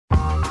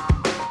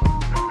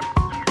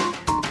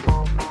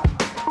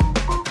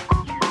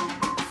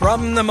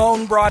From the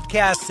Moan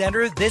Broadcast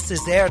Center, this is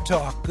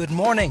AirTalk. Good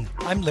morning.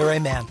 I'm Larry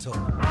Mantle.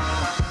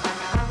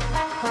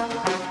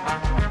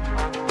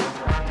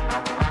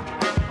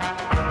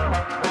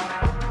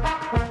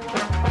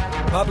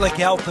 Public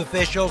health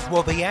officials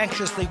will be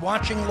anxiously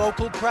watching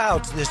local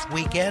crowds this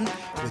weekend,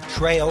 with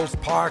trails,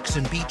 parks,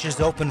 and beaches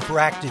open for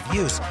active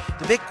use.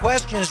 The big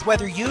question is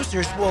whether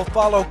users will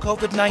follow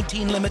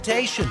COVID-19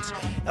 limitations.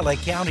 LA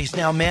County is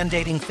now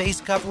mandating face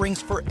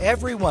coverings for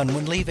everyone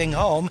when leaving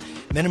home.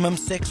 Minimum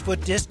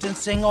 6-foot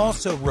distancing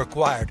also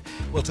required.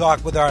 We'll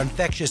talk with our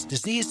infectious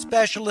disease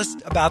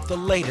specialist about the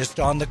latest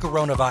on the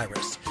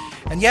coronavirus.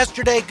 And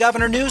yesterday,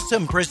 Governor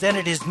Newsom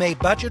presented his May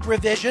budget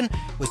revision,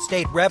 with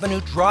state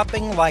revenue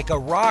dropping like a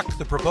rock.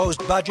 The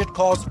proposed budget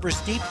calls for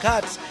steep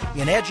cuts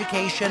in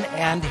education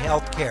and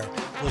health care.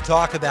 We'll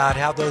talk about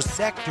how those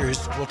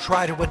sectors will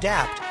try to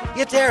adapt.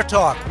 It's Air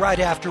Talk right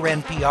after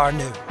NPR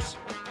News.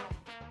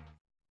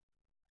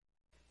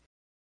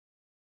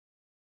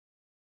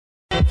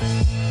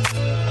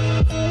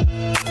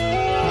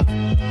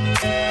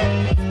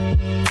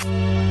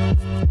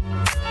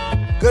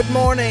 Good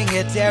morning,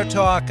 it's Air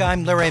Talk.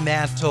 I'm Larry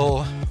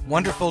Mantle.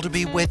 Wonderful to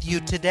be with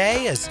you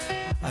today as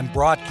I'm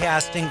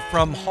broadcasting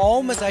from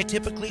home as I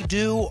typically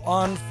do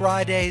on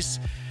Fridays.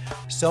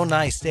 So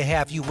nice to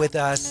have you with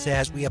us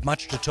as we have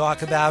much to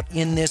talk about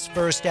in this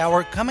first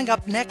hour. Coming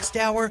up next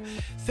hour,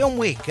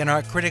 FilmWeek and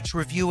our critics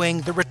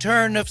reviewing the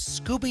return of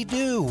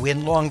Scooby-Doo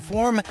in long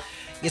form.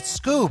 It's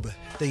Scoob,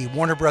 the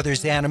Warner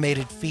Brothers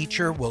animated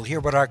feature. We'll hear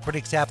what our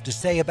critics have to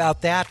say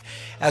about that,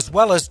 as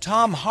well as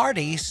Tom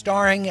Hardy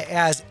starring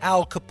as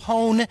Al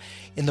Capone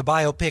in the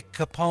biopic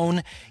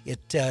Capone.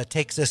 It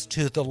takes us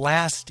to the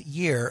last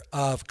year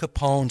of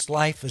Capone's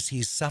life as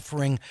he's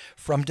suffering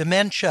from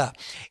dementia.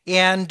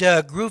 And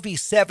groovy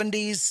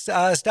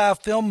 70s style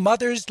film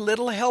Mother's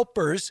Little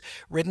Helpers,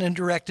 written and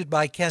directed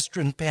by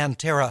Kestrin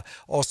Pantera,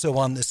 also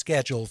on the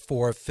schedule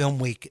for Film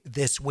Week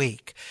this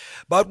week.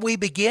 But we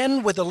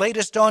begin with the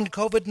latest on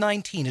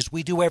COVID-19. As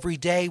we do every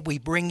day, we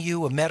bring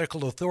you a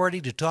medical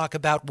authority to talk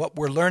about what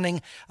we're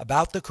learning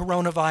about the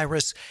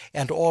coronavirus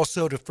and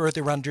also to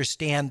further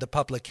understand the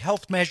public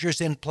health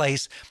measures in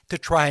place to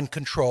try and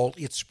control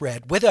its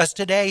spread. With us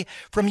today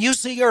from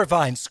UC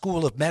Irvine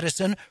School of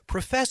Medicine,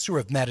 Professor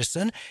of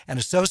Medicine and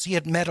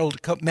Associate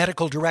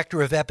Medical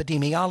Director of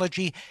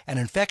Epidemiology and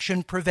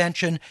Infection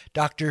Prevention,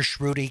 Dr.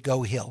 Shruti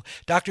Gohil.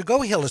 Dr.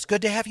 Gohil, it's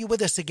good to have you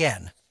with us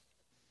again.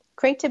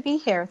 Great to be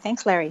here.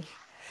 Thanks, Larry.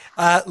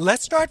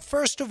 Let's start,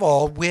 first of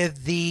all,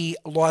 with the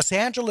Los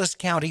Angeles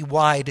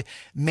County-wide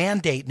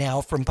mandate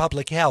now from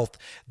Public Health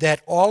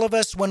that all of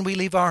us, when we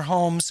leave our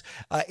homes,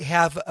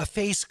 have a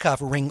face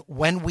covering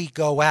when we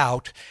go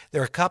out.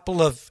 There are a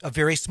couple of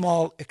very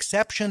small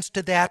exceptions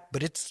to that,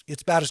 but it's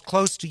about as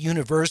close to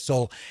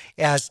universal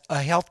as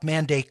a health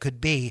mandate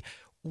could be.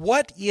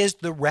 What is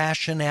the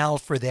rationale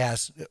for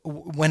this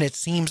when it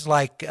seems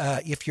like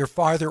if you're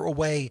farther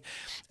away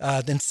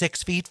than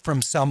 6 feet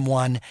from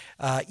someone,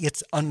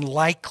 it's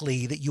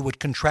unlikely that you would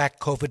contract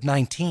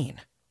COVID-19?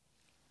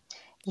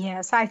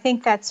 Yes, I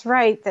think that's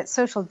right, that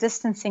social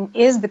distancing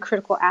is the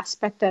critical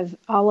aspect of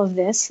all of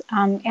this,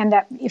 and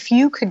that if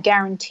you could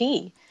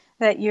guarantee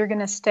that you're going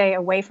to stay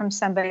away from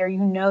somebody, or you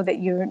know that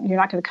you're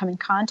not going to come in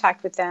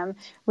contact with them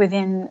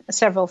within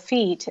several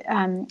feet,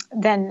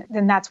 then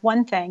that's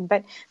one thing.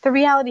 But the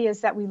reality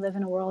is that we live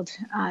in a world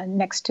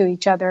next to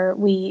each other.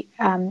 We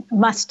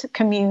must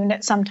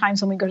commune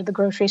sometimes when we go to the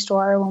grocery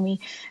store, or when we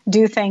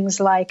do things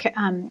like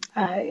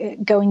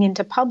going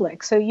into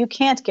public. So you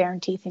can't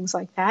guarantee things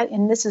like that.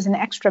 And this is an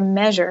extra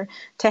measure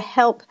to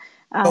help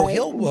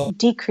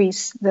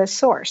decrease the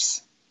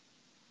source.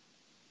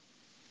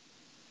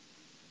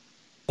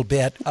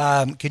 Bit.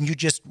 Can you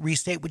just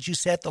restate what you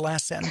said, the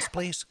last sentence,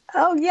 please?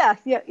 Oh, yeah.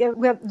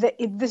 Well,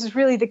 this is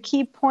really the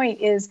key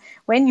point is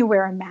when you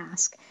wear a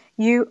mask,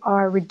 you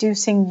are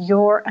reducing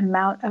your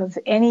amount of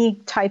any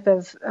type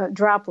of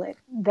droplet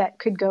that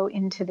could go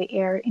into the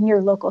air in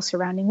your local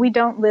surrounding. We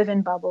don't live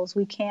in bubbles.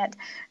 We can't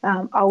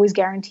always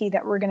guarantee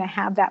that we're going to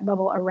have that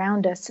bubble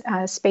around us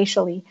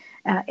spatially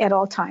at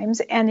all times.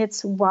 And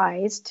it's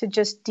wise to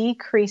just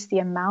decrease the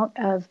amount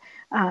of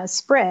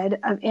spread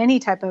of any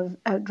type of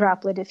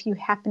droplet if you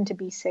happen to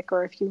be sick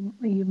or if you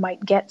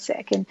might get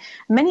sick. And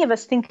many of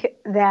us think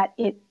that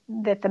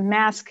the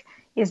mask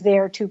is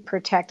there to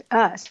protect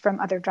us from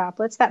other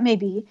droplets. That may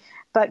be,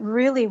 but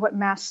really what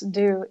masks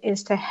do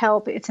is to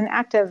help. It's an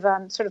act of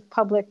sort of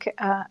public,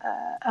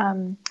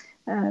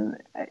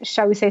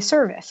 shall we say,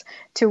 service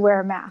to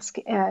wear a mask.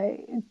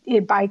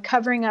 By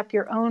covering up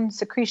your own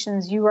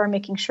secretions, you are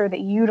making sure that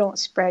you don't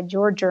spread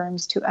your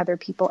germs to other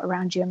people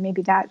around you. And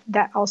maybe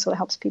that also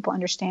helps people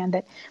understand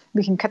that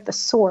we can cut the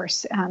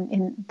source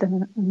in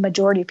the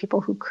majority of people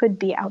who could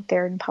be out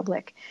there in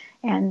public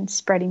and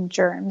spreading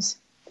germs.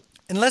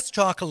 And let's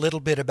talk a little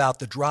bit about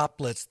the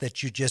droplets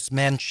that you just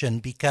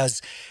mentioned,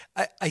 because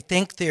I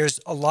think there's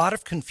a lot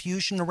of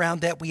confusion around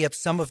that. We have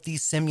some of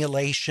these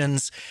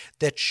simulations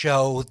that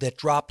show that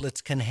droplets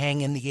can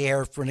hang in the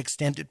air for an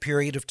extended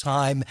period of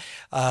time,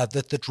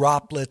 that the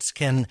droplets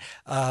can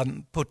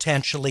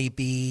potentially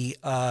be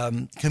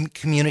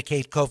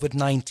communicate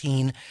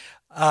COVID-19.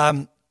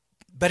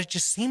 But it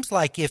just seems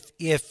like if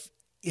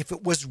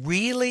it was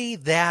really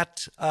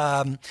that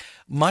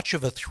much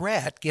of a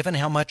threat, given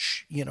how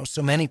much,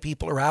 so many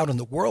people are out in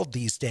the world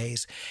these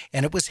days,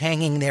 and it was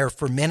hanging there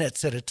for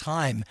minutes at a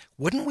time,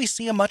 wouldn't we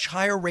see a much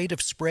higher rate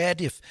of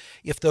spread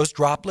if those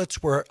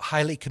droplets were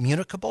highly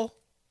communicable?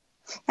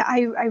 Yeah,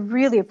 I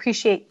really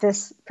appreciate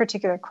this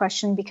particular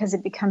question because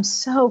it becomes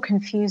so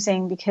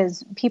confusing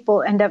because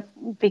people end up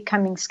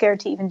becoming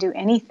scared to even do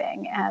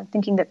anything,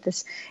 thinking that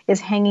this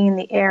is hanging in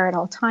the air at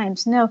all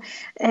times. No,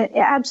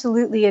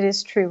 absolutely it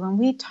is true. When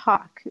we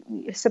talk,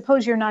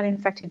 suppose you're not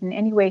infected in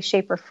any way,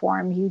 shape, or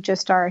form. You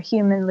just are a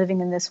human living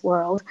in this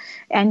world,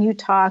 and you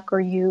talk or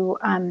you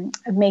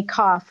may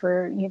cough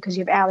or because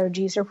you have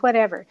allergies or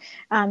whatever.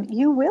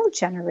 You will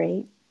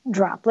generate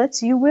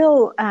droplets. You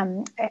will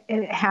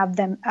have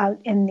them out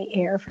in the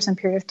air for some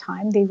period of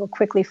time. They will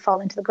quickly fall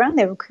into the ground.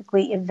 They will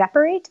quickly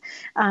evaporate.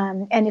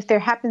 And if there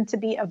happens to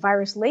be a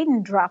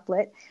virus-laden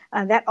droplet,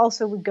 that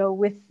also would go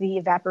with the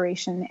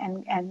evaporation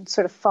and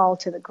sort of fall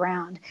to the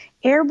ground.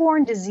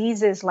 Airborne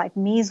diseases like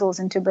measles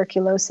and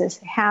tuberculosis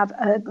have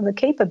the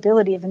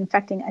capability of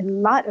infecting a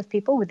lot of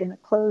people within a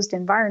closed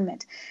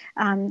environment.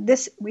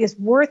 This is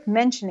worth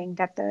mentioning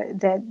that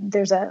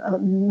there's a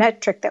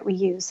metric that we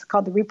use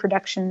called the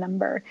reproduction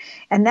number.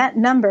 And that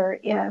number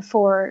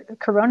for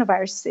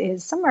coronavirus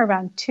is somewhere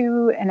around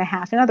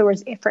 2.5. In other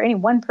words, for any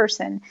one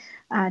person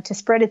to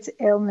spread its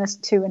illness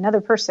to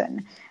another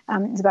person,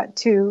 it's about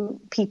 2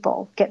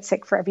 people get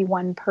sick for every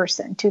one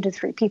person, 2 to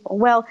 3 people.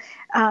 Well,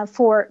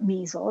 for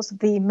measles,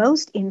 the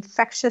most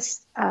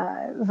infectious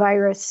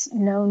virus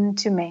known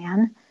to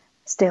man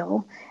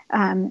still,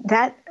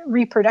 that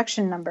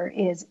reproduction number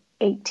is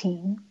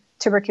 18.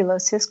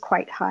 Tuberculosis,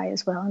 quite high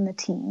as well in the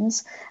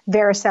teens.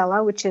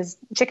 Varicella, which is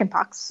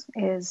chickenpox,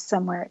 is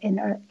somewhere in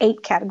an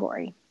 8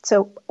 category.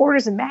 So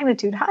orders of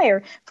magnitude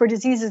higher for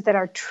diseases that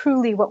are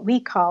truly what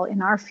we call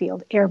in our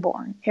field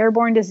airborne.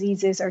 Airborne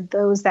diseases are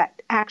those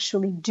that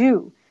actually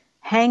do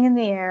hang in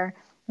the air,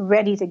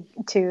 ready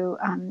to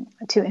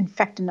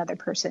infect another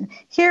person.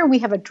 Here we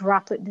have a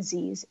droplet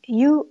disease.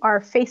 You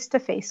are face to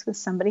face with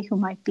somebody who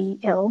might be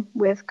ill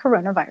with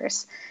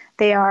coronavirus.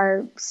 They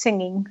are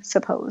singing,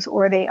 suppose,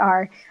 or they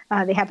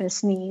happen to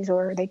sneeze,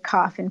 or they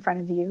cough in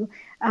front of you,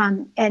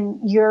 and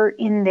you're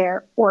in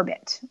their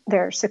orbit,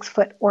 their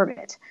 6-foot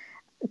orbit.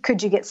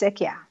 Could you get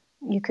sick? Yeah,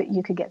 you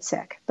could get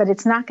sick, but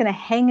it's not going to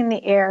hang in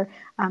the air.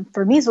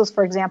 For measles,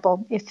 for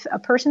example, if a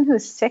person who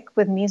is sick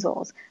with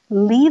measles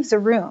leaves a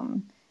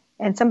room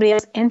and somebody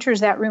else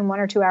enters that room 1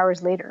 or 2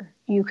 hours later,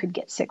 you could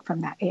get sick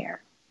from that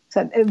air.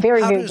 So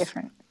very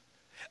different.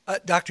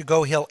 Dr.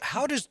 Gohill,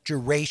 how does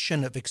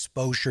duration of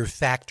exposure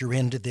factor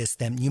into this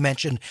then? You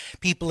mentioned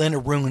people in a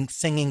room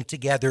singing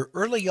together.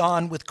 Early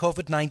on with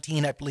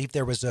COVID-19, I believe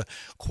there was a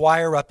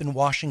choir up in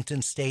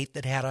Washington State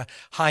that had a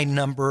high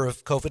number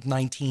of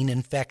COVID-19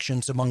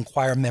 infections among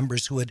choir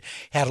members who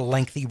had a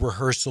lengthy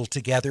rehearsal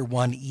together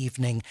one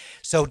evening.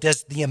 So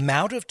does the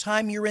amount of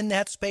time you're in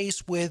that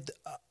space with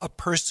a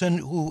person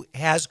who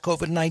has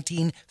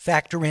COVID-19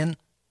 factor in?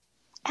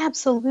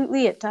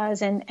 Absolutely, it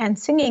does. And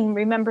singing,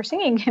 remember,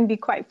 singing can be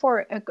quite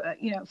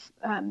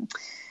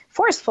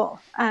forceful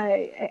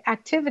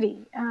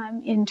activity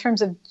in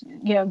terms of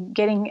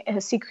getting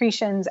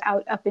secretions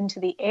out up into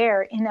the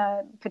air in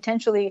a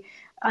potentially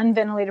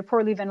unventilated,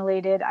 poorly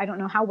ventilated, I don't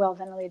know how well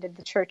ventilated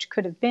the church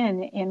could have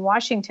been in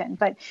Washington.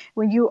 But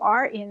when you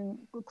are in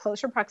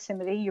closer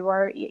proximity, you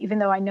are, even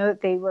though I know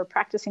that they were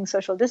practicing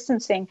social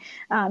distancing,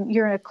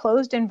 you're in a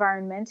closed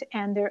environment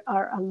and there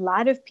are a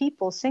lot of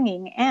people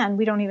singing, and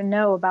we don't even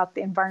know about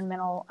the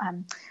environmental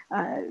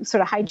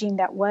sort of hygiene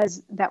that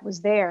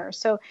was there.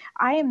 So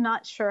I am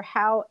not sure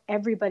how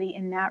everybody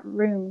in that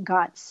room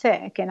got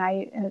sick.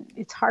 And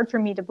it's hard for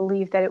me to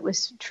believe that it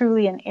was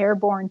truly an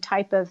airborne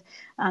type of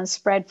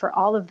spread for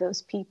all of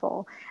those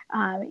people.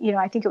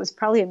 I think it was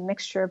probably a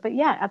mixture, but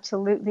yeah,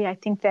 absolutely. I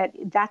think that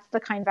that's the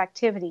kind of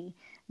activity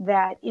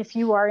that if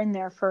you are in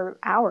there for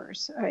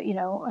hours,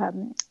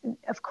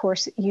 of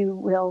course you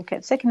will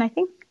get sick. And I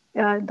think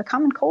the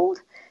common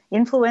cold,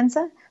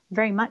 influenza,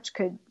 very much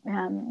could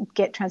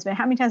get transmitted.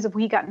 How many times have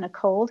we gotten a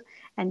cold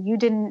and you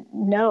didn't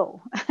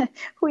know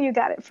who you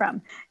got it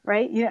from,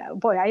 right?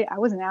 Boy, I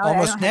wasn't out.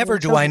 Almost never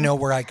do I know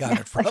where I got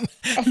it from.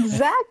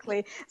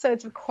 Exactly. So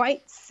it's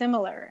quite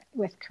similar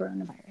with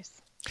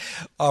coronavirus.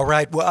 All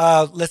right.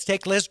 Well, let's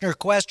take listener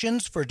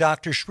questions for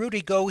Dr.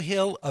 Shruti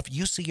Gohill of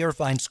UC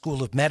Irvine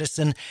School of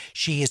Medicine.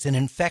 She is an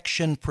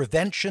infection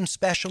prevention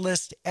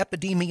specialist,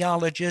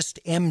 epidemiologist,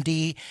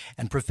 MD,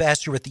 and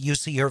professor at the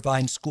UC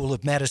Irvine School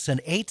of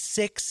Medicine.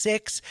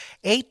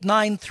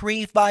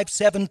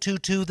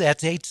 866-893-5722.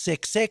 That's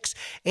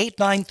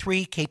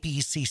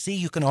 866-893-KPCC.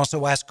 You can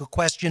also ask a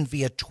question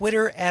via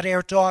Twitter at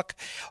AirTalk,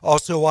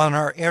 also on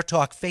our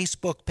AirTalk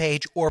Facebook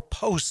page, or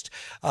post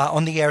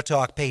on the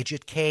AirTalk page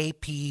at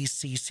kpcc.org.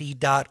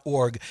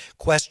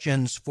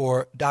 Questions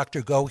for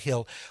Dr.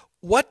 Gohill.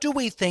 What do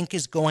we think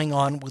is going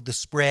on with the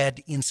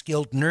spread in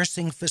skilled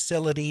nursing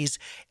facilities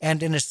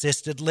and in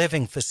assisted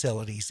living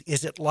facilities?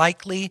 Is it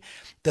likely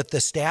that the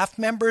staff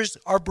members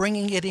are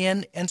bringing it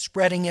in and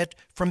spreading it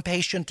from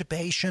patient to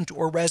patient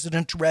or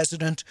resident to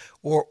resident,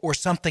 or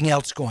something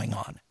else going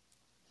on?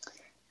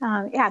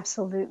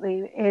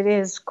 Absolutely. It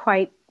is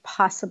quite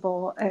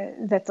possible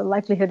that the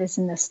likelihood is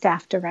in the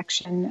staff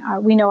direction.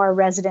 We know our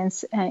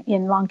residents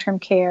in long-term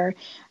care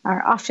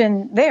are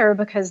often there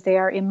because they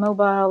are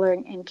immobile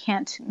and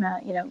can't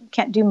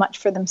do much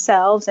for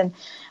themselves, and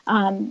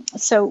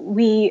so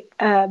we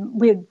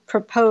would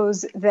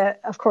propose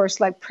that, of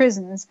course, like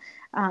prisons,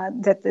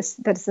 that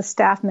it's the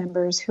staff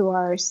members who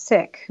are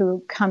sick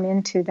who come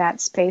into that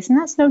space. And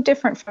that's no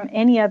different from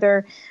any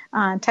other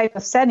type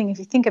of setting. If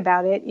you think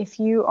about it, if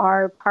you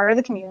are part of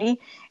the community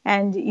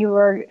and you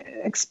are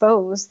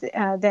exposed,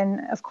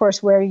 then, of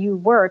course, where you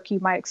work, you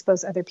might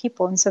expose other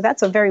people. And so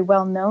that's a very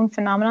well-known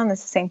phenomenon.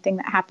 It's the same thing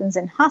that happens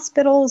in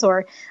hospitals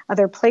or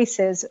other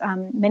places.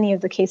 Many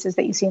of the cases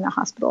that you see in the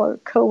hospital are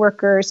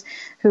coworkers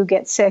who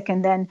get sick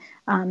and then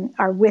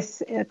are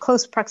with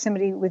close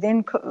proximity with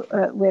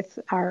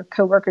our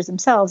coworkers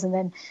themselves, and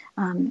then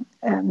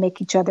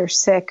make each other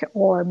sick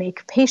or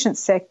make patients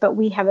sick. But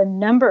we have a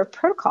number of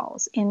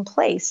protocols in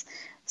place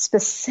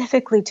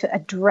specifically to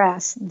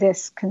address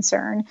this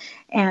concern.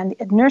 And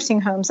at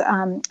nursing homes,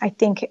 I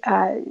think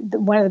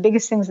one of the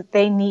biggest things that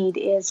they need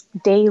is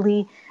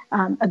daily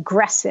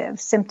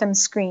aggressive symptom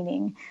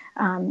screening.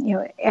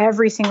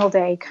 Every single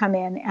day, come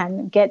in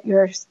and get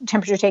your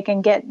temperature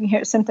taken, get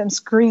your symptoms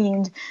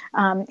screened,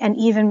 and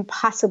even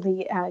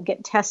possibly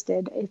get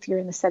tested if you're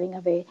in the setting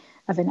of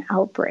an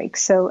outbreak.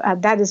 So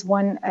that is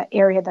one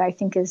area that I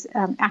think is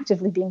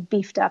actively being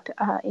beefed up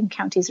in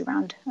counties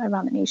around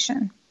the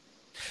nation.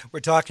 We're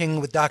talking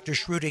with Dr.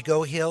 Shruti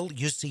Gohill,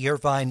 UC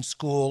Irvine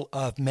School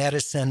of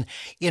Medicine.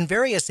 In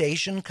various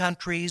Asian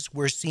countries,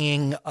 we're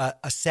seeing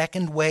a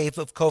second wave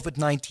of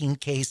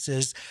COVID-19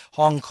 cases.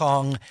 Hong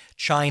Kong,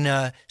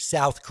 China,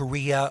 South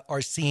Korea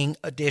are seeing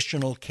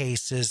additional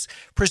cases,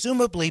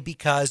 presumably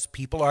because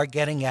people are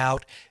getting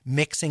out,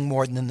 mixing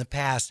more than in the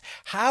past.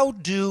 How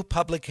do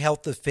public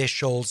health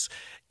officials,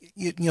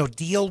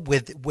 deal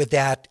with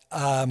that?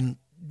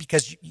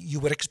 Because you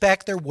would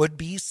expect there would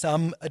be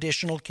some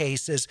additional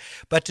cases,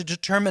 but to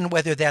determine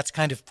whether that's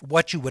kind of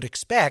what you would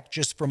expect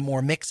just from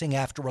more mixing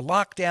after a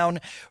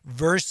lockdown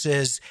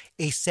versus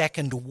a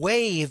second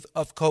wave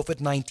of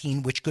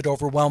COVID-19, which could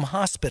overwhelm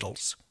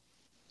hospitals.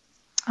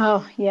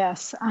 Oh,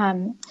 yes.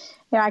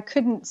 I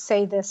couldn't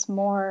say this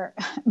more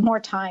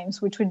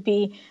times, which would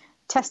be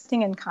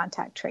testing and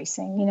contact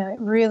tracing. It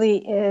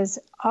really is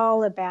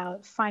all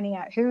about finding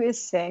out who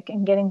is sick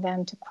and getting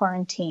them to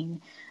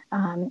quarantine.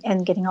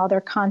 And getting all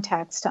their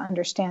contacts to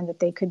understand that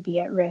they could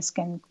be at risk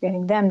and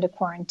getting them to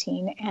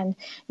quarantine. And,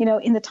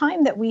 in the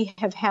time that we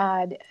have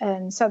had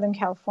in Southern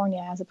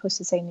California, as opposed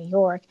to, say, New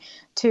York,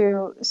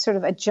 to sort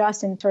of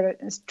adjust and sort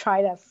of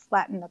try to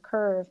flatten the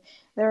curve,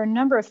 there are a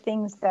number of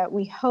things that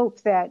we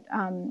hope that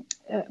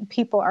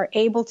people are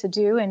able to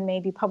do, and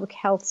maybe public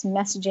health's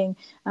messaging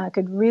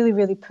could really,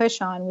 really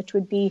push on, which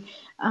would be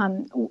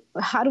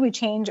how do we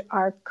change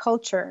our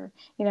culture?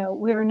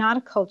 We're not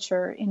a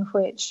culture in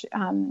which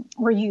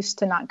we're used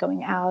to not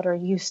going out or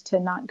used to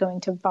not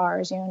going to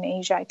bars. In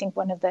Asia, I think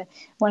one of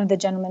the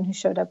gentlemen who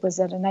showed up was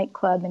at a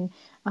nightclub and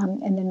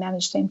then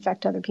managed to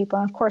infect other people.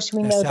 And of course,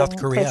 we know South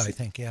Korea, I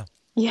think, yeah.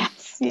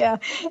 Yes, yeah.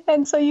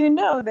 And so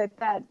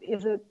that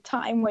is a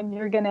time when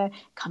you're going to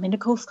come into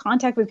close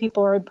contact with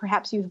people, or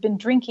perhaps you've been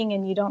drinking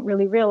and you don't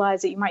really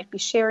realize that you might be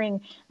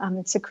sharing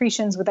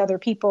secretions with other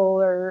people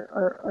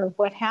or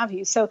what have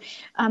you. So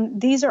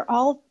these are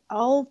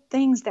all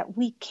things that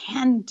we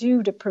can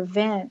do to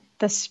prevent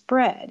the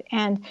spread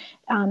and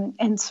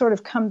sort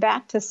of come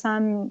back to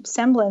some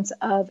semblance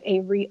of a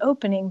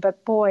reopening.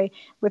 But boy,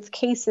 with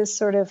cases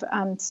sort of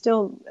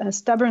still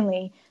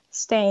stubbornly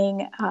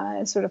staying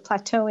sort of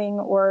plateauing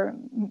or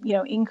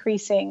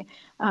increasing,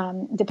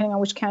 depending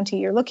on which county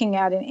you're looking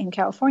at in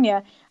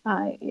California,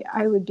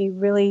 I would be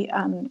really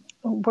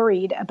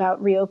worried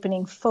about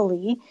reopening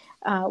fully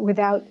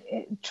without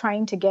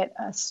trying to get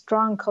a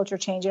strong culture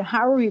change. And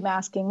how are we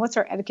masking? What's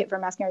our etiquette for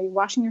masking? Are you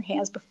washing your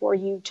hands before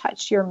you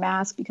touch your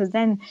mask? Because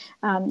then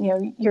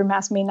your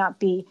mask may not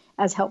be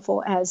as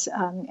helpful as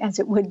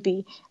it would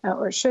be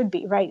or should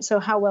be, right? So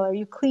how well are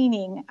you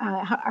cleaning?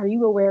 Are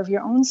you aware of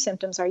your own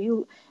symptoms? Are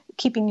you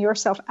keeping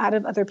yourself out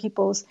of other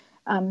people's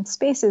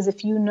spaces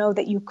if you know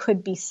that you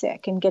could be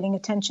sick, and getting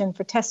attention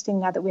for testing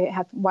now that we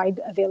have wide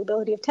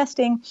availability of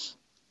testing.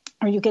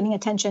 Are you getting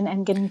attention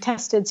and getting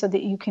tested so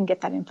that you can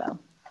get that info?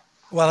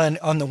 Well, and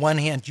on the one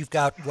hand, you've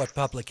got what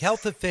public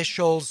health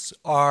officials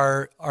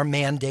are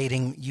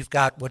mandating. You've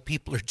got what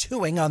people are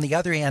doing. On the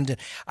other hand,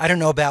 I don't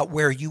know about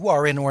where you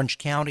are in Orange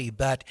County,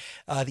 but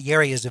the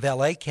areas of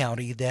L.A.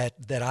 County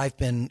that I've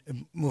been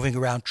moving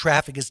around,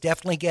 traffic is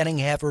definitely getting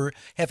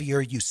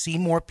heavier. You see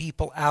more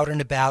people out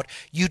and about.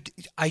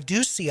 I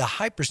do see a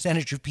high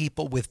percentage of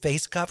people with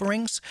face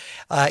coverings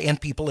and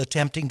people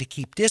attempting to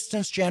keep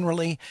distance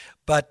generally.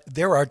 But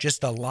there are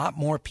just a lot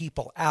more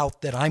people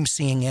out that I'm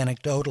seeing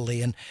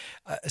anecdotally. And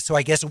so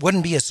I guess it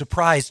wouldn't be a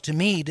surprise to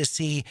me to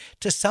see,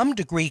 to some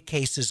degree,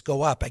 cases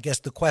go up. I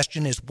guess the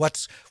question is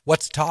what's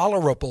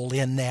tolerable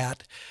in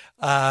that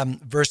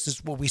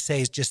versus what we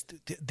say is just,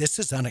 this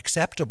is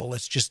unacceptable.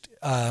 It's just,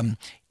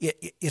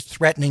 it's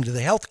threatening to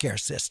the healthcare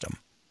system.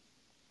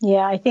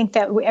 Yeah, I think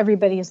that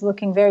everybody is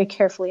looking very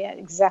carefully at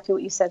exactly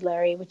what you said,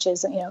 Larry, which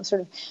is,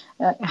 sort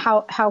of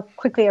how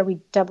quickly are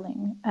we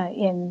doubling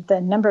in the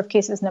number of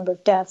cases, number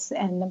of deaths,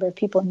 and number of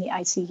people in the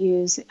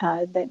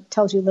ICUs. That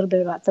tells you a little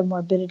bit about the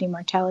morbidity,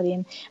 mortality.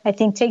 And I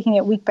think taking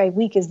it week by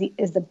week is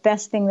the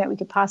best thing that we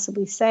could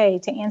possibly say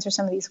to answer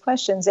some of these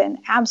questions. And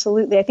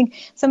absolutely, I think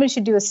somebody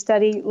should do a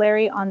study,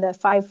 Larry, on the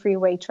 5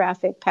 freeway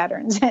traffic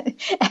patterns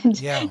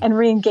and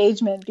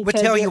re-engagement. Would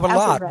tell you a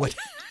lot. Right.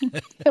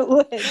 It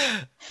would.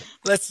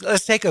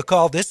 Let's take a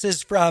call. This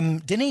is from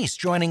Denise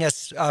joining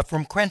us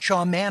from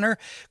Crenshaw Manor.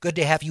 Good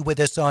to have you with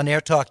us on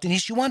AirTalk.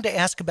 Denise, you wanted to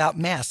ask about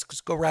masks.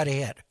 Go right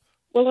ahead.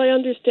 Well, I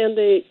understand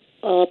they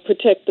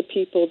protect the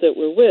people that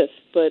we're with,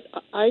 but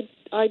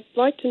I'd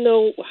like to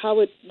know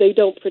how they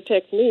don't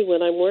protect me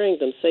when I'm wearing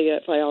them, say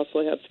if I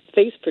also have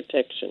face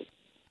protection.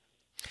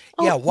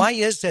 Yeah, why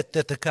is it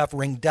that the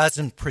covering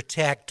doesn't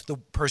protect the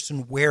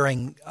person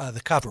wearing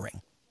the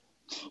covering?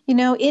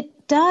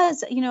 It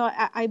does,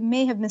 I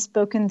may have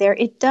misspoken there.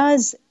 It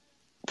does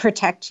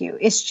protect you.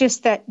 It's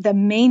just that the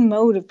main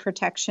mode of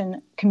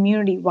protection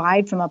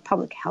community-wide from a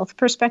public health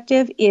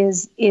perspective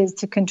is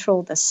to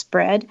control the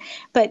spread.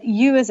 But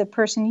you as a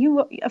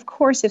person, of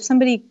course, if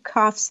somebody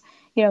coughs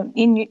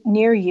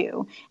near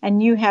you,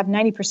 and you have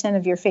 90%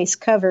 of your face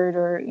covered,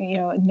 or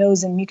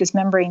nose and mucous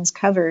membranes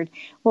covered,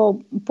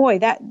 well, boy,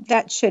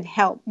 that should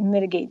help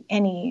mitigate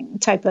any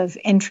type of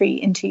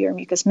entry into your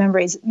mucous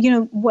membranes.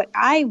 What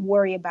I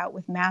worry about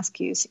with mask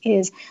use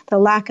is the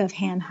lack of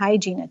hand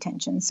hygiene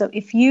attention. So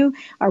if you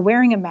are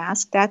wearing a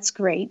mask, that's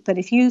great, but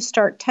if you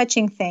start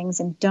touching things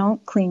and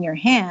don't clean your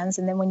hands,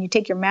 and then when you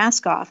take your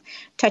mask off,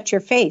 touch your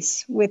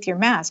face with your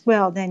mask,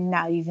 well, then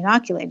now you've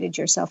inoculated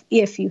yourself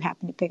if you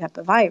happen to pick up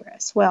a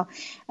virus. Well,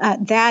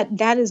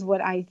 that is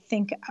what I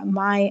think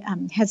my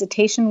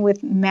hesitation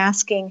with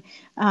masking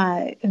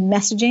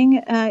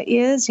messaging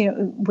is.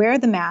 Wear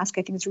the mask.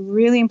 I think it's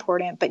really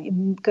important, but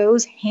it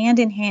goes hand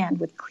in hand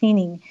with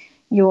cleaning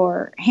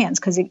your hands,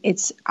 because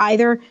it's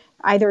either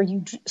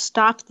you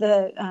stop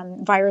the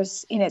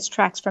virus in its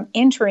tracks from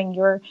entering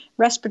your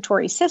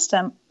respiratory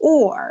system,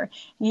 or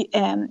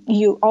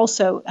you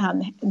also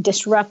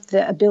disrupt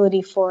the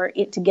ability for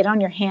it to get on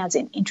your hands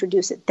and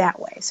introduce it that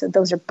way. So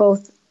those are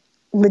both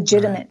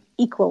legitimate,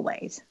 equal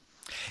ways.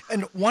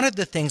 And one of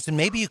the things, and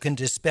maybe you can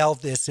dispel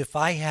this if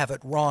I have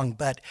it wrong,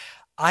 but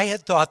I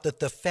had thought that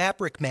the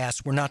fabric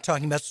mask, we're not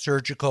talking about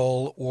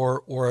surgical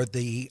or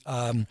the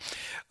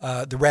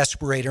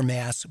respirator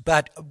mask,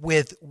 but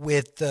with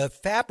the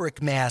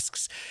fabric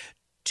masks,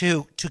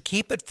 to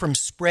keep it from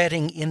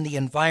spreading in the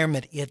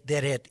environment,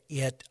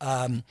 it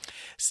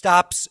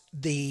stops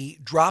the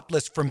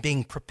droplets from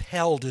being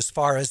propelled as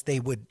far as they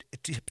would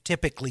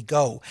typically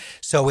go.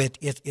 So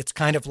it's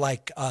kind of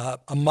like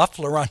a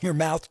muffler on your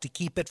mouth to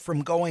keep it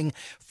from going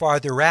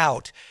farther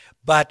out.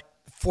 But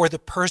for the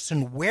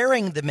person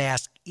wearing the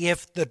mask,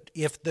 if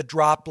the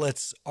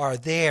droplets are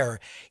there,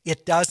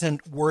 it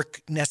doesn't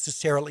work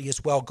necessarily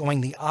as well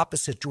going the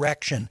opposite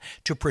direction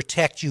to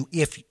protect you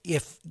if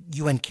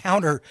you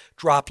encounter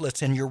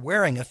droplets and you're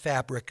wearing a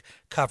fabric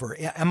cover.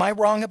 Am I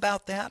wrong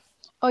about that?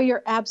 Oh,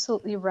 you're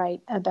absolutely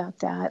right about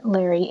that,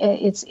 Larry.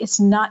 It's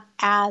not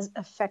as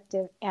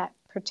effective at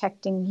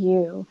protecting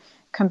you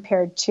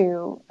compared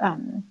to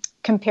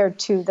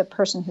the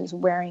person who's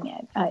wearing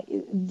it.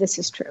 This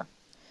is true.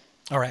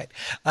 All right.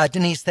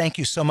 Denise, thank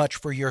you so much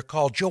for your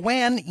call.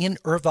 Joanne in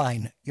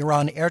Irvine, you're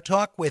on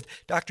AirTalk with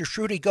Dr.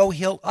 Shruti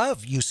Gohill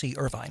of UC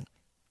Irvine.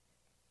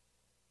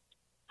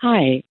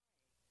 Hi.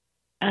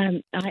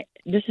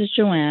 This is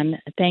Joanne.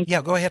 Thank you.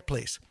 Yeah, go ahead,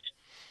 please.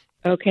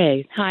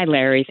 Okay. Hi,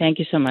 Larry. Thank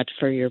you so much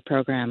for your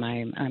program.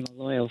 I'm a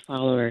loyal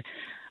follower.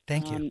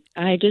 Thank you.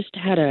 I just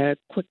had a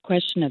quick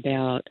question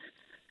about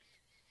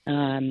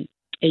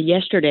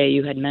yesterday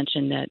you had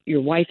mentioned that your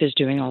wife is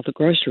doing all the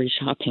grocery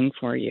shopping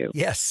for you.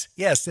 Yes.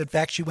 In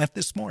fact, she went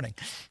this morning.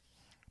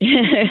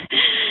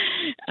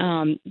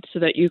 So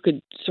that you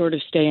could sort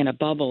of stay in a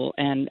bubble.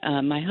 And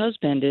my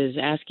husband is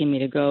asking me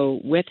to go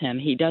with him.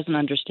 He doesn't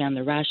understand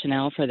the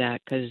rationale for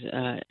that,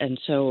 and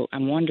so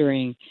I'm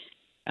wondering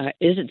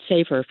is it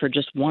safer for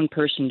just one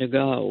person to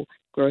go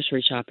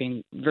grocery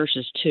shopping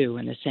versus two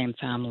in the same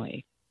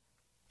family?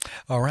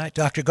 All right,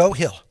 Dr.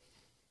 Gohill.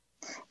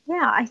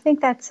 Yeah, I think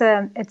it's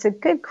a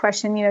good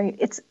question.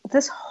 It's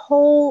this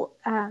whole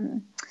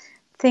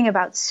thing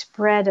about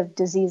spread of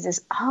disease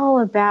is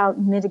all about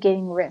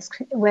mitigating risk,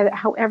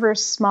 however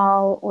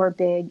small or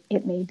big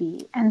it may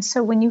be. And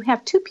so when you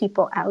have two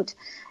people out,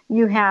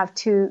 you have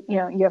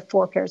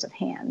four pairs of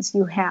hands.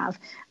 You have,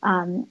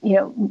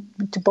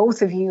 to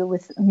both of you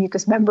with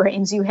mucous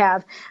membranes, you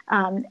have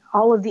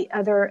all of the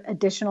other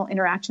additional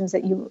interactions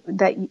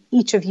that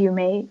each of you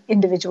may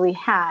individually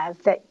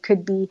have that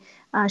could be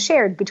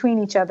shared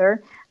between each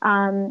other.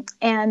 So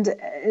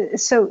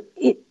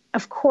it,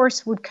 of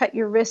course, would cut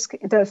your risk.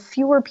 The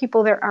fewer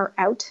people there are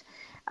out,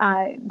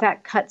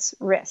 that cuts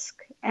risk.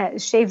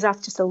 Shaves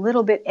off just a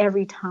little bit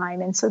every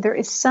time. And so there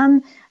is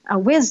some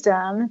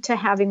wisdom to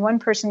having one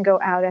person go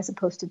out as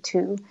opposed to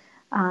two,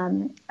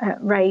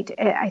 right?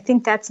 I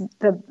think that's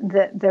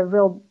the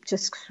real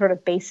just sort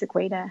of basic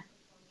way to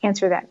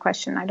answer that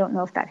question. I don't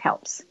know if that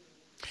helps.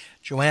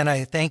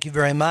 Joanna, thank you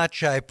very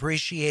much. I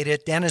appreciate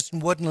it. Dennis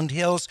in Woodland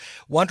Hills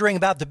wondering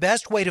about the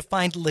best way to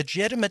find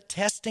legitimate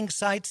testing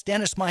sites.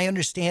 Dennis, my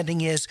understanding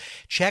is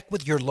check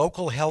with your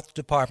local health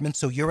department.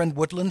 So you're in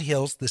Woodland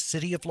Hills, the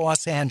city of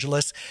Los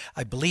Angeles.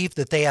 I believe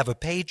that they have a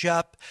page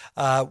up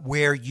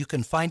where you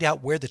can find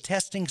out where the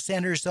testing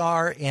centers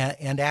are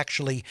and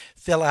actually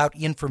fill out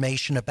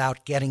information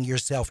about getting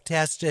yourself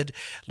tested.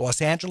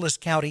 Los Angeles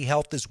County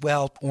Health as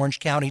well, Orange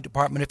County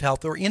Department of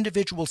Health, or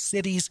individual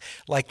cities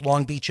like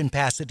Long Beach and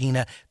Pasadena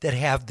that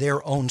have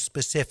their own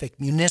specific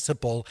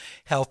municipal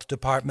health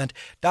department.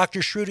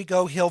 Dr. Shruti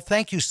Gohill,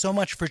 thank you so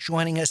much for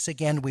joining us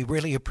again. We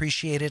really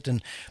appreciate it,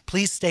 and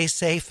please stay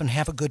safe and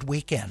have a good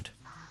weekend.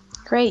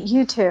 Great,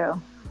 you too.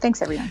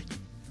 Thanks, everyone.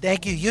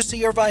 Thank you.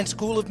 UC Irvine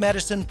School of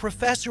Medicine,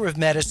 Professor of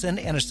Medicine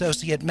and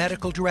Associate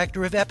Medical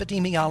Director of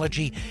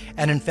Epidemiology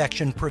and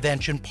Infection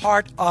Prevention,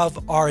 part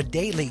of our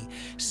daily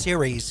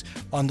series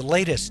on the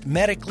latest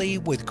medically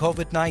with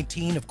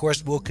COVID-19. Of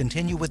course, we'll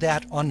continue with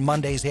that on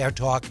Monday's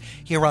AirTalk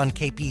here on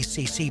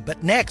KPCC.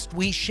 But next,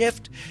 we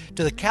shift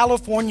to the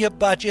California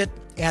budget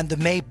and the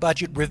May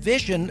budget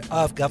revision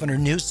of Governor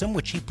Newsom,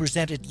 which he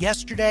presented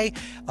yesterday,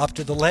 up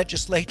to the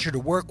legislature to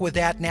work with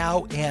that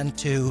now and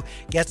to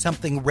get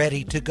something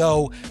ready to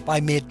go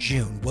by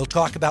mid-June. We'll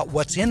talk about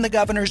what's in the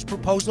governor's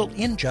proposal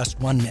in just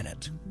 1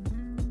 minute.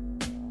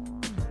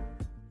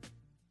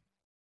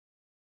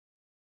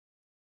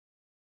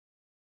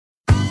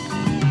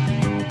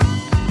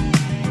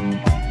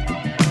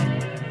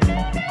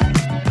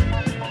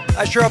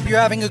 I sure hope you're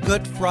having a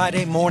good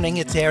Friday morning.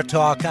 It's Air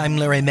Talk. I'm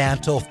Larry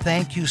Mantle.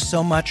 Thank you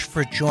so much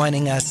for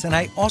joining us. And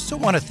I also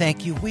want to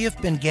thank you. We have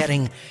been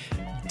getting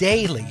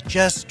daily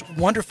just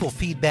wonderful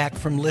feedback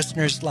from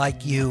listeners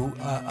like you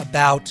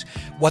about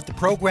what the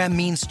program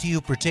means to you,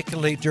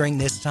 particularly during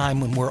this time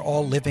when we're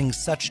all living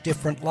such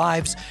different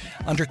lives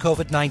under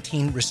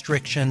COVID-19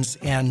 restrictions,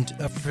 and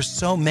for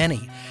so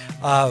many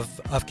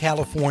of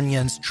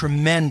Californians,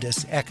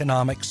 tremendous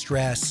economic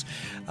stress.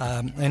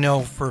 I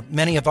know for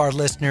many of our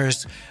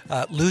listeners,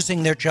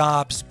 losing their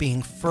jobs,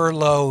 being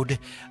furloughed,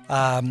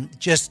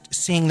 just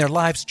seeing their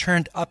lives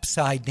turned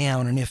upside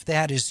down. And if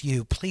that is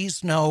you,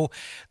 please know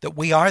that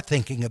we are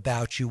thinking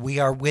about you. We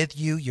are with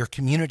you. Your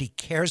community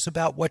cares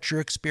about what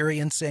you're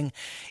experiencing,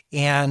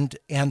 and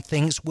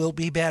things will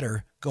be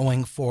better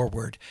going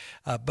forward.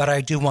 But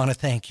I do want to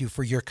thank you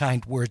for your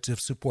kind words of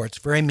support. It's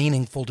very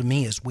meaningful to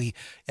me as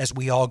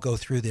we all go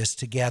through this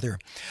together.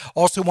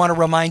 Also want to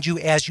remind you,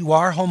 as you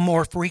are home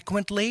more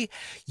frequently,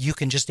 you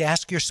can just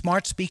ask your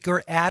smart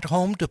speaker at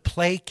home to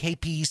play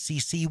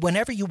KPCC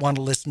whenever you want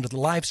to listen to the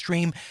live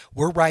stream.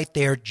 We're right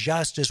there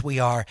just as we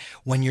are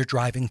when you're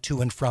driving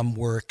to and from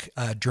work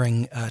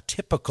during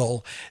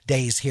typical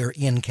days here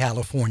in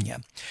California.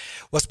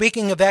 Well,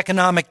 speaking of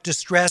economic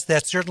distress,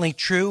 that's certainly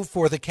true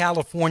for the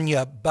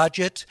California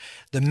budget.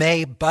 The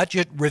May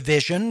budget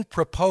revision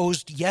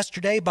proposed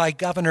yesterday by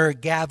Governor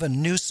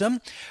Gavin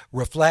Newsom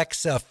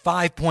reflects a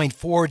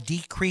 5.4%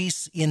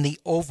 decrease in the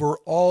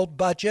overall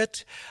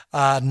budget,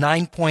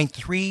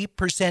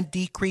 9.3%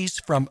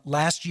 decrease from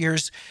last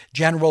year's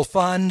general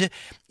fund,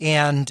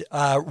 and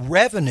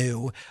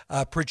revenue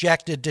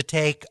projected to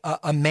take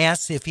a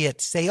massive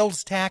hit.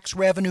 Sales tax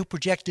revenue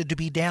projected to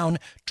be down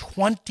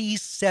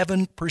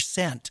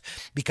 27%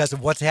 because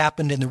of what's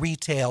happened in the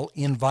retail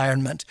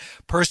environment.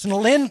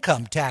 Personal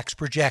income tax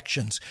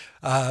projections,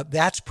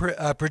 that's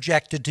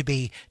projected to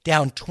be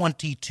down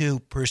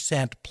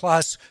 22%,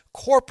 plus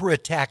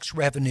corporate tax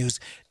revenues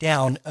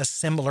down a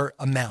similar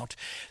amount.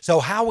 So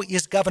how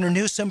is Governor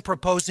Newsom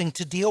proposing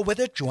to deal with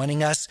it?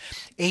 Joining us,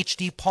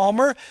 H.D.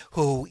 Palmer,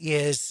 who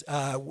is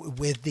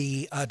with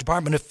the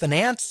Department of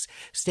Finance,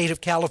 State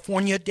of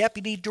California,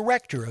 Deputy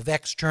Director of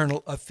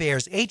External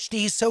Affairs.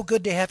 H.D., so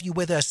good to have you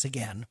with us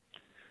again.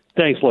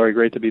 Thanks, Larry.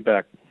 Great to be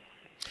back.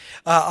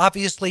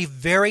 Obviously,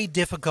 very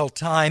difficult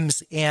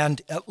times,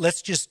 and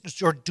let's just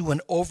sort of do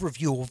an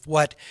overview of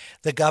what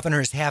the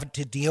governors have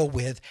to deal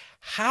with.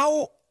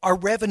 How are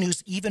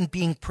revenues even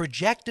being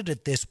projected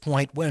at this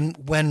point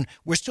when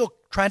we're still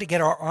trying to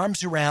get our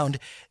arms around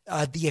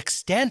the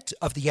extent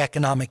of the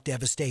economic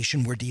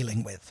devastation we're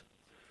dealing with?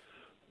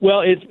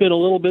 Well, it's been a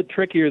little bit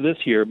trickier this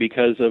year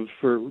because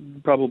for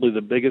probably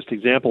the biggest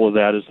example of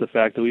that is the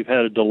fact that we've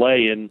had a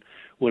delay in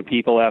when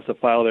people have to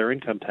file their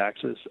income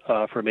taxes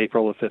from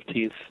April the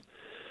 15th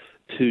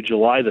to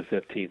July the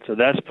 15th. So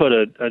that's put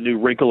a new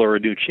wrinkle or a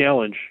new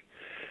challenge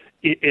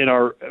in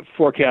our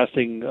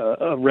forecasting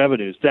of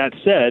revenues. That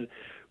said,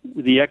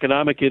 the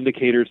economic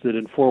indicators that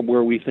inform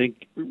where we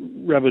think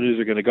revenues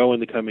are going to go in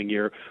the coming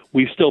year,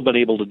 we've still been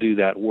able to do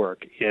that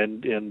work,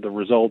 and the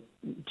result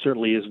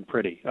certainly isn't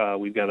pretty.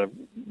 We've got a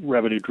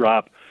revenue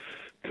drop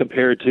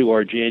compared to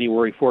our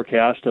January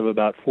forecast of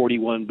about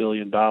 $41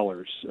 billion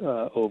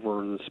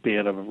over the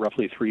span of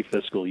roughly 3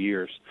 fiscal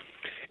years.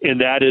 And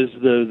that is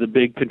the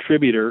big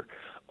contributor,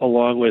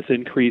 along with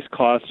increased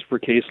costs for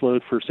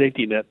caseload for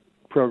safety net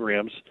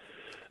programs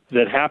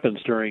that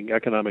happens during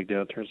economic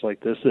downturns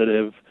like this that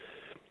have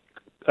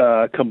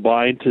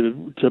combined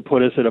to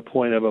put us at a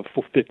point of a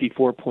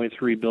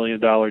 $54.3 billion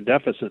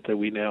deficit that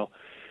we now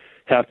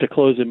have to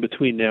close in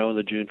between now and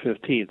the June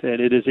 15th. And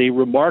it is a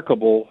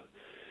remarkable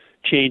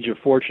change of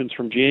fortunes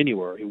from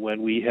January,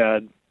 when we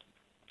had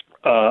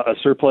a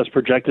surplus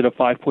projected of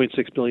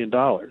 $5.6 billion.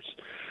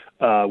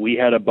 We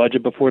had a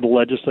budget before the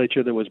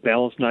legislature that was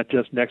balanced not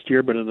just next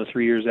year, but in the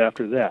 3 years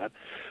after that.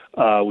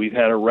 We've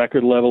had a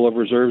record level of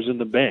reserves in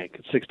the bank,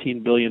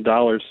 $16 billion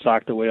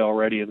socked away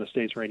already in the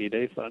state's rainy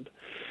day fund.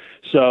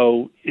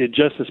 So in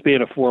just the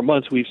span of 4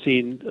 months, we've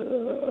seen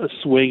a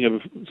swing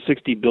of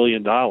 $60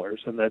 billion,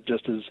 and that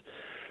just is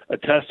a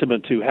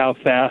testament to how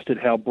fast and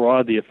how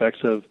broad the effects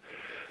of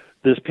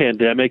this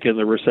pandemic and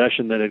the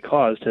recession that it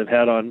caused have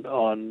had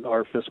on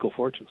our fiscal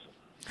fortunes.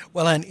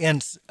 Well,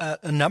 and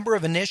a number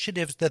of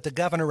initiatives that the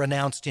governor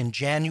announced in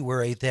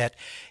January that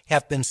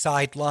have been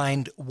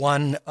sidelined,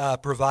 one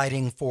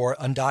providing for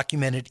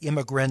undocumented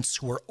immigrants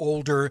who are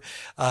older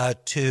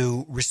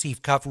to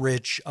receive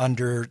coverage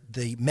under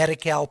the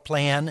Medi-Cal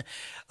plan,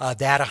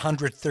 that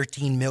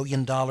 $113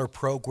 million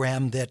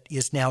program that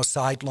is now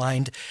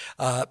sidelined,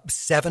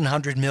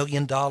 $700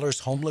 million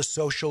homeless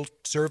social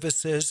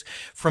services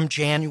from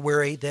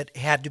January that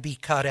had to be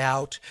cut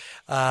out,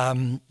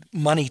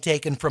 money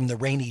taken from the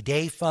rainy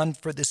day fund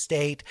for the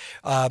state,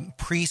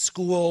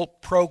 preschool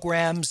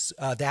programs,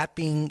 that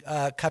being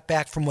cut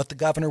back from what the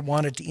governor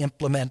wanted to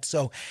implement.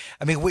 So,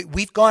 I mean,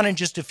 we've gone in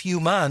just a few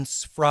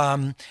months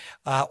from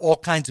all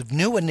kinds of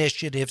new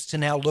initiatives to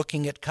now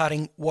looking at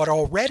cutting what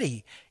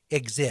already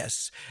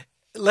exists.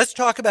 Let's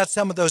talk about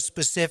some of those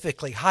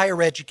specifically.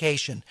 Higher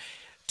education.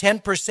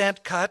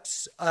 10%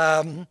 cuts,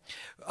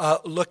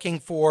 looking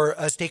for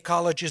state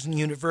colleges and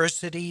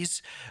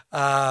universities,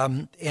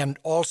 and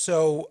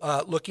also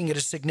looking at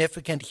a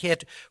significant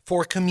hit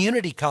for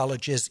community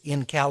colleges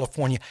in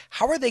California.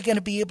 How are they going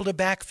to be able to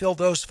backfill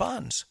those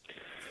funds?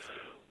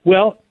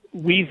 Well,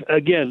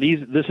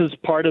 this is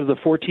part of the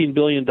 $14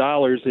 billion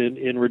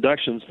in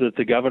reductions that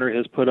the governor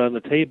has put on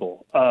the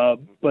table.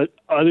 But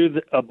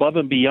above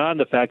and beyond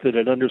the fact that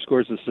it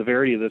underscores the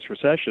severity of this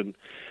recession,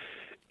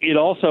 it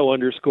also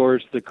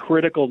underscores the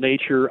critical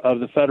nature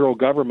of the federal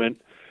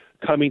government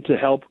coming to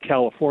help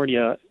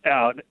California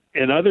out,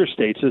 and other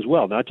states as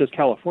well, not just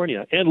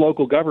California, and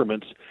local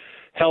governments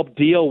help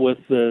deal with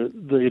the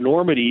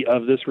enormity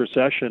of this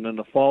recession and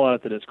the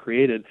fallout that it's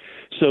created,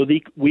 so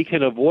we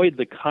can avoid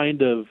the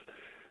kind of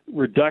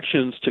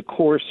reductions to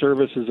core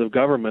services of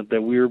government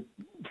that we're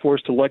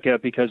forced to look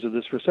at because of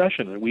this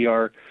recession. And we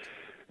are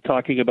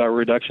talking about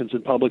reductions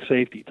in public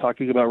safety,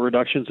 talking about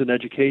reductions in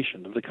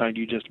education of the kind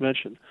you just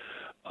mentioned,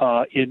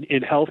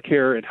 in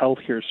healthcare and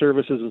healthcare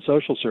services and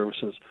social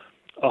services,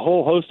 a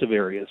whole host of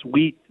areas.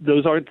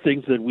 Those aren't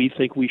things that we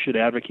think we should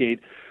advocate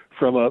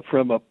from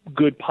a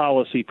good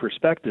policy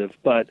perspective,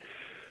 but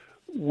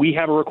we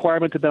have a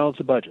requirement to balance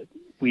a budget.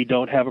 We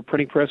don't have a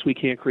printing press. We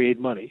can't create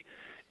money.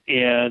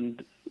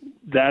 And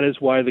that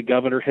is why the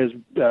governor has,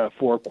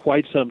 for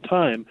quite some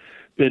time,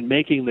 been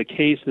making the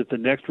case that the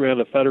next round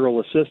of federal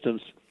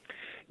assistance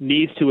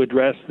needs to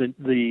address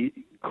the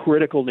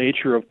critical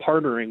nature of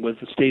partnering with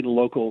the state and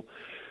local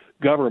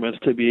governments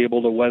to be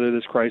able to weather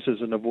this crisis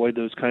and avoid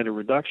those kind of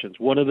reductions.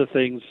 One of the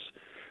things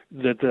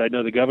that I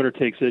know the governor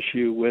takes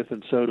issue with,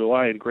 and so do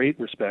I in great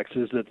respects,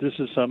 is that this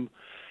is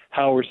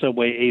somehow or some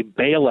way a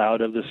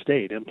bailout of the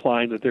state,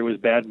 implying that there was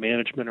bad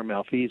management or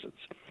malfeasance.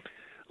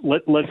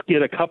 Let's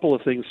get a couple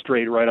of things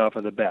straight right off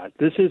of the bat.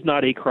 This is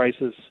not a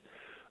crisis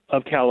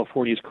of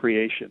California's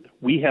creation.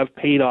 We have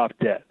paid off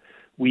debt.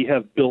 We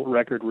have built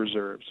record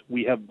reserves.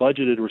 We have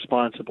budgeted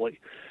responsibly.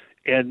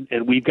 And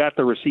we've got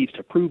the receipts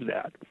to prove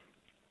that.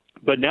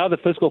 But now the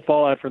fiscal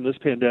fallout from this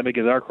pandemic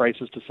is our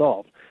crisis to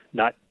solve,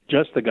 not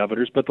just the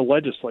governors, but the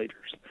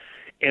legislators.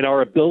 And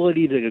our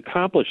ability to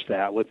accomplish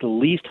that with the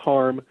least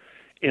harm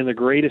and the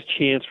greatest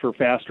chance for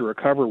faster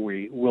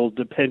recovery will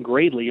depend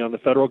greatly on the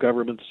federal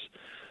government's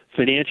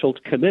financial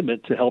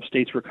commitment to help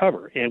states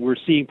recover. And we're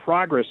seeing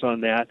progress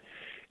on that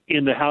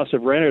in the House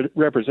of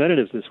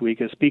Representatives this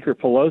week as Speaker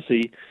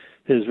Pelosi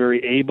has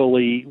very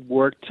ably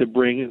worked to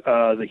bring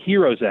the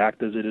HEROES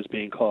Act, as it is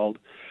being called,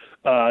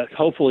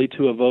 hopefully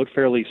to a vote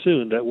fairly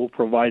soon that will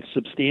provide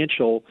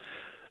substantial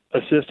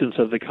assistance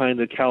of the kind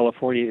that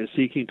California is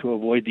seeking to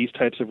avoid these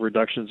types of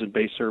reductions in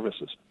base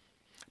services.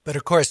 But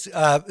of course,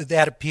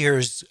 that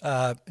appears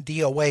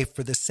DOA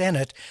for the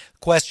Senate.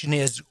 Question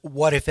is,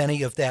 what, if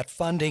any, of that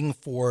funding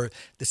for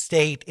the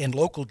state and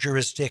local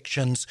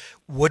jurisdictions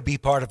would be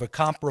part of a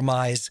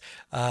compromise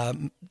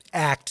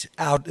act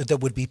out that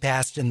would be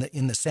passed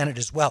in the Senate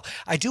as well?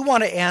 I do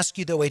want to ask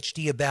you, though,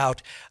 HD,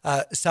 about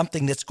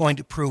something that's going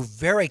to prove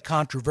very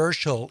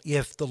controversial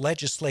if the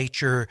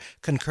legislature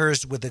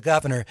concurs with the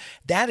governor.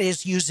 That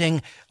is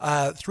using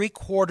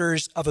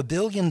 $750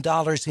 million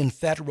in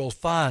federal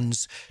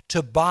funds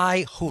to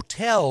buy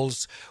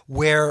hotels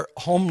where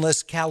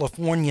homeless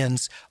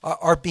Californians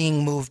are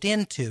being moved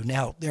into.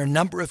 Now, there are a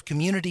number of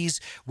communities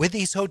with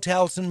these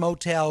hotels and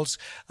motels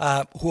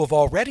who have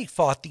already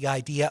fought the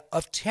idea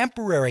of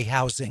temporary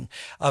housing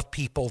of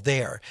people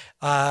there.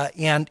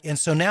 And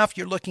so now if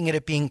you're looking at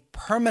it being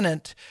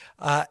permanent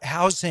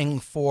housing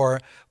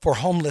for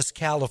homeless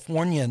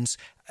Californians,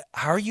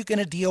 how are you going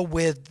to deal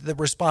with the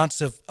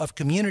response of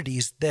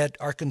communities that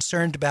are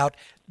concerned about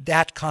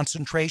that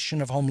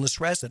concentration of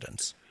homeless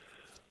residents?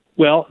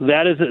 Well,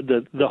 that is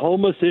the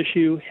homeless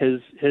issue has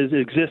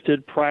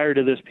existed prior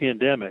to this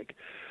pandemic,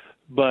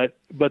 but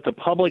the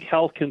public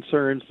health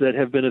concerns that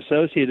have been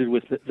associated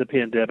with the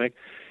pandemic,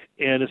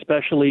 and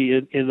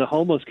especially in the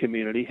homeless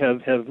community,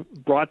 have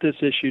brought this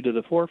issue to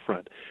the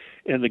forefront.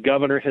 And the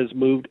governor has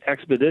moved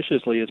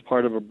expeditiously as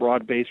part of a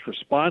broad-based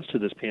response to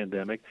this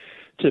pandemic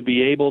to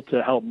be able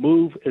to help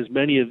move as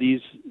many of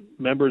these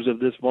members of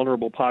this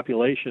vulnerable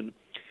population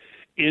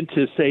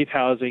into safe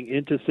housing,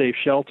 into safe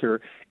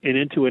shelter, and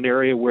into an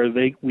area where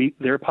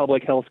their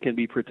public health can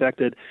be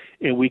protected,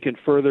 and we can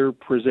further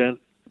prevent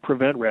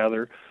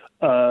the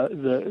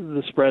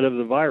spread of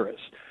the virus.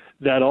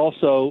 That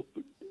also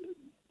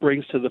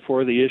brings to the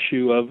fore the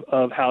issue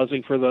of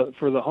housing for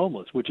the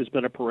homeless, which has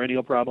been a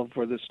perennial problem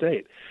for the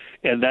state,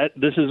 and that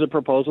this is a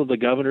proposal the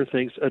governor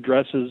thinks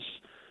addresses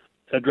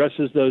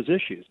those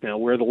issues. Now,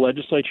 where the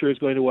legislature is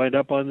going to wind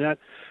up on that,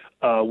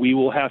 we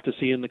will have to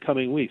see in the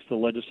coming weeks. The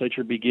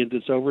legislature begins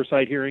its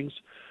oversight hearings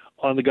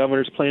on the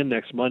governor's plan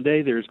next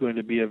Monday. There's going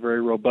to be a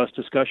very robust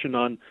discussion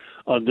on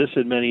this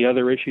and many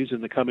other issues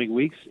in the coming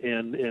weeks,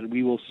 and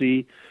we will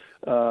see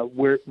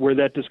where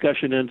that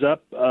discussion ends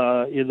up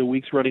in the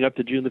weeks running up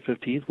to June the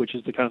 15th, which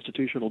is the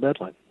constitutional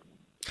deadline.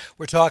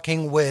 We're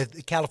talking with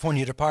the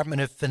California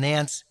Department of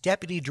Finance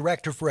Deputy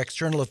Director for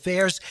External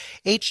Affairs,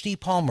 H.D.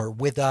 Palmer,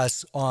 with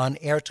us on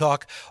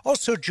AirTalk.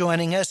 Also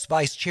joining us,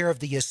 Vice Chair of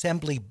the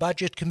Assembly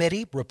Budget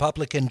Committee,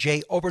 Republican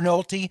Jay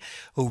Obernolte,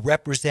 who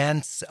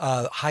represents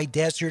high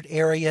desert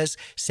areas,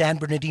 San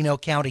Bernardino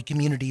County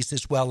communities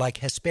as well, like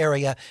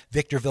Hesperia,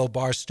 Victorville,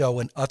 Barstow,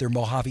 and other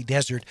Mojave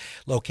Desert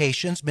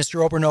locations.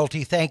 Mr.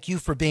 Obernolte, thank you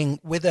for being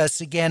with us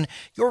again.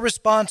 Your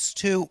response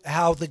to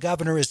how the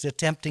governor is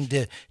attempting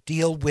to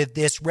deal with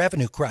this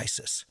revenue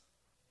crisis?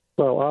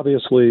 Well,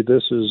 obviously,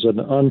 this is an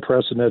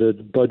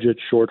unprecedented budget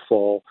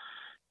shortfall.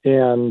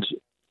 And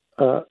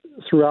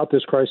throughout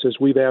this crisis,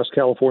 we've asked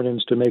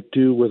Californians to make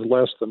do with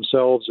less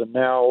themselves. And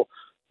now,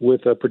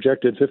 with a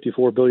projected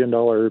 $54 billion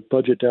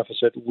budget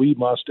deficit, we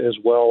must as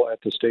well at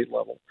the state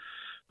level.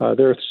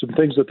 There are some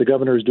things that the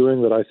governor is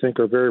doing that I think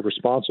are very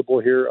responsible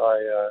here.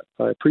 I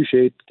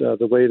appreciate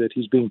the way that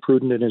he's being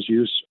prudent in his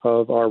use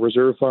of our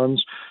reserve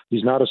funds.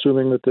 He's not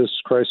assuming that this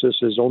crisis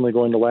is only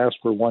going to last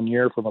for 1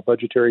 year from a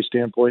budgetary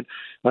standpoint.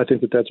 I think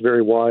that that's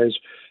very wise.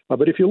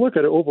 But if you look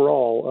at it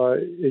overall,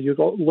 you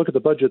look at the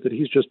budget that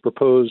he's just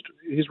proposed,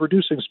 he's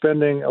reducing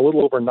spending a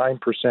little over 9%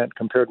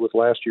 compared with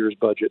last year's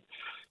budget.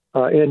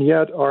 And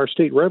yet our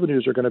state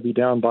revenues are going to be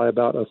down by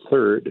about a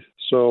third.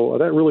 So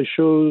that really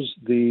shows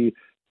the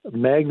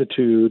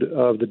magnitude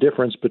of the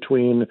difference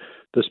between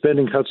the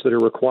spending cuts that are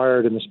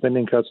required and the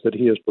spending cuts that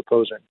he is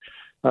proposing.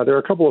 There are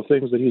a couple of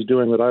things that he's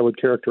doing that I would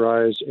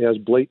characterize as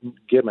blatant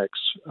gimmicks,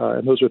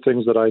 and those are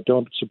things that I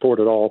don't support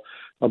at all.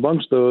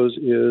 Amongst those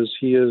is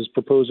he is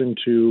proposing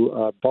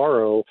to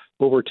borrow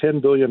over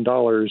 $10 billion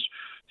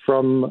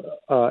from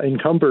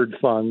encumbered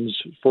funds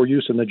for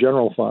use in the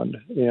general fund.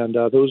 And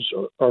those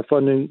are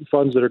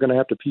funds that are going to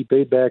have to be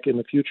paid back in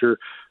the future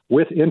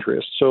with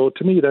interest. So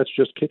to me, that's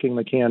just kicking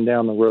the can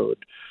down the road.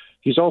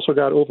 He's also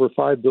got over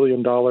 $5 billion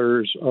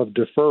of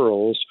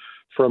deferrals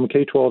from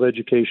K-12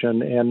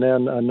 education, and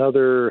then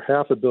another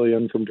 $500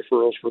 million from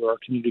deferrals for our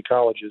community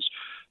colleges.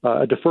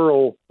 A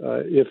deferral,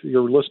 if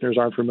your listeners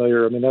aren't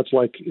familiar, I mean, that's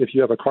like if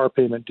you have a car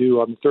payment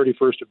due on the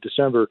 31st of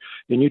December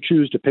and you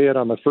choose to pay it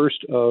on the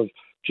 1st of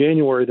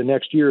January the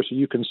next year so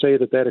you can say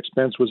that that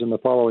expense was in the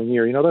following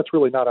year. You know, that's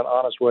really not an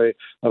honest way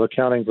of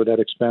accounting for that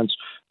expense.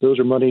 Those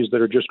are monies that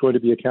are just going to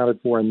be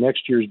accounted for in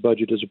next year's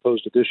budget as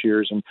opposed to this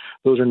year's, and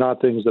those are not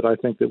things that I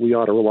think that we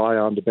ought to rely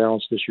on to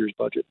balance this year's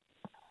budget.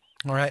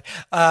 All right.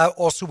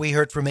 Also, we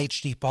heard from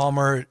H.D.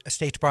 Palmer,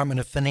 State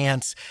Department of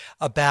Finance,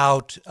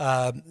 about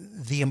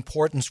the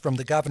importance from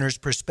the governor's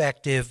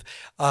perspective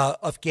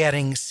of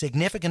getting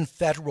significant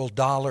federal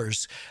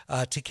dollars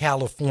to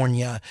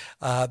California.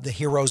 The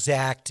HEROES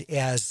Act,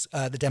 as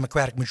the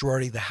Democratic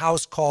majority of the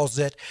House calls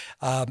it,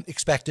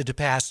 expected to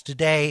pass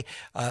today.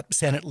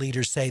 Senate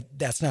leaders say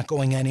that's not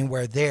going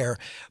anywhere there.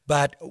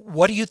 But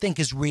what do you think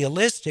is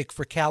realistic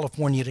for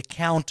California to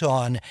count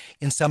on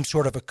in some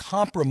sort of a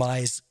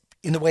compromise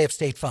in the way of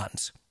state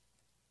funds?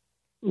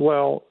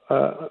 Well,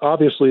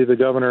 obviously, the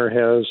governor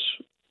has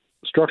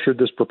structured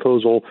this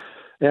proposal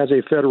as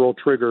a federal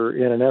trigger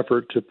in an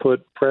effort to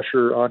put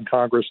pressure on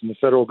Congress and the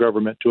federal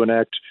government to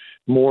enact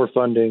more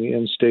funding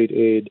in state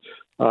aid.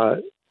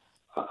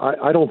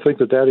 I don't think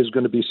that is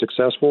going to be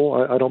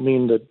successful. I don't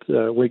mean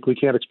that we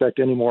can't expect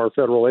any more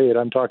federal aid.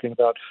 I'm talking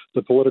about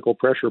the political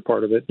pressure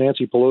part of it.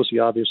 Nancy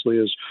Pelosi obviously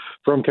is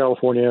from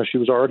California. She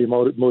was already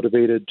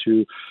motivated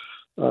to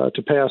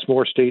pass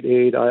more state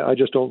aid. I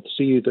just don't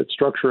see that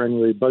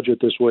structuring the budget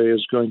this way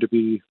is going to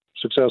be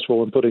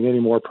successful in putting any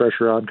more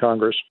pressure on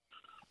Congress.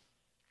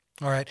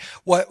 All right.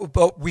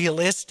 But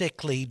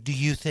realistically, do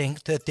you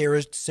think that there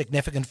is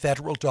significant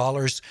federal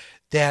dollars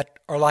that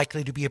are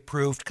likely to be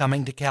approved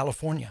coming to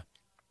California?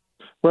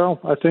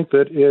 Well, I think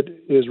that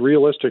it is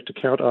realistic to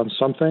count on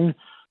something.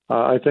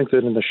 I think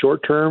that in the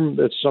short term,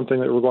 it's something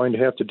that we're going to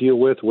have to deal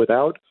with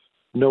without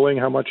knowing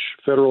how much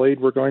federal aid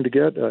we're going to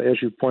get.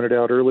 As you pointed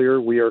out earlier,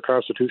 we are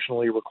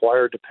constitutionally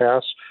required to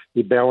pass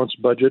a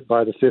balanced budget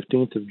by the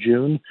 15th of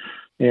June.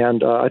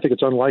 And I think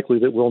it's unlikely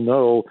that we'll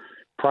know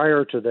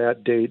prior to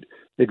that date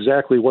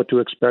exactly what to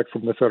expect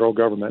from the federal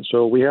government.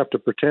 So we have to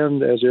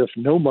pretend as if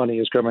no money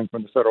is coming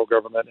from the federal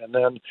government. And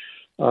then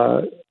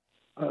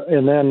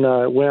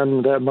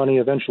when that money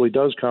eventually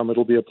does come,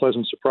 it'll be a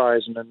pleasant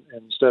surprise and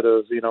instead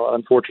of,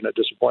 unfortunate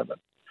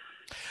disappointment.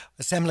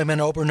 Assemblyman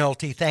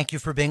Obernolte, thank you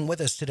for being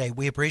with us today.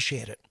 We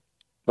appreciate it.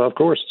 Of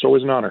course. It's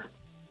always an honor.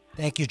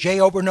 Thank you. Jay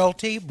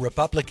Obernolte,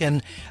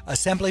 Republican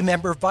Assembly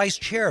Member, Vice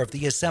Chair of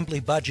the Assembly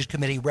Budget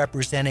Committee,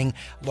 representing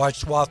large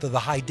swath of the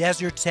High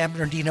Desert, San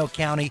Bernardino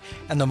County,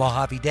 and the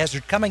Mojave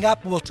Desert. Coming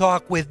up, we'll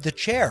talk with the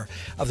Chair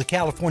of the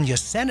California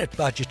Senate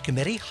Budget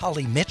Committee,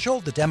 Holly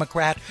Mitchell, the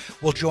Democrat,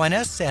 will join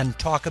us and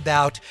talk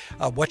about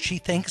what she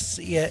thinks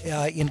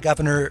in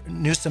Governor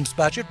Newsom's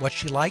budget, what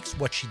she likes,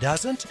 what she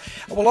doesn't.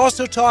 We'll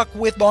also talk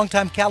with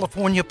longtime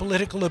California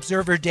political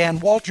observer Dan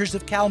Walters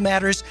of Cal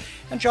Matters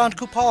and John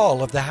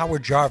Kupal of the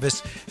Howard Jarvis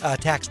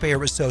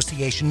Taxpayer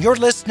Association. You're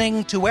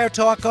listening to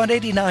AirTalk on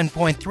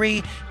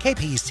 89.3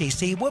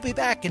 KPCC. We'll be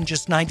back in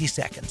just 90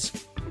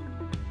 seconds.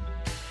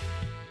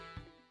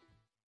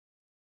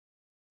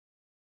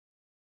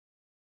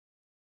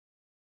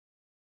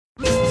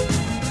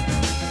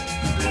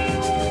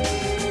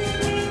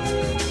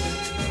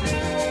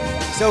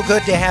 So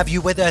good to have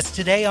you with us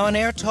today on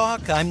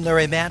AirTalk. I'm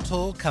Larry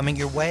Mantle, coming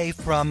your way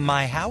from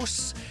my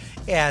house,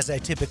 as I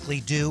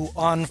typically do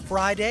on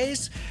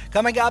Fridays.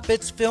 Coming up,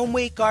 it's Film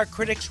Week. Our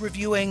critics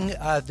reviewing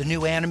the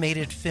new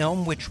animated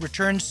film, which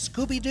returns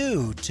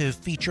Scooby-Doo to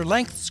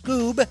feature-length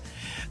Scoob.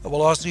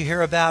 We'll also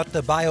hear about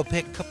the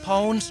biopic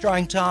Capone,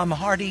 starring Tom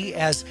Hardy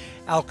as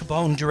Al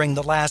Capone during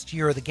the last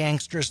year of the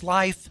gangster's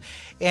life,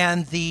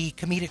 and the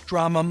comedic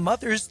drama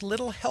Mother's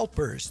Little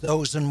Helpers.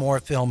 Those and more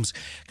films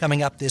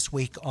coming up this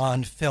week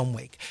on Film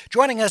Week.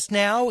 Joining us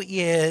now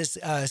is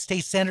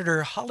State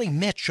Senator Holly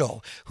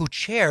Mitchell, who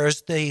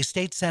chairs the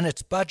State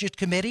Senate's Budget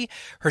Committee.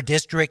 Her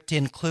district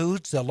includes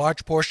a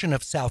large portion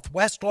of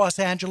Southwest Los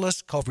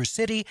Angeles, Culver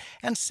City,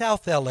 and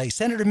South LA.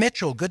 Senator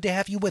Mitchell, good to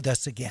have you with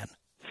us again.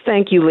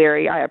 Thank you,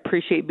 Larry. I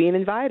appreciate being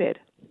invited.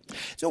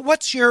 So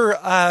what's your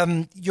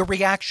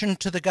reaction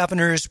to the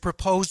governor's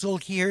proposal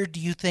here? Do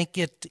you think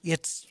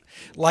it's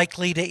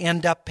likely to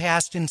end up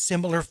passed in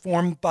similar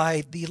form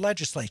by the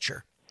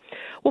legislature?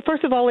 Well,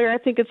 first of all, Larry, I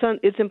think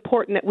it's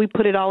important that we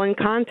put it all in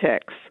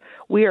context.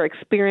 We are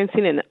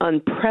experiencing an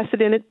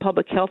unprecedented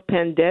public health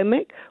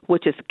pandemic,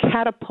 which has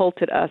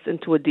catapulted us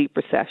into a deep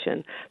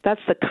recession. That's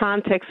the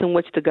context in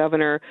which the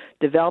governor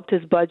developed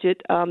his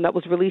budget that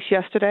was released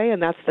yesterday, and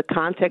that's the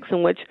context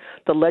in which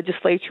the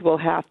legislature will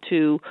have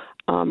to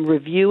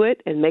review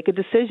it and make a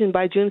decision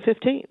by June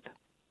 15th.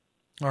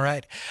 All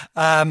right.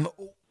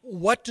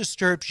 What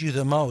disturbs you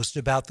the most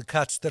about the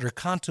cuts that are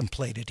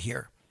contemplated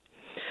here?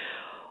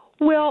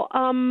 Well,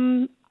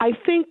 I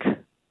think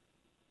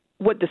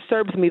what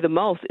disturbs me the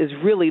most is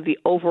really the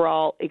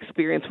overall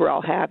experience we're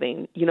all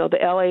having. You know, the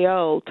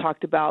LAO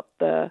talked about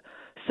the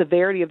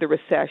severity of the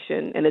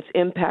recession, and its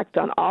impact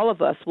on all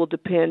of us will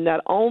depend not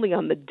only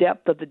on the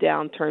depth of the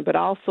downturn, but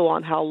also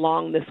on how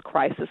long this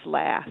crisis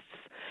lasts.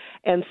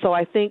 And so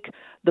I think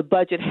the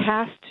budget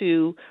has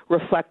to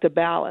reflect a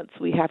balance.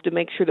 We have to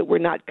make sure that we're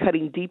not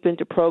cutting deep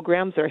into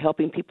programs that are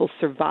helping people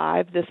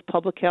survive this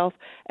public health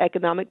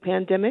economic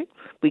pandemic.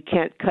 We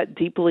can't cut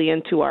deeply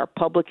into our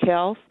public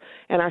health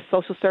and our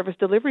social service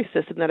delivery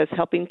system that is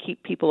helping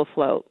keep people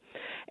afloat.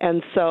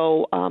 And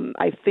so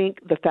I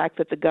think the fact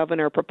that the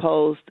governor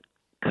proposed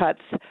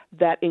cuts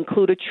that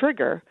include a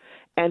trigger,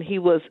 and he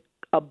was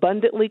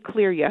abundantly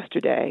clear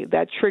yesterday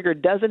that trigger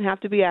doesn't have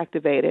to be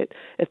activated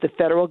if the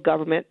federal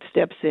government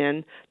steps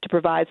in to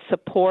provide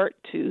support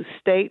to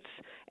states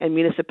and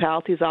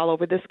municipalities all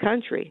over this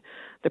country.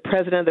 The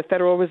president of the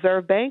Federal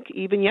Reserve Bank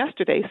even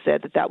yesterday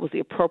said that that was the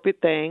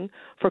appropriate thing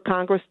for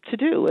Congress to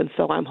do, and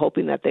so I'm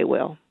hoping that they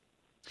will.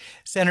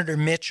 Senator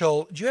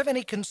Mitchell, do you have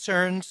any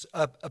concerns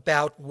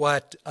about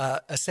what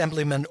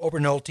Assemblyman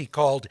Obernolte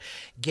called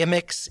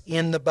gimmicks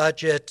in the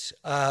budget,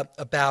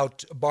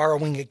 about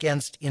borrowing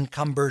against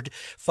encumbered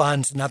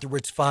funds, in other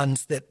words,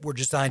 funds that were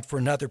designed for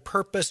another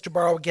purpose to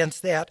borrow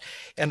against that,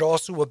 and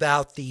also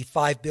about the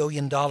 $5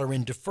 billion in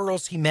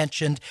deferrals he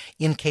mentioned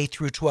in K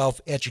through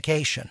 12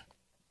 education?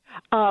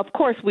 Of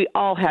course, we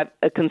all have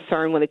a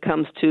concern when it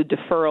comes to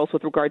deferrals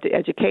with regard to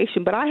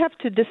education, but I have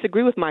to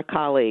disagree with my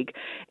colleague,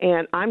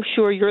 and I'm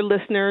sure your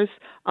listeners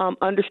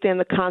understand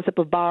the concept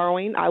of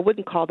borrowing. I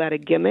wouldn't call that a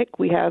gimmick.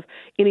 We have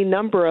any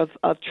number of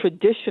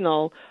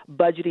traditional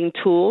budgeting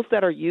tools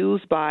that are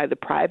used by the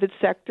private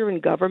sector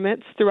and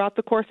governments throughout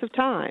the course of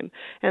time.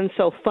 And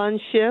so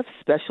fund shifts,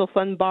 special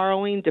fund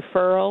borrowing,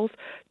 deferrals,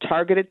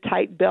 targeted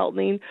tight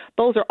belting,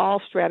 those are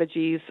all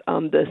strategies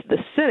the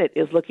Senate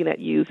is looking at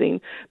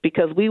using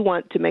because we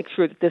want to make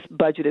sure that this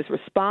budget is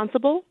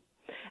responsible,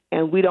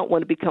 and we don't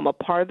want to become a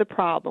part of the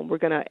problem. We're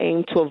going to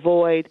aim to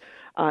avoid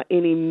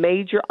any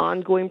major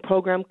ongoing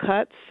program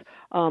cuts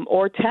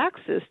or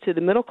taxes to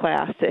the middle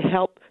class to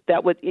help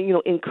that would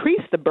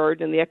increase the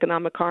burden and the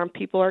economic harm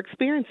people are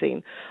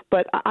experiencing.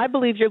 But I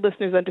believe your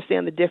listeners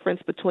understand the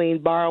difference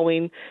between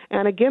borrowing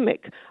and a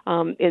gimmick.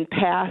 In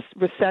past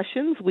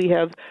recessions, we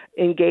have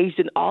engaged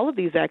in all of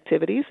these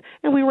activities,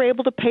 and we were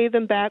able to pay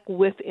them back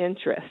with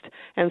interest.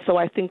 And so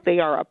I think they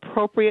are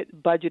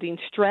appropriate budgeting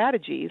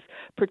strategies,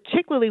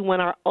 particularly when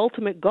our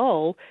ultimate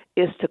goal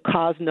is to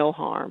cause no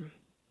harm.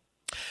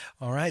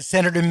 All right.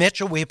 Senator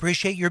Mitchell, we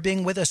appreciate your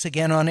being with us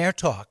again on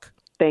AirTalk.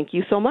 Thank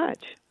you so much.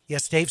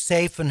 Yes, stay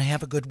safe and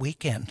have a good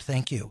weekend.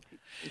 Thank you.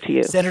 To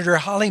you. Senator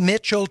Holly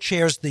Mitchell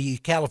chairs the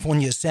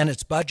California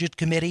Senate's Budget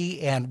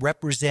Committee and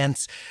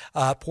represents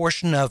a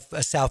portion of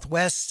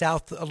Southwest,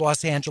 South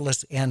Los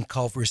Angeles, and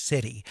Culver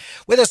City.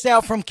 With us now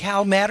from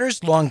Cal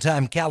Matters,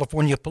 longtime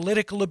California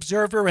political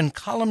observer and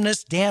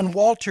columnist Dan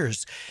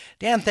Walters.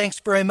 Dan, thanks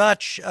very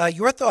much.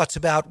 Your thoughts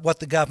about what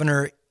the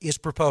governor is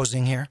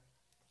proposing here?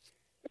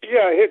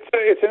 Yeah,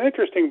 it's an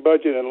interesting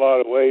budget in a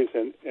lot of ways,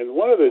 and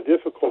one of the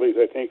difficulties,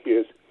 I think,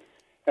 is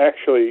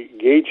actually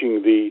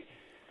gauging the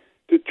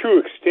true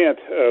extent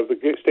of the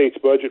state's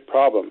budget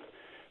problem.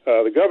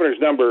 The governor's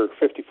number,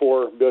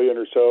 $54 billion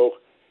or so,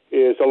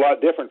 is a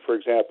lot different, for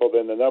example,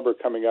 than the number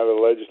coming out of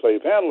the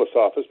legislative analyst's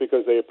office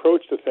because they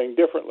approach the thing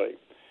differently.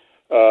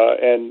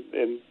 And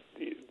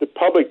the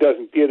public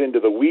doesn't get into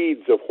the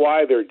weeds of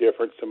why they're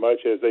different so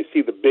much as they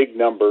see the big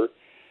number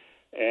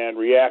and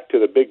react to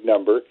the big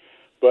number.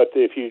 But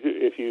if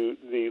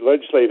the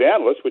legislative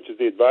analyst, which is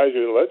the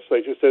advisor of the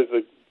legislature, says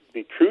that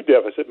the true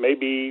deficit may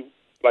be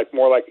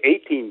more like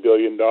 $18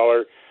 billion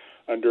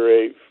under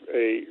a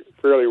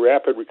fairly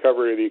rapid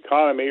recovery of the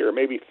economy, or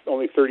maybe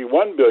only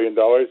 $31 billion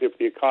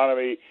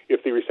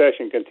if the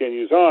recession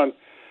continues on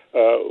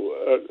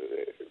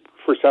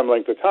for some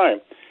length of time.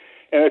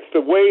 And it's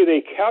the way they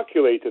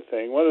calculate the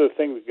thing. One of the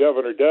things the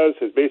governor does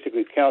is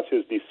basically counts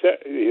his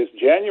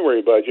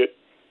January budget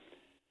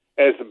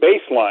as the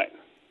baseline.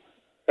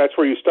 That's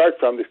where you start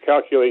from to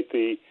calculate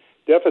the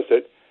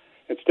deficit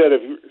instead of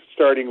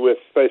starting with,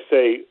 let's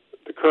say,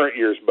 the current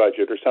year's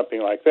budget or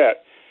something like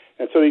that.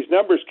 And so these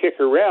numbers kick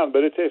around,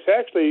 but it's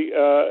actually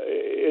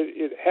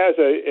it has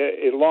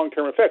a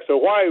long-term effect. So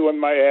why, one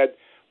might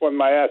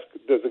ask,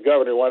 does the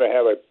governor want to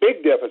have a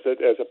big deficit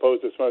as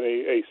opposed to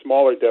a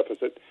smaller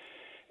deficit?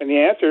 And the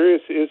answer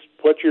is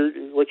what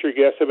your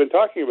guests have been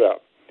talking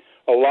about.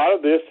 A lot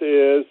of this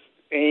is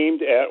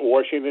aimed at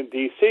Washington,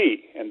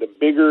 D.C., and the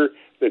bigger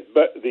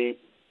the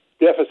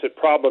deficit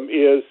problem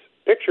is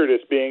pictured as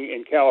being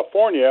in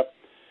California,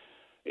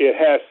 it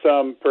has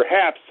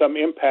perhaps some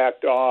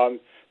impact on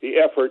the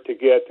effort to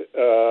get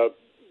the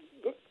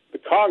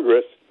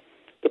Congress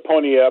to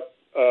pony up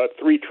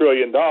 $3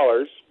 trillion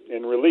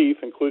in relief,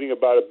 including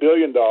about $1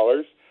 billion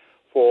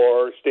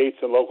for states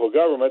and local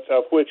governments,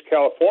 of which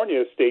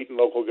California's state and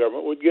local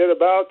government would get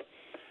about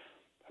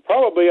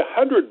probably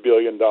 $100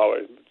 billion,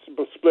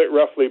 split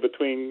roughly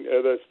between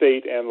the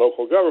state and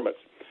local governments.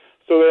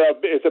 So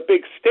it's a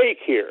big stake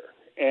here.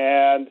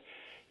 And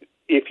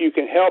if you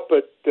can help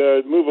it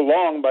move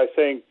along by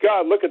saying,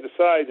 God, look at the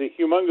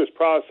humongous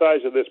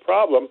size of this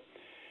problem,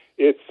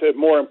 it's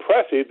more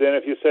impressive than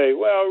if you say,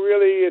 well,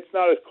 really, it's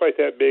not quite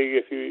that big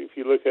if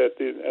you look at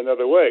it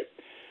another way.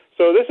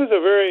 So this is a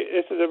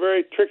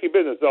very tricky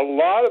business. A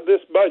lot of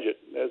this budget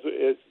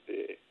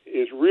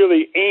is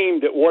really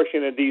aimed at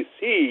Washington,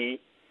 D.C.,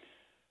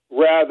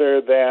 rather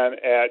than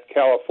at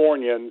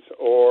Californians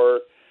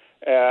or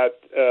at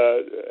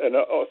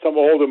some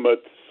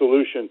ultimate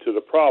solution to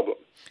the problem.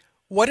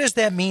 What does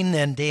that mean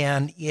then,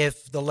 Dan,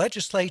 if the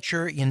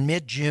legislature in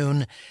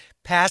mid-June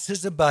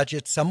passes a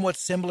budget somewhat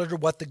similar to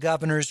what the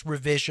governor's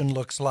revision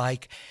looks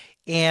like,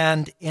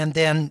 and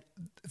then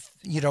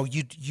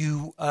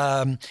you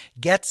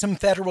get some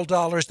federal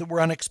dollars that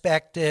were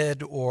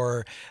unexpected,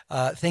 or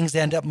things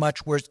end up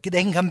much worse,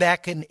 they can come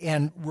back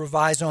and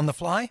revise on the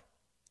fly?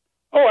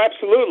 Oh,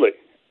 absolutely.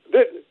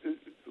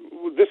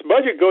 This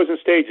budget goes in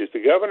stages.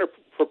 The governor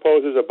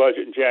proposes a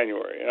budget in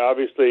January, and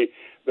obviously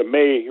the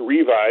May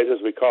revise,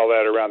 as we call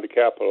that around the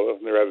Capitol,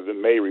 rather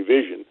than May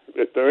revision.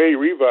 The May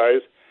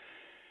revise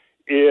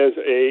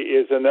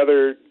is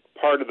another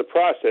part of the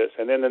process,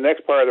 and then the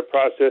next part of the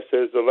process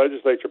is the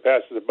legislature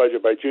passes a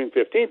budget by June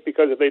 15th,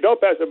 because if they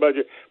don't pass a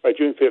budget by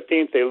June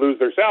 15th, they lose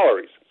their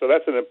salaries. So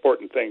that's an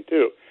important thing,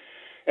 too.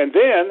 And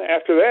then,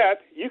 after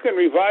that, you can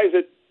revise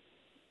it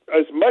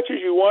as much as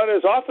you want,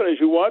 as often as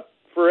you want,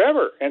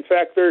 forever. In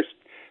fact, they're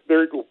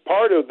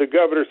part of the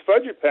governor's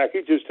budget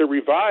package is to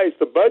revise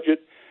the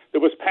budget that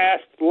was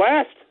passed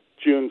last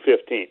June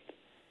 15th,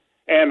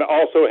 and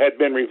also had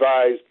been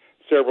revised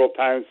several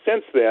times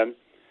since then.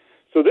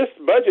 So this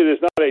budget is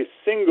not a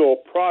single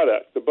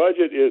product. The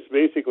budget is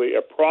basically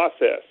a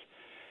process,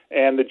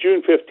 and the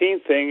June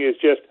 15th thing is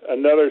just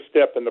another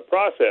step in the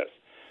process.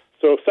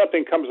 So if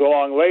something comes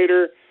along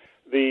later,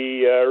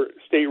 the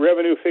state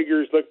revenue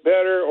figures look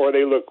better, or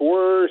they look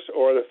worse,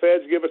 or the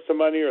feds give us some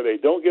money, or they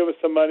don't give us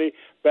some money,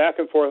 back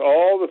and forth,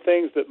 all the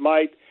things that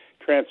might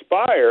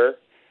transpire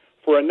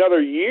for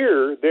another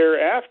year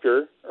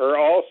thereafter are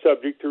all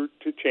subject to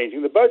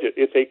changing the budget.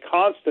 It's a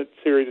constant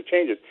series of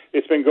changes.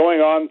 It's been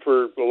going on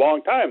for a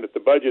long time that the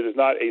budget is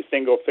not a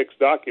single fixed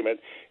document.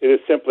 It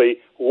is simply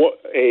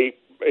a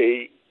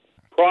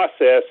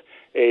process,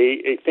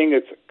 a thing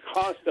that's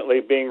constantly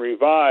being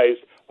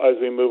revised as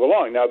we move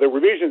along. Now, the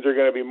revisions are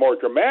going to be more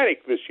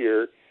dramatic this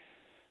year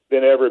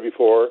than ever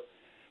before,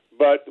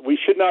 but we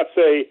should not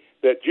say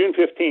that June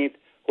 15th,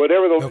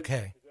 whatever the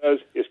legislature does,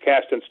 is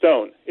cast in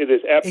stone. It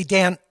is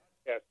absolutely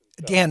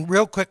Dan,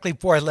 real quickly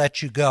before I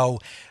let you go,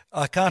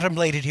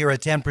 contemplated here a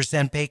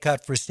 10% pay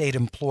cut for state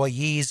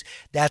employees.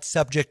 That's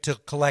subject to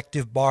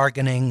collective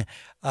bargaining.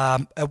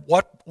 At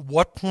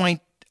what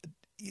point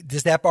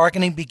does that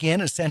bargaining begin?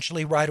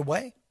 Essentially right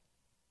away?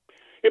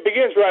 It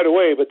begins right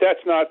away, but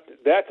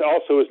that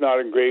also is not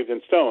engraved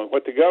in stone.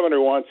 What the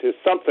governor wants is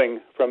something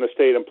from the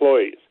state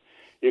employees.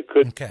 It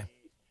could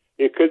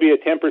be a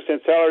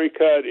 10% salary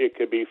cut. It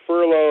could be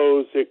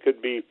furloughs. It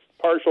could be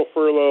partial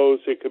furloughs.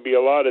 It could be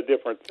a lot of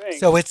different things.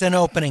 So it's an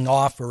opening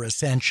offer,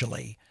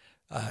 essentially,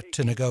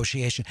 to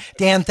negotiation.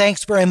 Dan,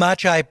 thanks very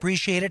much. I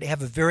appreciate it.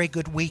 Have a very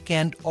good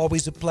weekend.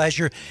 Always a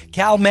pleasure.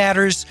 Cal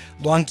Matters,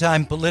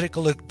 longtime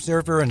political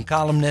observer and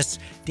columnist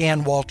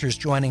Dan Walters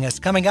joining us.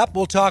 Coming up,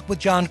 we'll talk with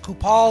John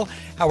Kupal,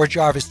 Howard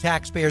Jarvis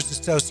Taxpayers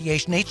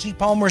Association. H.C.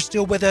 Palmer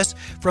still with us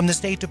from the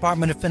State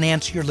Department of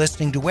Finance. You're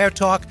listening to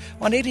AirTalk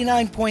on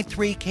 89.3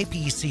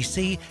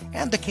 KPCC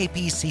and the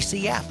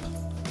KPCC app.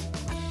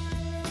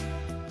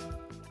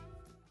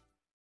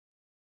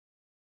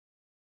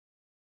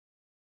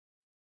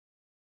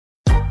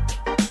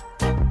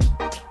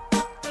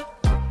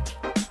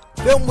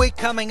 Film Week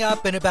coming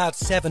up in about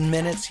 7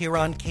 minutes here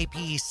on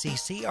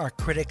KPCC. Our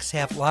critics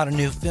have a lot of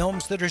new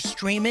films that are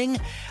streaming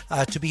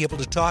to be able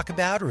to talk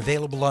about or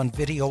available on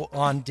video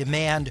on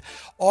demand.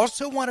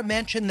 Also want to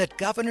mention that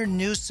Governor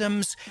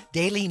Newsom's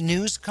daily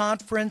news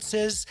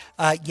conferences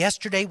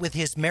yesterday with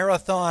his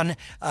marathon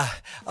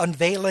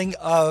unveiling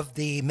of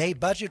the May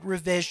budget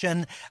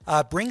revision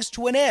brings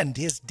to an end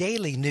his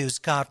daily news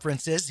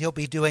conferences. He'll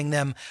be doing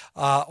them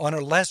on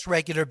a less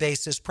regular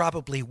basis,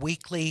 probably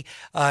weekly,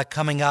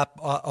 coming up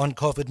on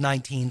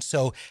COVID-19.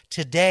 So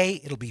today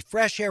it'll be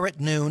fresh air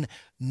at noon.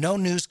 No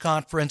news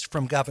conference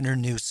from Governor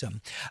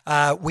Newsom.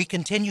 We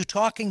continue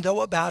talking,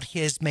 though, about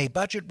his May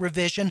budget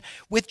revision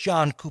with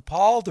John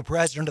Kupal, the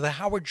president of the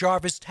Howard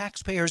Jarvis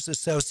Taxpayers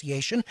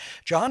Association.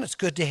 John, it's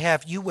good to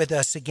have you with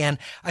us again.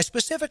 I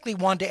specifically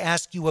wanted to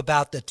ask you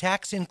about the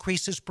tax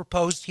increases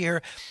proposed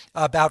here,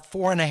 about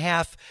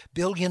 $4.5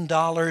 billion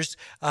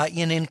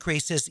in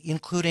increases,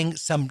 including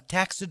some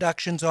tax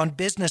deductions on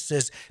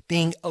businesses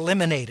being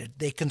eliminated.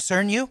 They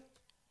concern you?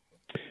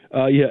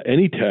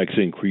 Any tax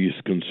increase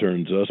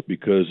concerns us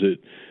because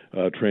it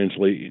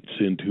translates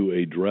into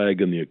a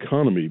drag in the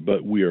economy.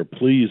 But we are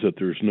pleased that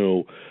there's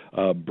no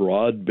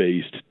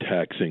broad-based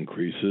tax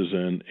increases,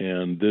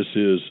 and this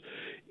is,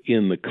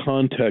 in the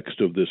context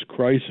of this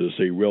crisis,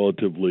 a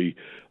relatively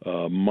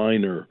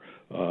minor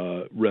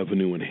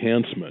revenue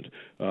enhancement.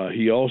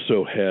 He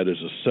also had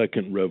as a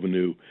second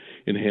revenue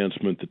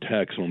enhancement the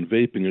tax on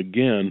vaping.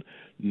 Again,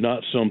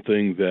 not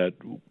something that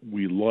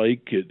we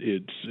like.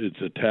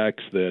 It's a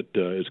tax that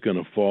is going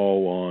to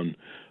fall on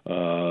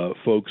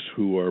folks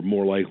who are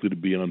more likely to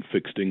be on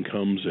fixed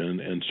incomes,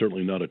 and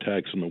certainly not a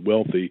tax on the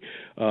wealthy.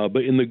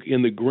 But in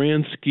the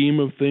grand scheme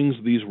of things,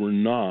 these were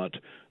not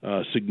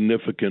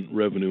significant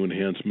revenue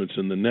enhancements,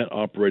 and the net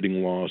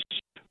operating loss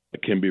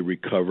can be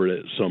recovered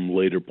at some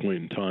later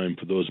point in time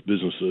for those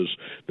businesses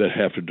that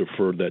have to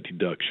defer that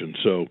deduction.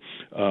 So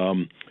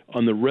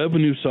on the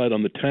revenue side,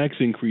 on the tax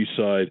increase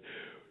side,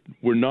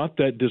 we're not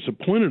that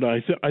disappointed.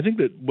 I think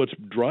that what's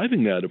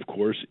driving that, of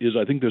course, is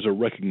I think there's a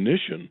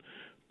recognition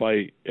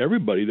by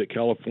everybody that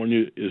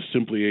California is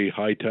simply a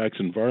high tax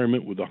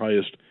environment with the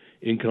highest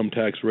income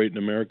tax rate in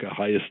America,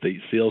 highest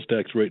state sales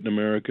tax rate in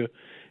America,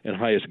 and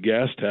highest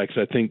gas tax.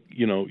 I think,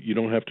 you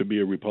don't have to be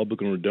a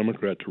Republican or a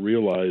Democrat to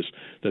realize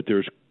that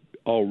there's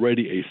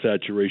already a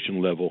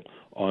saturation level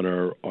on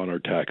our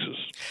taxes.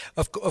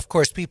 Of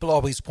course, people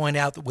always point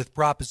out that with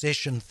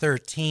Proposition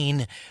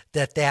 13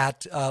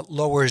 that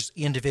lowers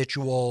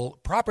individual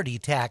property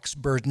tax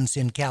burdens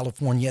in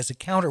California as a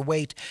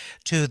counterweight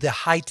to the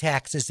high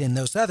taxes in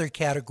those other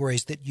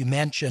categories that you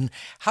mentioned.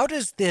 How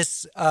does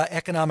this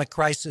economic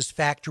crisis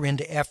factor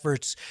into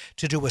efforts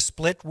to do a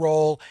split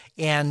roll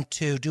and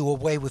to do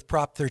away with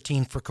Prop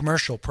 13 for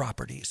commercial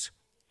properties?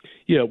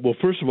 Yeah, well,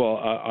 first of all,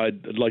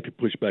 I'd like to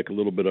push back a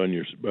little bit on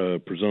your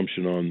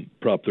presumption on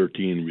Prop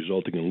 13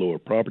 resulting in lower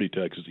property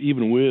taxes.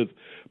 Even with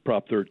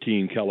Prop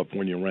 13,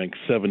 California ranks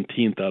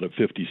 17th out of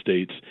 50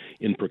 states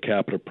in per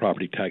capita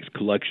property tax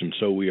collection.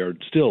 So we are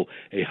still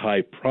a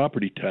high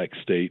property tax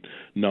state,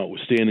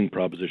 notwithstanding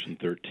Proposition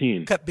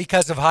 13.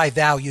 Because of high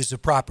values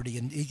of property,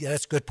 and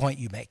that's a good point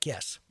you make,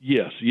 yes.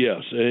 Yes.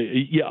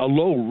 A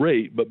low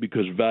rate, but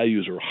because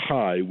values are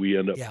high, we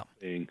end up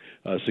paying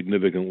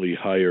significantly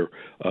higher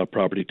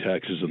property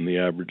taxes than the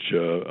average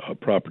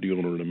property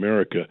owner in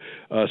America.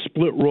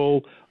 Split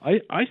roll,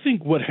 I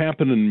think what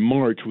happened in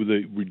March with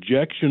a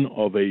rejection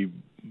of a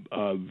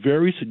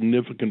very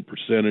significant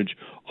percentage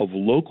of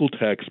local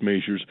tax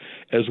measures,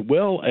 as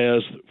well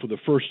as for the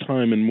first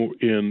time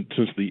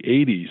since the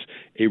 80s,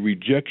 a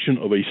rejection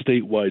of a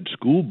statewide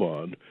school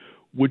bond,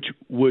 which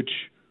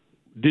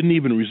didn't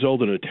even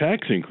result in a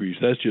tax increase.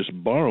 That's just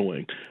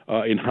borrowing.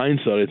 In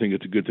hindsight, I think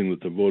it's a good thing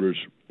that the voters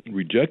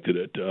rejected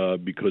it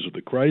because of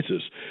the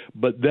crisis.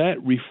 But that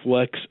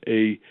reflects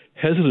a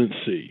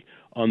hesitancy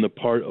on the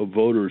part of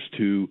voters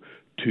to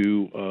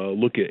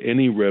look at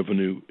any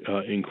revenue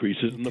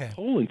increases, and the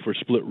polling for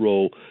split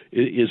roll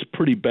is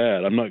pretty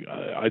bad.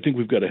 I think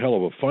we've got a hell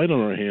of a fight on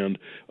our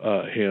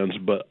hands,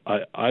 but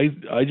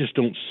I just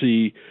don't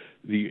see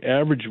the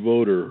average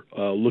voter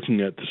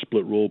looking at the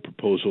split roll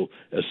proposal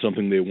as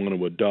something they want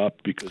to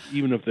adopt, because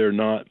even if they're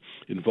not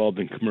involved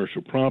in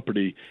commercial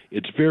property,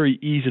 it's very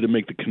easy to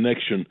make the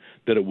connection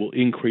that it will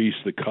increase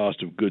the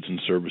cost of goods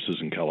and services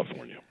in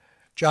California.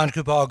 John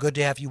Kubal, good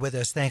to have you with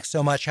us. Thanks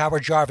so much.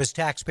 Howard Jarvis,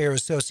 Taxpayer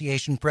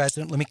Association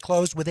President. Let me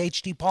close with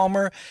H.D.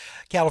 Palmer,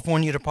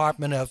 California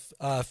Department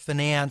of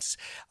Finance.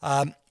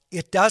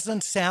 It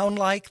doesn't sound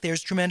like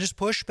there's tremendous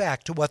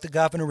pushback to what the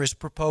governor is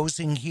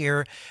proposing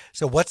here.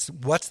 So what's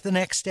the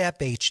next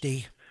step,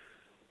 H.D.?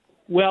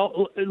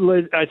 Well,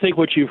 I think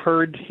what you've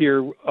heard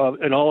here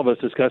and all of us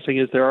discussing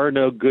is there are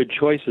no good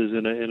choices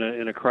in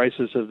a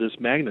crisis of this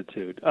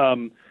magnitude.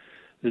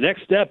 The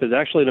next step is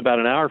actually in about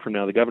an hour from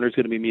now. The governor's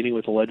going to be meeting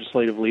with the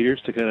legislative leaders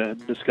to kind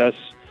of discuss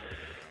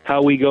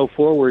how we go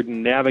forward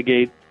and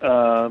navigate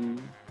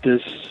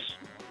this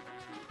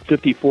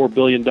 $54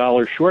 billion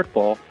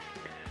shortfall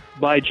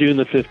by June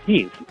the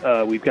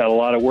 15th. We've got a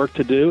lot of work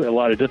to do, a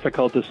lot of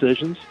difficult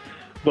decisions,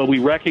 but we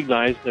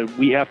recognize that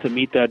we have to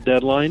meet that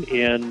deadline,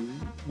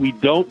 and we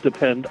don't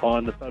depend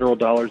on the federal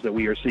dollars that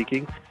we are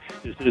seeking.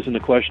 This isn't a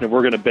question of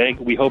we're going to bank,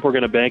 we hope we're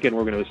going to bank it and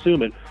we're going to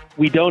assume it.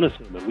 We don't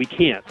assume it. We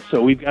can't. So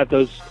we've got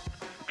those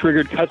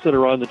triggered cuts that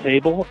are on the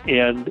table,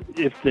 and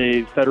if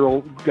the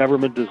federal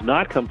government does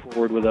not come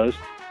forward with those,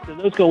 then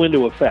those go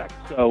into effect.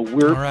 So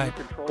we're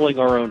controlling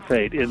our own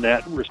fate in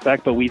that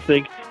respect, but we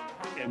think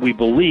and we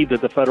believe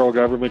that the federal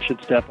government should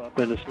step up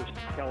and assist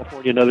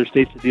California and other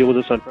states to deal with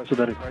this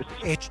unprecedented crisis.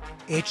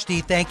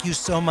 HD, thank you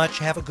so much.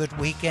 Have a good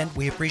weekend.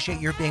 We appreciate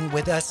your being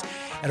with us.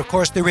 And, of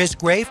course, there is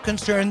grave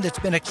concern that's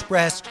been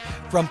expressed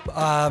from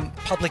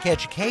public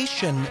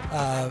education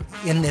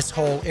in this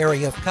whole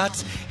area of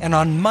cuts. And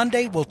on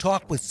Monday, we'll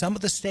talk with some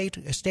of the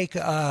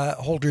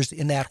stakeholders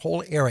in that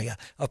whole area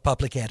of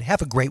public ed.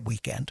 Have a great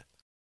weekend.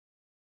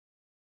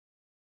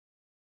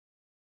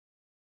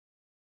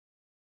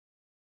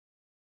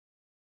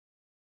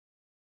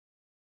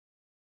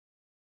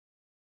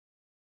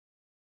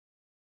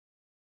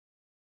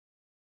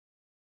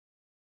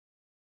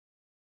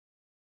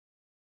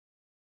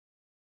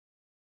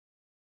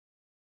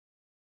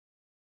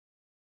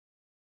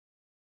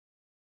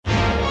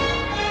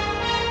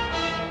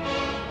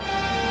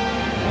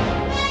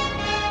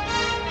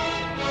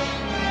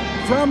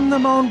 From the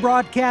Moan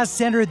Broadcast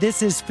Center,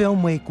 this is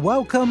FilmWeek.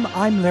 Welcome,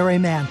 I'm Larry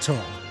Mantle.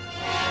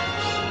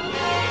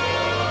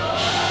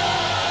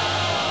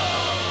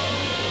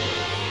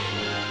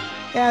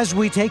 As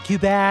we take you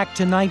back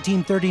to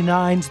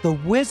 1939's The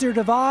Wizard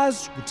of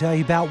Oz, we'll tell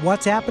you about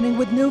what's happening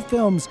with new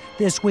films.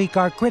 This week,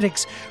 our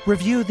critics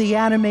review the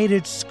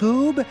animated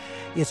Scoob.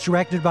 It's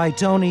directed by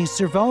Tony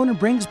Cervone and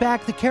brings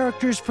back the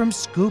characters from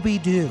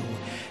Scooby-Doo.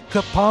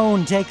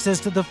 Capone takes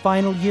us to the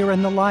final year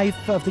in the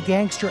life of the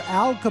gangster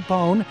Al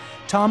Capone.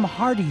 Tom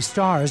Hardy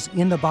stars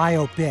in the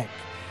biopic.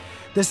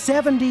 The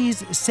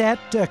 70s set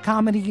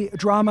comedy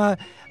drama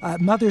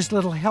Mother's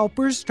Little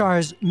Helpers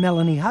stars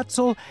Melanie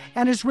Hutzel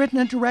and is written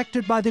and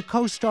directed by the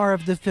co-star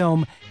of the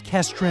film,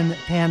 Kestrin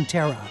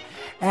Pantera.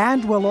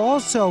 And we'll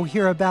also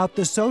hear about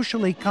the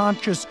socially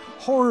conscious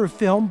horror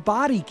film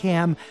Body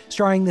Cam,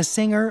 starring the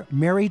singer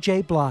Mary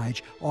J.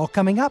 Blige. All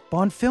coming up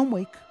on Film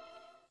Week.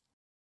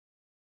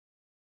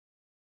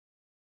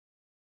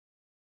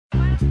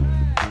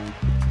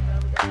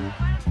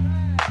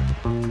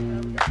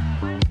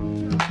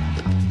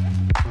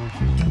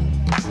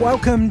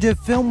 Welcome to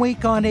Film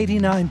Week on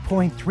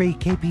 89.3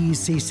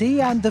 KPECC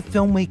and the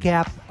Film Week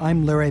app.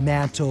 I'm Larry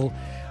Mantle.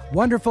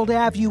 Wonderful to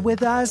have you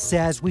with us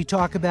as we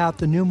talk about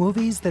the new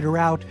movies that are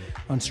out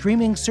on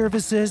streaming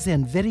services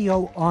and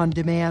video on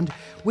demand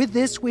with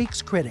this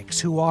week's critics,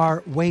 who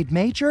are Wade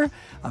Major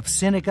of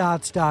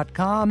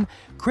Cinegods.com,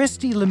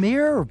 Christy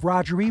Lemire of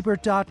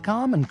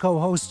RogerEbert.com and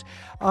co-host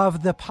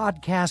of the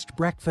podcast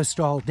Breakfast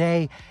All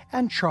Day,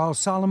 and Charles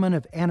Solomon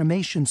of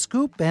Animation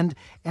Scoop and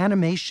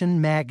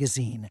Animation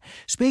Magazine.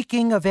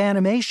 Speaking of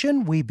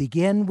animation, we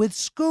begin with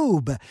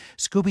Scoob.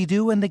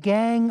 Scooby-Doo and the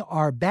Gang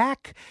are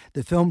back.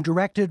 The film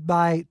directed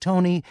by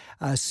Tony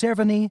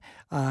Cervini.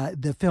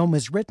 The film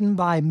is written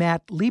by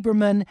Matt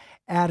Lieberman,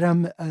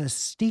 Adam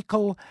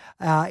Stiekel,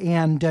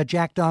 and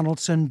Jack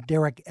Donaldson,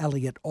 Derek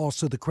Elliott,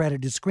 also the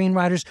credited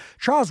screenwriters.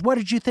 Charles, what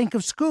did you think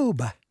of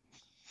Scoob?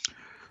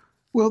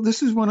 Well,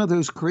 this is one of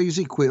those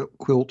crazy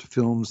quilt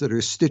films that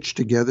are stitched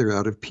together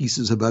out of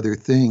pieces of other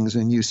things,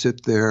 and you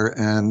sit there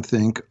and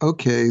think,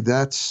 okay,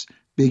 that's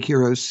Big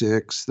Hero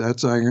 6,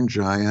 that's Iron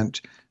Giant,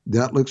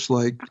 that looks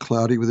like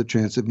Cloudy with a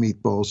Chance of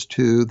Meatballs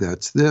 2,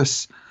 that's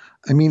this.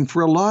 I mean,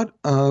 for a lot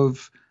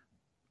of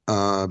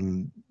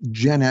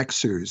Gen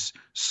Xers,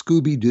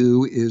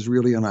 Scooby-Doo is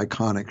really an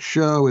iconic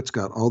show. It's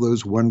got all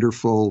those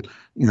wonderful,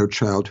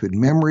 childhood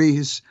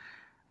memories.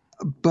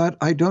 But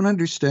I don't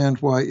understand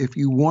why, if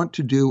you want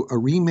to do a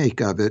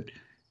remake of it,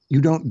 you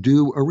don't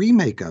do a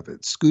remake of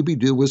it.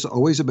 Scooby-Doo was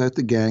always about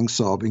the gang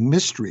solving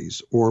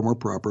mysteries, or more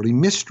properly,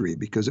 mystery,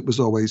 because it was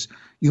always,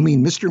 you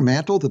mean Mr.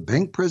 Mantle, the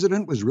bank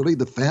president, was really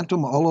the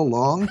Phantom all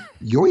along?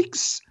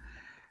 Yoicks!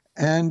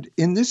 And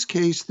in this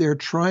case, they're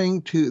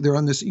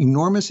on this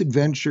enormous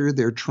adventure.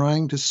 They're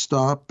trying to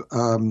stop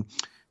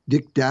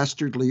Dick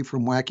Dastardly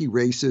from Wacky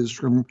Races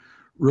from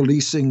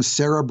releasing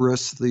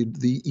Cerberus,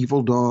 the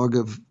evil dog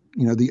of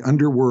the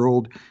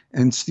underworld,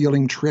 and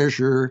stealing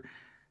treasure.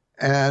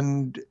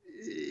 And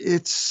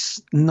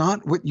it's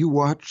not what you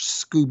watch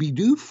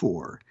Scooby-Doo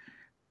for.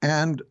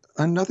 And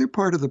another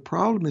part of the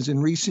problem is,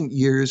 in recent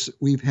years,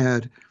 we've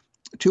had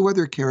two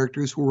other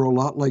characters who were a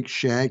lot like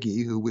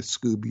Shaggy, who with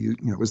Scooby,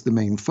 was the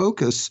main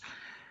focus,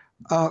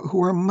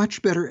 who are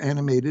much better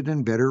animated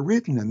and better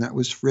written. And that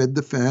was Fred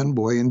the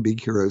Fanboy in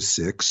Big Hero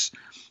 6,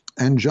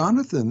 and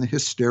Jonathan, the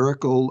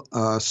hysterical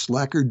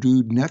slacker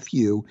dude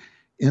nephew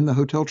in the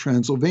Hotel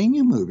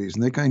Transylvania movies.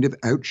 And they kind of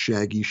out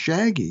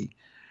Shaggy.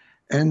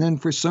 And then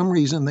for some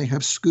reason, they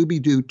have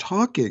Scooby-Doo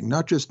talking,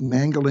 not just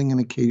mangling an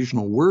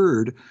occasional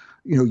word,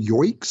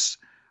 yoicks,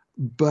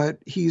 but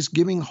he's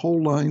giving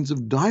whole lines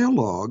of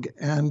dialogue,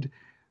 and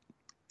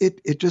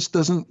it just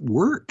doesn't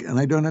work. And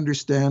I don't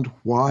understand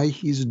why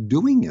he's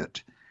doing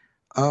it.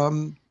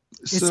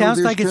 It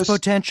sounds like it's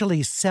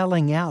potentially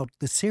selling out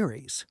the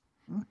series.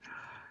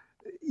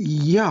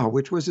 Yeah,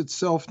 which was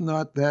itself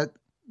not that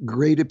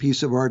great a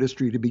piece of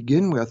artistry to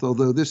begin with,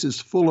 although this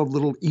is full of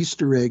little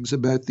Easter eggs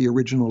about the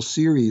original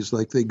series,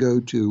 like they go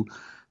to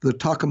the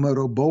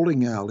Takamoto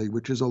bowling alley,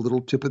 which is a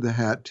little tip of the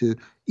hat to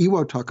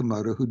Iwo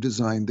Takamoto, who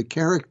designed the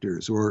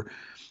characters, or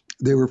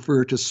they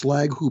refer to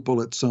Slag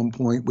Hoople at some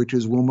point, which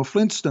is Wilma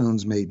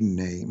Flintstone's maiden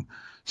name.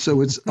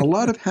 So it's a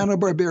lot of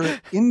Hanna-Barbera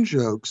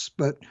in-jokes,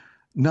 but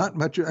not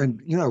much.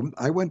 And,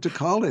 I went to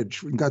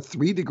college and got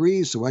 3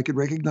 degrees so I could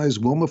recognize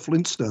Wilma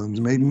Flintstone's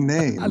maiden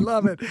name. I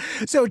love it.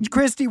 So,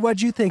 Christy,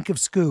 what'd you think of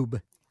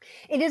Scoob?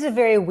 It is a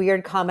very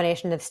weird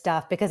combination of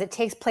stuff because it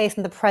takes place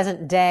in the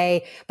present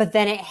day, but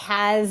then it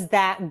has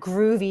that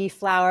groovy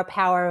flower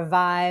power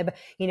vibe.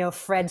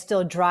 Fred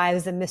still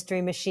drives a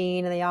mystery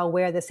machine and they all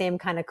wear the same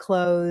kind of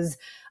clothes.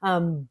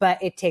 But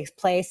it takes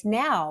place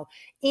now.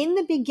 In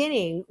the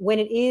beginning, when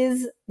it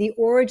is the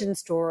origin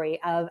story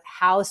of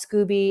how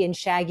Scooby and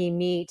Shaggy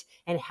meet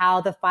and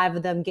how the 5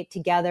 of them get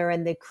together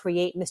and they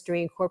create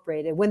Mystery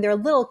Incorporated, when they're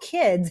little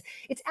kids,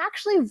 it's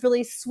actually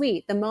really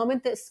sweet. The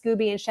moment that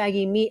Scooby and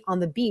Shaggy meet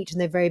on the beach in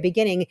the very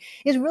beginning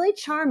is really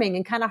charming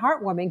and kind of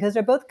heartwarming because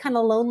they're both kind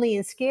of lonely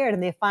and scared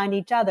and they find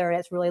each other and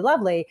it's really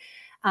lovely.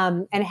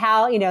 And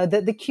how,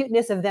 the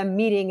cuteness of them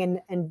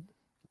meeting and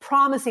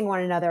promising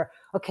one another,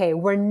 okay,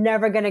 we're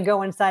never going to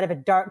go inside of a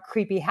dark,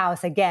 creepy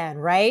house again,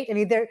 right? I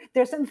mean,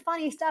 there's some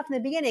funny stuff in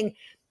the beginning.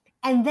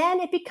 And then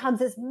it becomes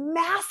this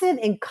massive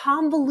and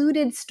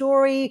convoluted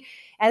story,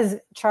 as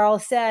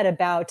Charles said,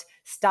 about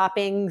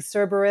stopping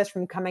Cerberus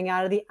from coming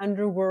out of the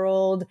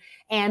underworld.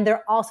 And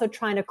they're also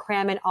trying to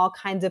cram in all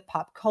kinds of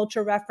pop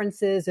culture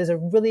references. There's a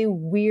really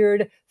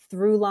weird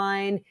through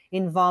line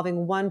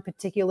involving one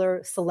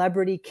particular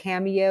celebrity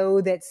cameo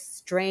that's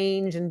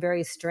strange and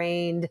very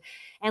strained.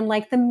 And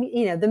like the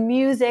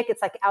music,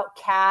 it's like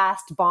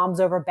Outcast, Bombs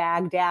Over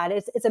Baghdad.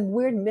 It's a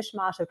weird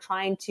mishmash of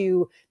trying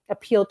to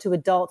appeal to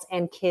adults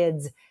and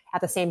kids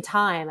at the same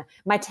time.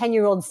 My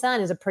 10-year-old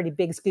son is a pretty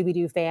big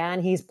Scooby-Doo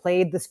fan. He's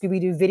played the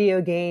Scooby-Doo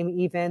video game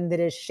even that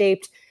is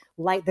shaped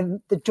like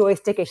the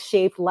joystick is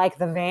shaped like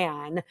the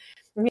van.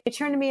 And he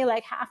turned to me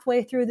like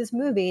halfway through this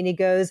movie and he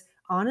goes,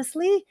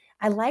 honestly,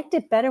 I liked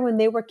it better when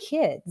they were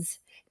kids.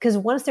 Because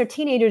once they're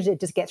teenagers, it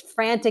just gets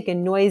frantic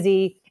and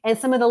noisy. And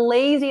some of the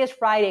laziest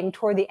writing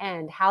toward the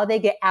end, how they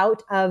get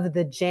out of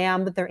the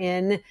jam that they're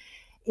in,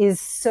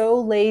 is so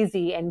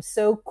lazy and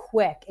so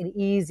quick and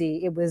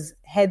easy. It was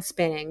head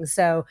spinning.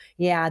 So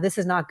yeah, this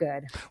is not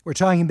good. We're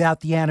talking about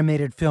the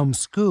animated film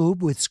Scoob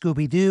with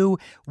Scooby-Doo.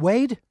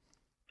 Wade?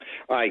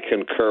 I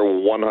concur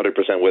 100%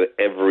 with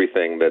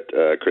everything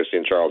that Christy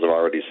and Charles have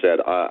already said.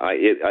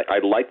 I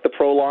like the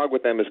prologue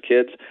with them as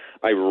kids.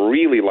 I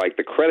really like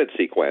the credit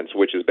sequence,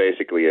 which is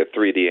basically a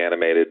 3D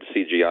animated,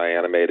 CGI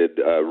animated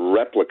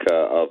replica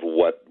of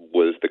what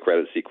was the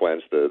credit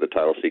sequence, the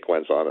title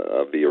sequence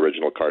of the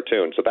original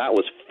cartoon. So that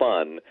was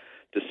fun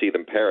to see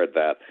them parrot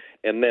that.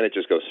 And then it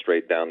just goes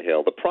straight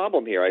downhill. The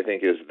problem here, I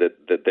think, is that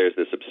there's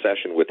this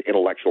obsession with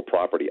intellectual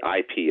property,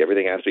 IP.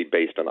 Everything has to be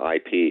based on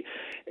IP.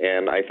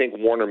 And I think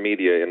Warner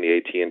Media in the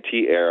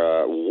AT&T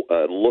era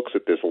looks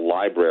at this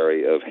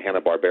library of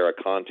Hanna-Barbera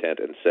content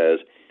and says,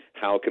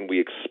 how can we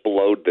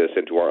explode this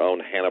into our own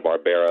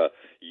Hanna-Barbera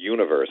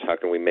universe? How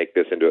can we make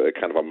this into a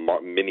kind of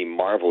a mini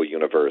Marvel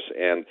universe?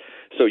 And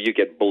so you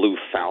get Blue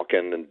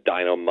Falcon and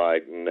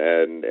Dynamite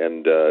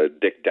and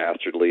Dick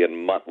Dastardly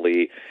and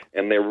Muttley,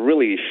 and they're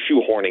really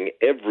shoehorning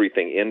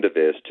everything into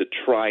this to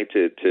try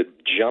to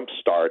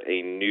jumpstart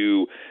a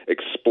new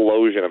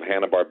explosion of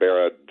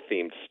Hanna-Barbera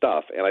themed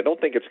stuff. And I don't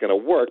think it's going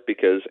to work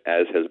because,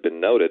 as has been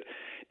noted,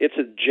 it's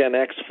a Gen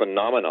X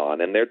phenomenon,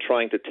 and they're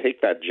trying to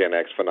take that Gen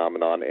X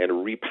phenomenon and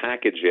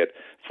repackage it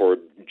for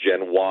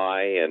Gen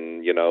Y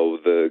and,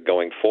 the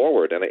going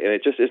forward. And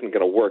it just isn't going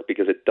to work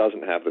because it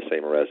doesn't have the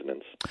same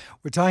resonance.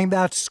 We're talking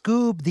about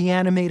Scoob, the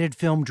animated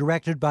film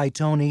directed by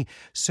Tony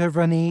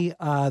Cervoni.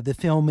 The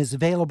film is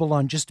available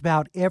on just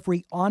about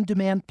every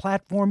on-demand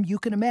platform you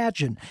can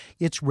imagine.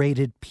 It's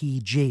rated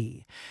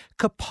PG.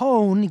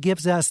 Capone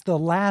gives us the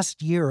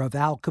last year of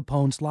Al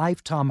Capone's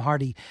life. Tom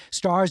Hardy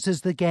stars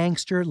as the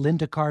gangster.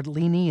 Linda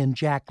Cardellini and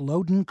Jack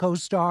Lowden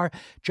co-star.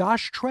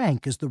 Josh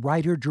Trank is the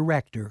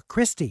writer-director.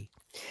 Christy.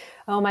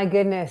 Oh my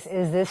goodness,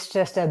 is this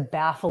just a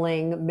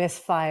baffling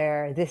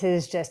misfire? This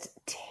is just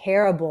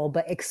terrible,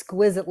 but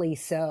exquisitely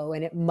so,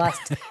 and it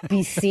must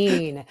be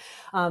seen.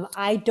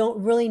 I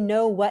don't really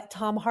know what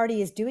Tom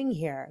Hardy is doing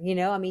here.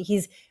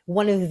 He's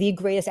one of the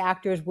greatest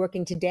actors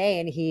working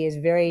today, and he is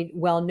very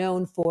well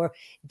known for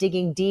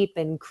digging deep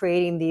and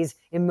creating these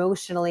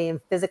emotionally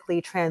and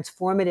physically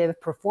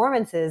transformative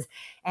performances,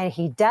 and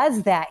he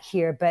does that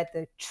here, but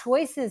the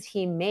choices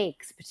he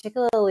makes,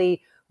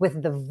 particularly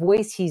with the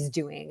voice he's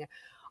doing,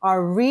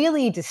 are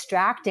really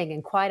distracting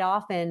and quite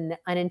often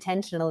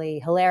unintentionally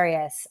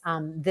hilarious.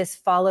 This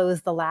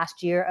follows the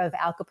last year of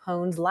Al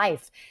Capone's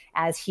life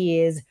as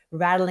he is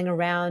rattling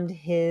around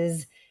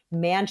his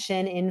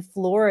mansion in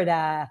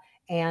Florida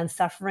and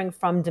suffering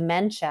from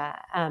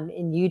dementia.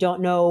 And you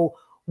don't know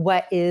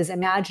what is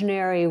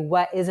imaginary,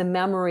 what is a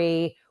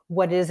memory,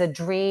 what is a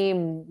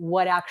dream,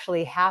 what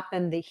actually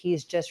happened that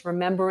he's just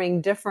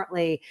remembering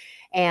differently.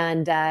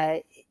 And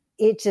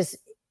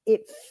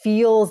it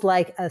feels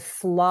like a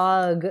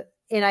slog.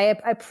 And I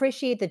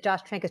appreciate that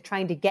Josh Trank is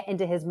trying to get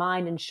into his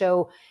mind and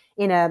show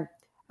in a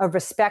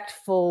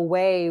respectful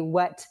way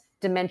what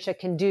dementia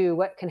can do,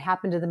 what can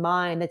happen to the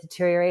mind, the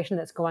deterioration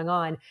that's going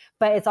on.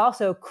 But it's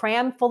also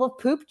crammed full of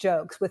poop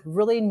jokes with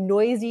really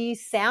noisy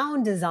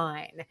sound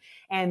design.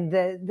 And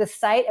the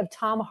sight of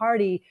Tom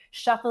Hardy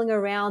shuffling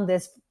around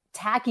this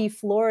tacky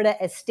Florida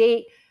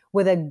estate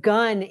with a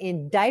gun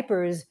in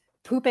diapers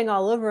pooping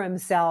all over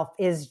himself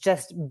is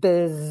just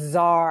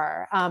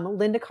bizarre.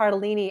 Linda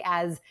Cardellini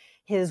as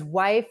his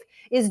wife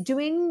is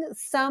doing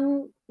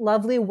some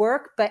lovely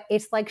work, but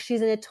it's like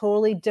she's in a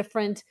totally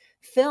different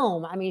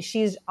film.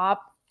 She's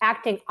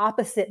acting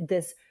opposite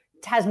this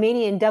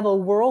Tasmanian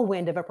devil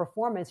whirlwind of a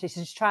performance.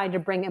 She's trying to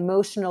bring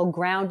emotional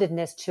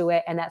groundedness to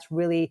it, and that's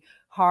really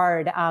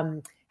hard.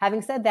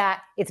 Having said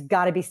that, it's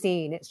got to be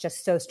seen. It's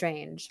just so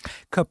strange.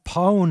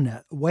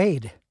 Capone,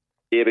 Wade.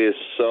 It is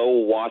so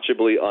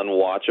watchably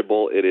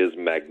unwatchable. It is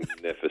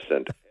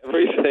magnificent.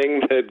 Everything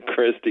that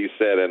Christy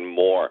said and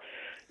more.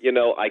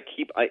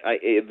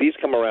 These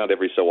come around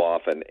every so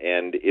often,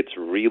 and it's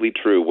really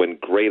true. When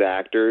great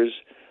actors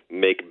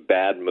make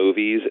bad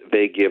movies,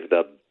 they give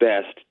the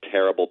best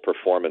terrible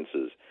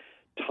performances.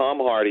 Tom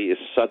Hardy is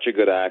such a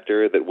good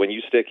actor that when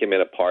you stick him in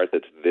a part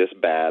that's this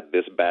bad,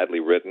 this badly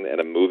written, and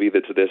a movie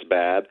that's this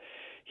bad,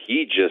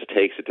 he just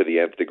takes it to the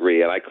nth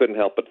degree. And I couldn't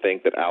help but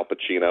think that Al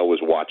Pacino was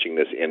watching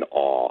this in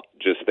awe,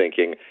 just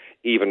thinking,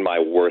 even my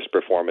worst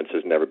performance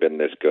has never been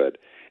this good.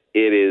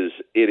 It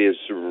is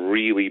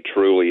really,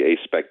 truly a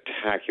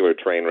spectacular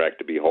train wreck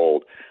to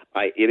behold.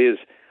 I'm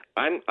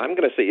going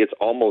to say it's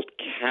almost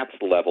Cats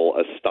level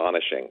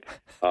astonishing.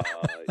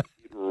 It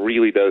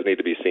really does need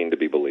to be seen to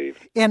be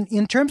believed. And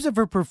in terms of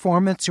her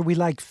performance, are we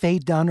like Faye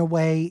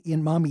Dunaway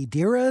in Mommy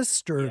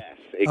Dearest? Or? Yes,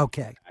 exactly.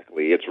 Okay.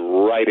 It's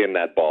right in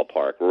that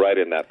ballpark, right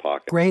in that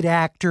pocket. Great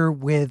actor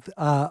with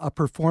a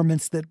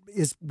performance that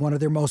is one of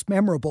their most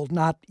memorable,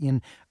 not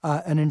in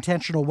an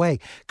intentional way.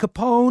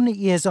 Capone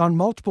is on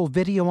multiple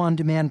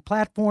video-on-demand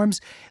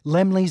platforms,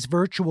 Laemmle's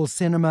Virtual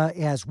Cinema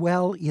as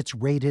well. It's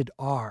rated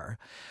R.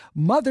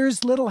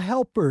 Mother's Little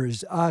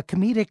Helpers, a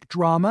comedic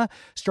drama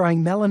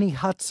starring Melanie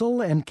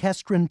Hutzel and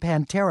Kestrin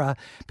Pantera.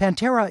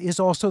 Pantera is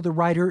also the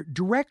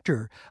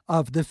writer-director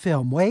of the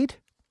film. Wade?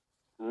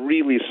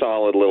 Really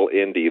solid little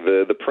indie.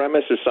 The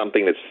premise is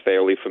something that's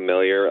fairly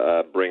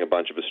familiar. Bring a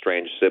bunch of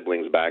estranged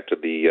siblings back to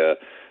the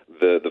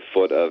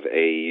foot of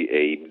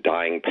a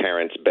dying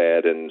parent's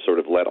bed and sort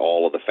of let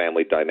all of the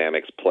family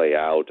dynamics play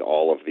out,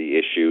 all of the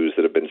issues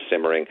that have been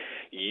simmering.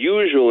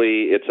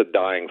 Usually it's a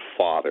dying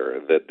father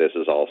that this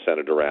is all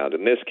centered around.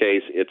 In this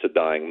case, it's a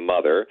dying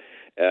mother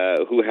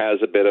who has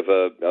a bit of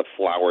a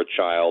flower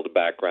child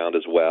background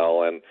as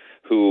well, and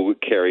who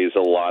carries a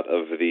lot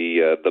of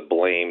the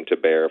blame to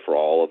bear for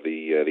all of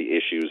the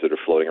issues that are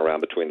floating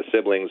around between the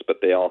siblings, but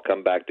they all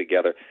come back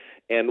together.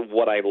 And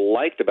what I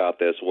liked about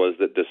this was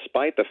that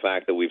despite the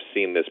fact that we've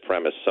seen this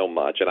premise so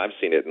much, and I've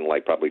seen it in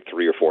like probably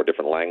 3 or 4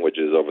 different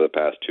languages over the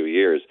past 2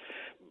 years,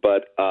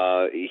 but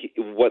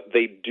what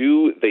they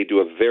do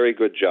a very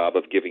good job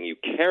of giving you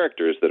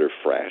characters that are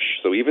fresh.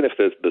 So even if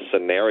the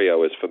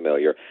scenario is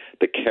familiar,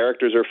 the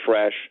characters are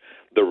fresh,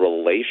 the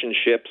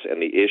relationships and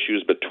the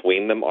issues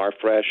between them are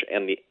fresh,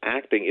 and the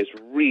acting is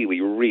really,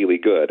 really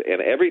good.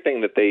 And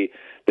everything that they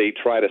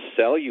try to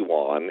sell you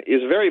on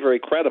is very, very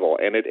credible,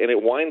 and it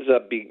winds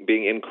up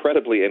being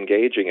incredibly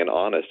engaging and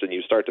honest, and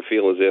you start to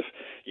feel as if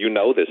you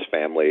know this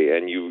family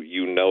and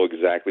you know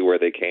exactly where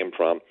they came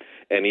from.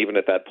 And even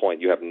at that point,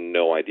 you have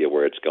no idea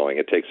where it's going.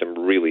 It takes some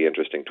really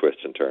interesting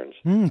twists and turns.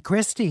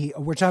 Christy,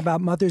 we're talking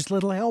about Mother's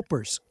Little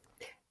Helpers.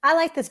 I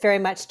like this very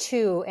much,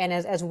 too. And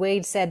as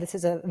Wade said, this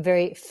is a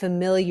very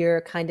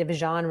familiar kind of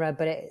genre,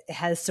 but it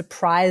has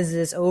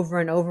surprises over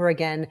and over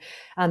again.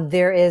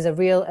 There is a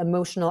real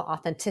emotional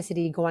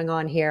authenticity going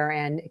on here.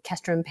 And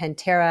Kestrin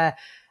Pantera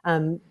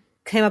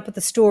came up with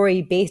the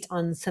story based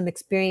on some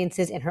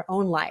experiences in her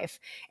own life.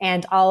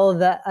 And all of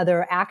the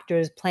other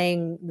actors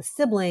playing the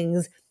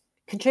siblings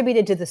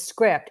contributed to the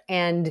script.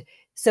 And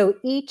so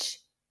each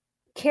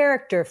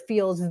character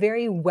feels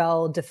very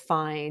well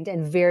defined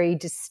and very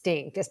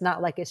distinct. It's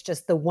not like it's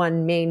just the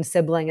one main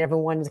sibling and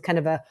everyone's kind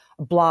of a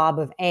blob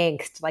of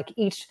angst. Like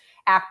each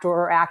actor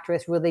or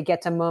actress really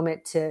gets a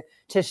moment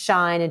to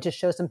shine and to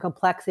show some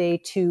complexity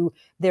to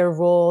their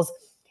roles.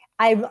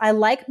 I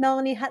like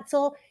Melanie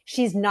Hutzel.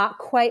 She's not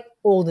quite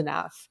old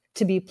enough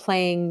to be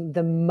playing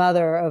the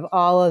mother of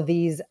all of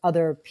these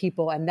other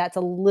people. And that's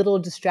a little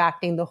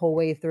distracting the whole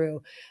way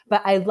through.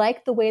 But I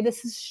like the way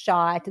this is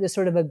shot. There's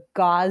sort of a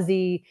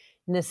gauzy,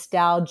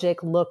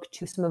 nostalgic look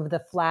to some of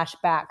the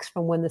flashbacks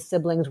from when the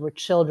siblings were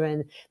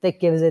children that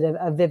gives it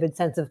a vivid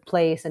sense of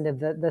place and of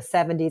the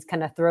 70s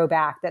kind of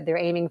throwback that they're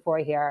aiming for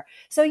here.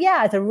 So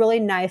yeah, it's a really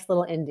nice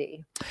little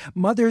indie.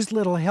 Mother's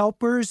Little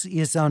Helpers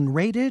is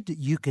unrated.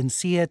 You can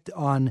see it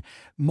on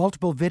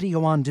multiple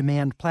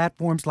video-on-demand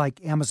platforms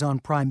like Amazon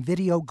Prime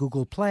Video,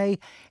 Google Play,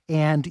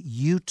 and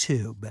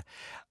YouTube.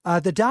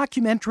 The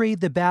documentary,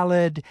 The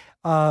Ballad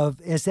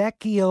of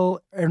Ezekiel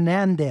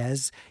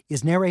Hernandez,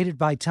 is narrated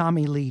by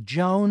Tommy Lee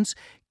Jones.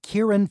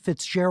 Kieran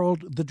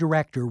Fitzgerald, the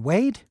director.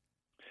 Wade?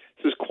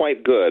 This is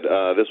quite good.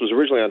 This was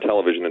originally on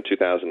television in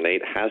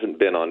 2008, hasn't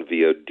been on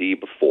VOD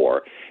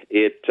before.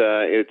 It's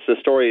a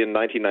story in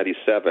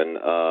 1997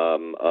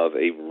 of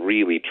a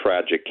really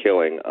tragic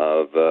killing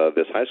of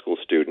this high school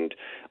student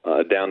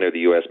down near the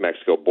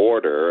U.S.-Mexico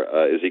border,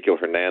 Ezekiel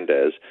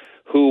Hernandez,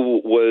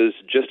 who was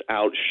just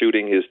out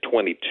shooting his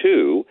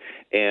 .22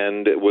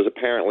 and was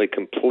apparently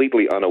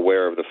completely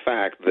unaware of the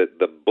fact that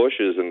the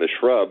bushes and the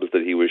shrubs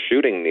that he was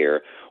shooting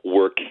near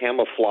were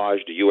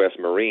camouflaged U.S.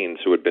 Marines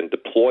who had been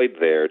deployed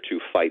there to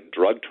fight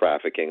drug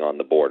trafficking on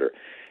the border.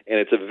 And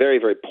it's a very,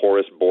 very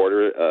porous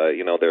border.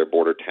 There are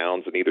border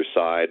towns on either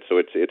side, so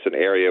it's an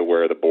area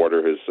where the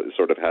border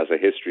has a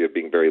history of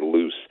being very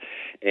loose.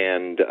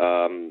 And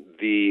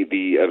the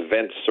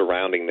events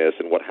surrounding this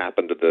and what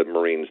happened to the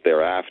Marines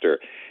thereafter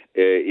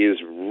is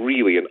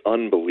really an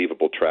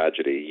unbelievable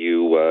tragedy.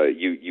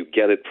 You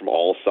get it from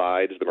all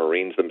sides. The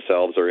Marines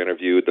themselves are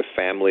interviewed. The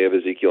family of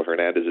Ezekiel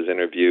Hernandez is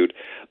interviewed.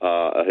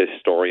 A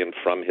historian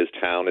from his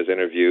town is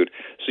interviewed.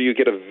 So you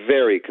get a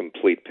very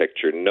complete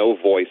picture. No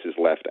voice is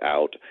left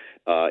out.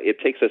 It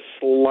takes a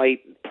slight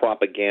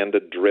propaganda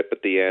drip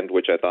at the end,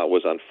 which I thought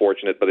was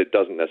unfortunate, but it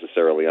doesn't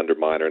necessarily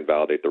undermine or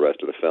invalidate the rest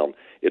of the film.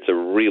 It's a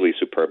really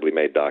superbly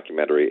made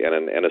documentary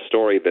and a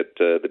story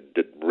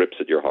that rips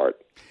at your heart.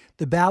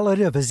 The Ballad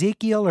of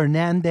Ezekiel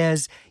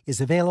Hernandez is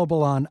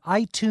available on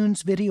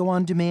iTunes Video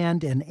on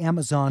Demand and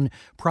Amazon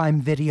Prime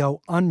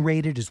Video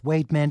unrated, as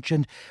Wade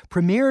mentioned.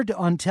 Premiered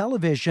on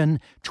television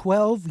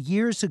 12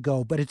 years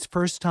ago, but it's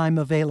first time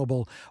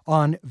available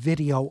on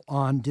video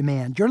on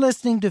demand. You're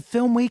listening to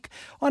Film Week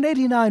on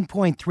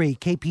 89.3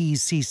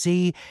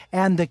 KPECC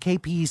and the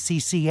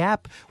KPECC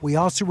app. We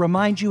also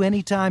remind you,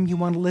 anytime you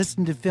want to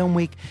listen to Film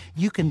Week,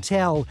 you can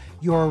tell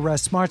your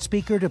smart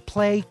speaker to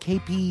play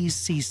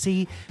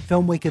KPECC.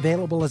 Film Week available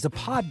as a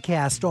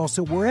podcast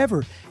also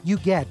wherever you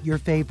get your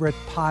favorite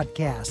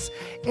podcasts.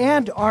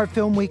 And our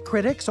Film Week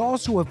critics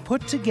also have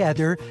put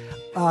together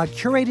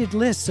curated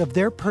lists of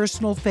their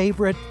personal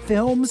favorite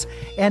films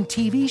and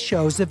TV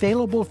shows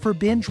available for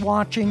binge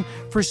watching,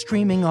 for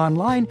streaming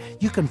online.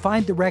 You can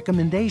find the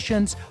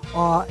recommendations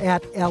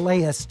at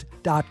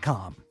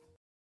laist.com.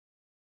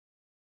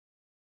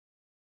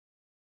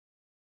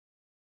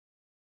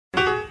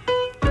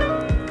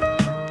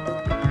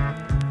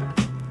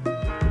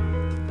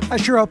 I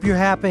sure hope you're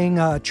having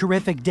a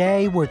terrific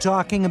day. We're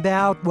talking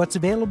about what's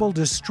available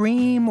to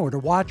stream or to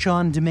watch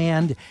on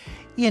demand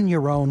in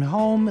your own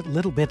home. A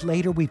little bit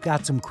later, we've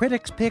got some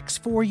critics' picks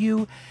for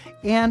you.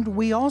 And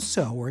we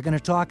also are going to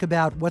talk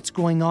about what's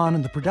going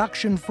on the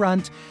production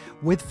front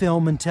with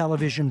film and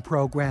television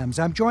programs.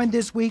 I'm joined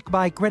this week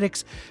by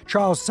critics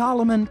Charles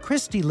Solomon,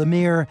 Christy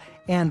Lemire,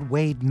 and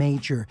Wade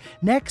Major.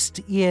 Next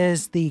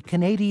is the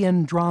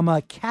Canadian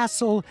drama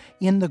Castle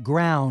in the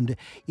Ground.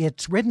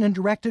 It's written and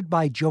directed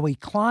by Joey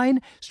Klein,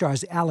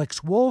 stars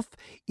Alex Wolff,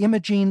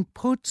 Imogen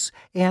Poots,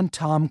 and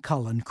Tom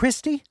Cullen.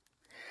 Christy?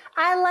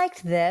 I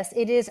liked this.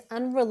 It is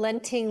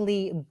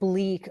unrelentingly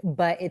bleak,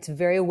 but it's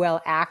very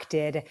well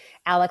acted.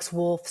 Alex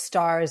Wolff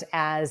stars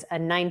as a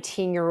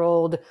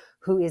 19-year-old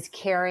who is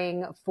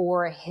caring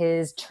for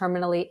his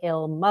terminally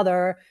ill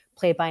mother,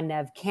 played by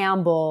Neve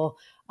Campbell.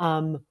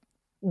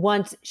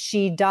 Once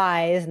she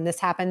dies, and this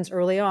happens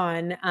early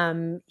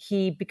on,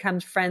 he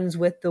becomes friends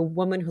with the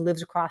woman who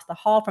lives across the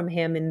hall from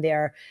him in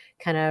their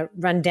kind of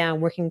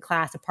rundown working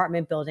class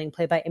apartment building,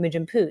 played by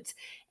Imogen Poots.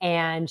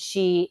 And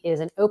she is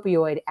an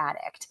opioid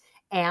addict.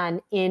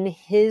 And in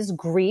his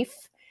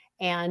grief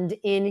and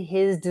in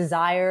his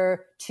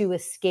desire to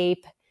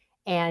escape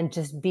and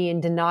just be in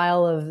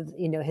denial of,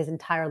 his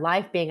entire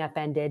life being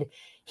upended,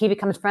 he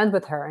becomes friends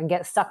with her and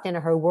gets sucked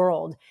into her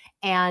world.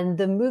 And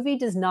the movie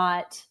does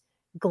not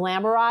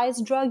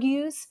glamorize drug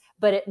use,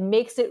 but it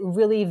makes it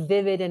really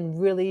vivid and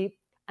really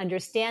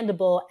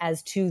understandable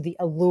as to the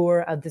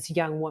allure of this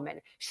young woman.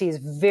 She's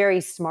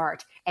very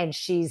smart and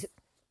she's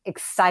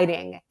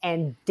exciting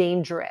and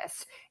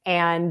dangerous.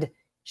 And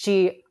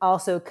she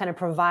also kind of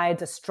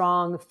provides a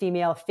strong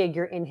female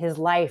figure in his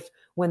life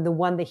when the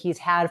one that he's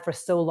had for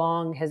so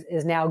long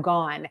is now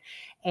gone.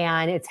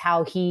 And it's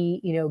how he,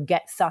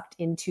 gets sucked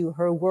into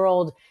her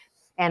world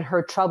and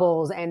her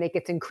troubles, and it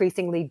gets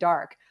increasingly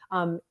dark.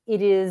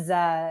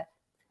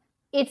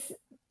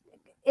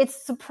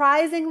 It's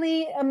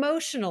surprisingly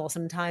emotional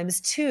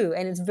sometimes too,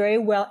 and it's very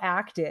well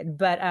acted,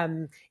 but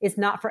it's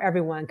not for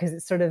everyone because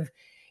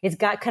it's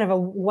got kind of a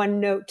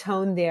one-note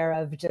tone there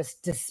of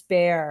just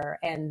despair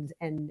and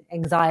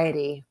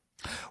anxiety.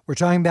 We're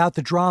talking about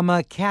the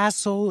drama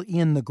Castle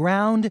in the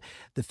Ground.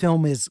 The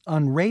film is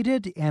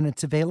unrated, and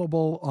it's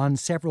available on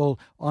several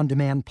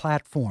on-demand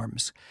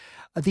platforms.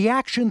 The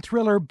action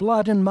thriller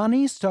Blood and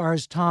Money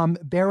stars Tom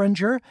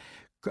Berenger,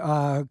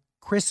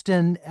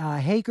 Kristen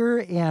Hager,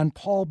 and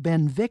Paul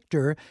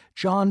Ben-Victor.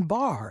 John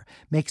Barr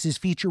makes his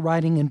feature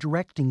writing and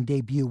directing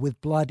debut with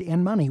Blood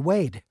and Money.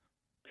 Wade.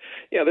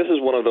 Yeah, this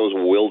is one of those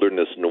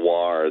wilderness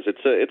noirs.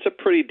 It's a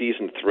pretty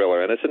decent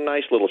thriller, and it's a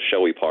nice little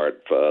showy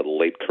part,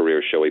 late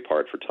career showy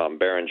part for Tom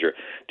Berenger. It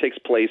takes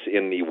place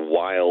in the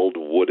wild,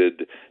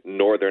 wooded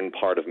northern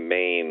part of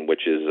Maine,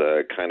 which is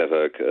kind of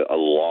a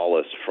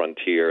lawless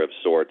frontier of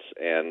sorts.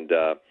 And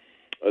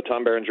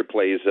Tom Berenger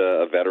plays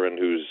a veteran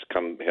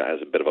has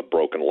a bit of a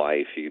broken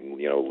life. He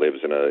lives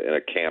in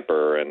a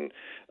camper, and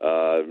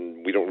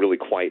we don't really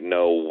quite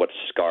know what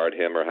scarred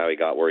him or how he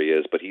got where he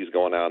is, but he's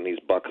going out and he's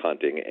buck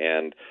hunting,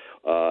 and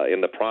in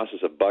the process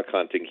of buck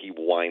hunting, he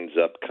winds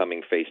up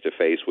coming face to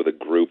face with a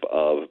group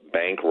of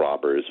bank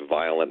robbers,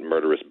 violent,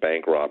 murderous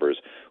bank robbers,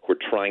 who are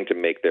trying to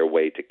make their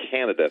way to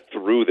Canada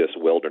through this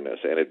wilderness,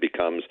 and it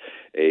becomes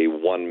a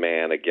one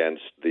man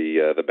against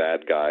the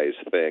bad guys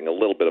thing, a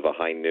little bit of a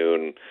High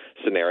Noon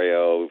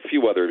scenario, a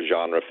few other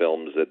genre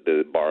films that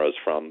it borrows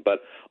from, but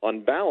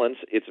on balance,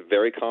 it's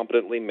very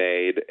competently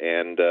made,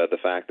 and the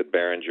fact that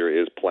Berenger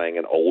is playing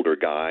an older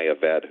guy, a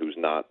vet who's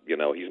not,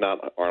 he's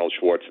not Arnold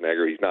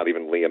Schwarzenegger, he's not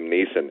even Liam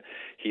Neeson.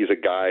 He's a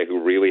guy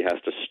who really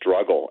has to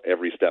struggle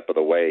every step of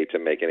the way to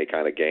make any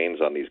kind of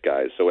gains on these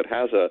guys. So it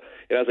has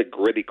a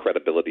gritty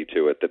credibility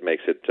to it that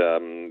makes it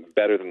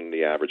better than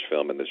the average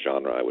film in this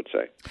genre, I would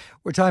say.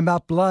 We're talking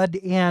about Blood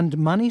and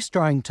Money,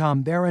 starring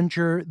Tom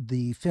Berenger.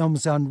 The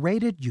film's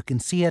unrated. You can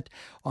see it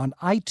on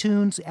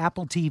iTunes,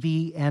 Apple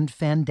TV, and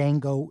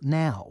Fandango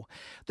now.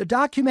 The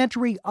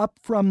documentary Up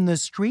From the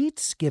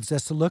Streets gives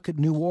us a look at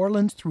New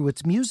Orleans through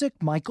its music.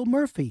 Michael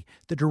Murphy,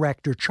 the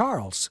director.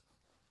 Charles.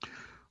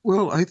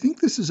 Well, I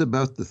think this is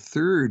about the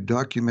third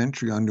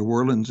documentary on New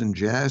Orleans and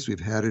jazz we've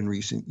had in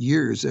recent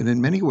years. And in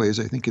many ways,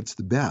 I think it's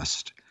the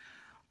best.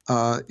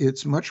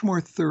 It's much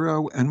more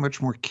thorough and much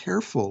more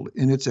careful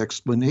in its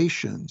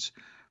explanations.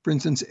 For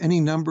instance, any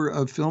number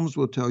of films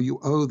will tell you,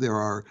 oh, there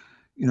are,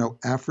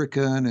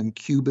 African and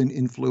Cuban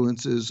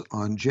influences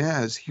on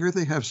jazz. Here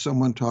they have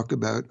someone talk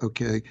about,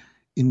 okay,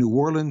 in New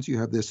Orleans, you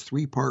have this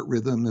 3-part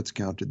rhythm that's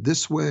counted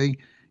this way.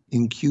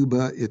 In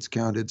Cuba, it's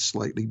counted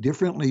slightly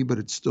differently, but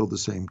it's still the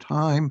same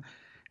time.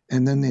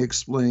 And then they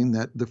explain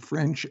that the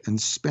French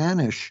and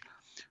Spanish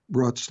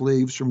brought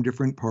slaves from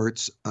different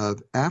parts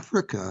of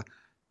Africa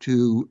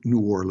to New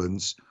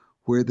Orleans,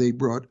 where they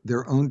brought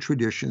their own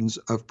traditions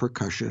of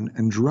percussion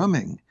and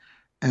drumming.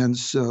 And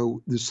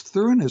so this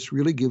thoroughness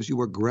really gives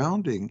you a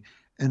grounding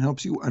and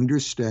helps you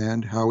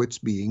understand how it's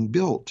being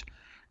built.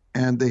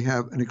 And they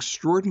have an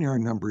extraordinary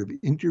number of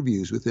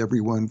interviews with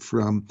everyone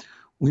from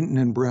Wynton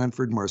and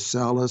Branford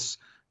Marsalis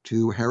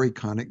to Harry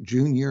Connick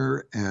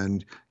Jr.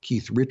 and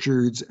Keith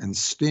Richards and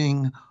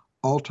Sting,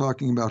 all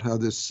talking about how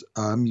this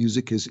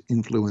music has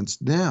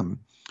influenced them.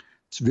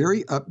 It's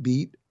very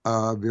upbeat,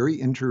 very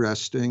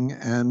interesting,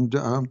 and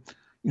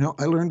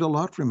I learned a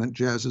lot from it.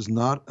 Jazz is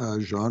not a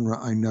genre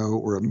I know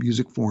or a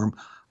music form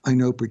I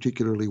know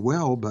particularly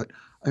well, but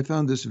I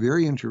found this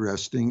very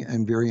interesting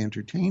and very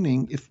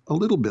entertaining, if a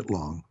little bit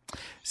long.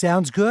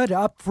 Sounds good.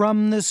 Up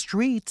from the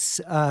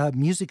Streets,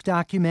 music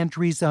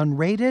documentaries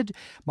unrated.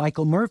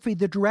 Michael Murphy,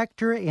 the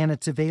director, and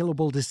it's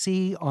available to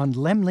see on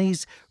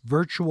Laemmle's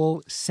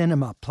virtual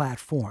cinema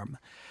platform.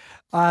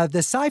 The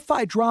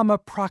sci-fi drama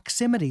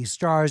Proximity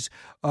stars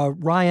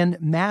Ryan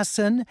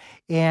Masson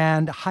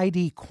and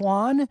Heidi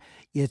Kwan.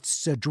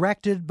 It's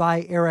directed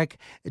by Eric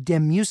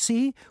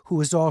Demussy,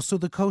 who is also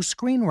the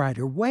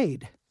co-screenwriter.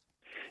 Wade.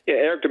 Yeah,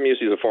 Eric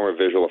Demussy is a former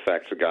visual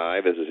effects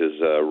guy. This is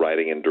his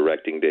writing and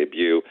directing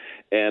debut.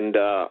 And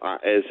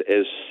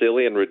as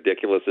silly and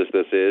ridiculous as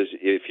this is,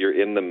 if you're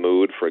in the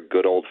mood for a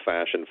good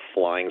old-fashioned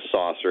flying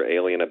saucer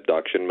alien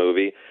abduction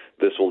movie,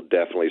 this will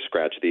definitely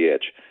scratch the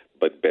itch.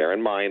 But bear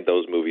in mind,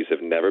 those movies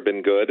have never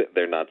been good.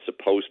 They're not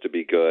supposed to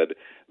be good.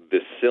 The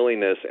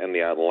silliness and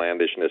the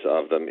outlandishness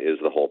of them is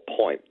the whole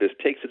point. This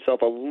takes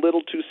itself a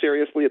little too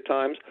seriously at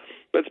times,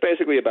 but it's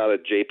basically about a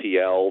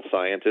JPL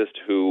scientist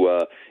who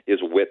is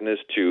witness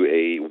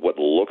to what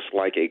looks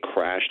like a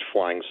crashed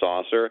flying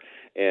saucer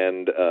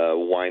and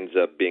winds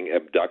up being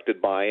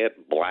abducted by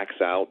it,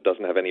 blacks out,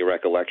 doesn't have any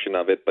recollection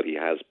of it, but he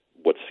has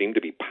what seem to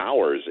be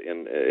powers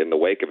in the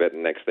wake of it.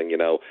 And next thing you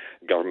know,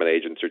 government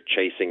agents are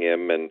chasing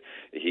him, and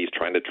he's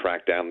trying to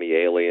track down the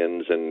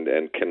aliens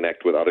and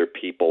connect with other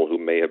people who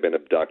may have been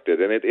abducted.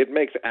 And it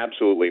makes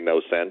absolutely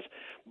no sense,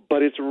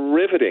 but it's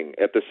riveting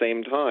at the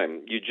same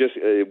time. You just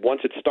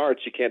once it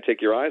starts, you can't take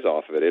your eyes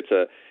off of it.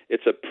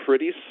 It's a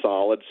pretty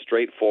solid,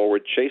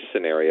 straightforward chase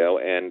scenario,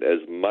 and as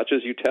much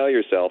as you tell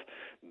yourself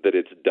that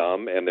it's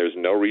dumb and there's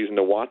no reason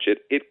to watch it,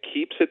 it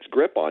keeps its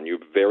grip on you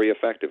very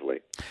effectively.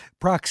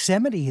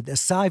 Proximity, the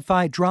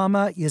sci-fi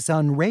drama, is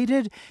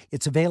unrated.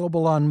 It's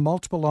available on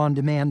multiple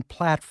on-demand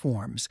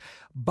platforms.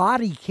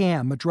 Body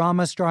Cam, a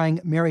drama starring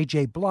Mary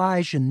J.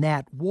 Blige and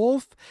Nat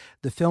Wolff.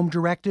 The film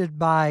directed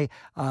by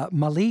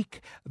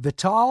Malik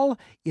Vital.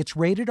 It's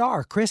rated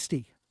R.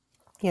 Christy.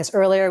 Yes,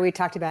 earlier we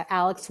talked about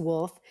Alex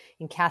Wolff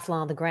in Castle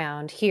on the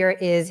Ground. Here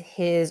is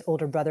his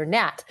older brother,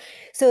 Nat.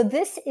 So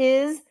this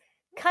is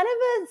kind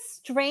of a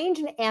strange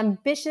and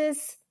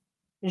ambitious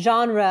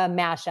genre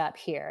mashup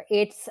here.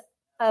 It's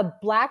a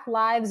Black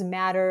Lives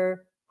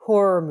Matter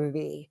horror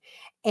movie,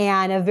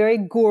 and a very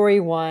gory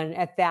one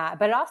at that,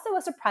 but also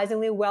a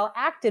surprisingly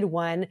well-acted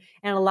one,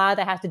 and a lot of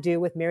that has to do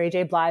with Mary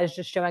J. Blige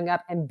just showing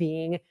up and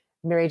being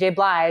Mary J.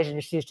 Blige,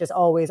 and she's just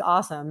always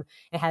awesome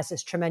and has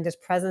this tremendous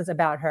presence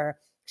about her.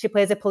 She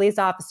plays a police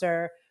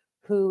officer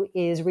who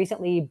is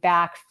recently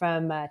back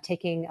from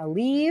taking a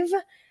leave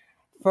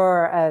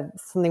for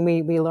something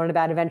we learn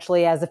about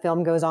eventually as the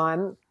film goes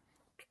on.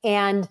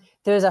 And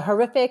there's a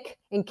horrific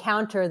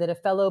encounter that a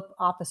fellow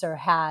officer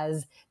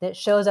has that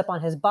shows up on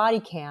his body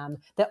cam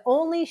that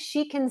only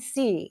she can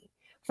see.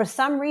 For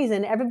some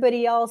reason,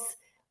 everybody else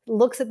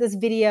looks at this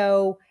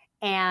video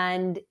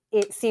and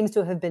it seems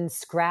to have been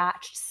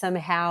scratched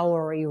somehow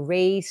or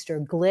erased or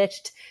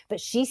glitched, but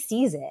she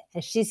sees it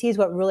and she sees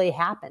what really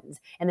happens.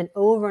 And then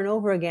over and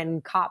over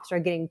again, cops are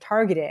getting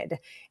targeted,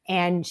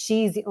 and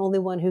she's the only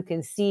one who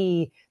can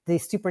see the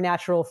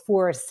supernatural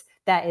force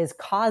that is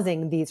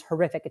causing these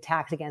horrific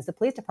attacks against the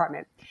police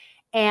department.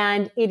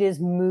 And it is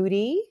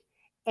moody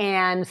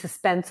and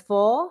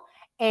suspenseful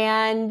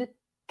and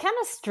kind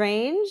of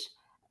strange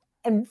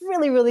and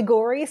really, really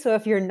gory. So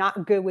if you're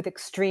not good with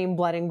extreme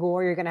blood and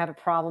gore, you're going to have a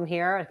problem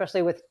here,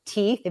 especially with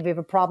teeth. If you have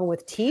a problem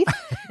with teeth,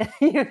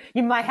 you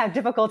might have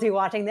difficulty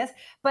watching this.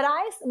 But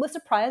I was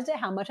surprised at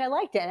how much I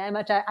liked it and how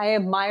much I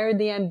admired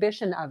the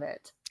ambition of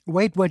it.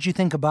 Wait, what'd you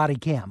think of Body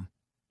Cam?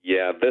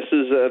 Yeah,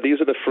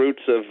 these are the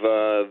fruits of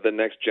the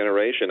next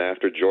generation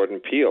after Jordan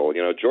Peele.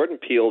 You know, Jordan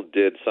Peele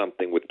did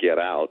something with Get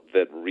Out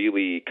that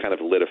really kind of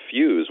lit a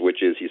fuse,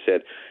 which is he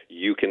said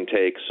you can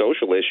take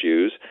social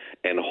issues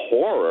and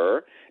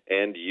horror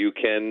and you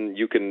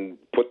can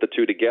put the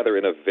two together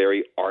in a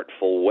very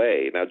artful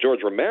way. Now,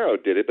 George Romero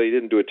did it, but he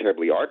didn't do it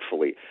terribly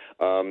artfully.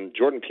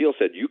 Jordan Peele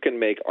said you can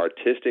make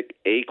artistic,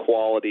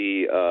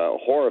 A-quality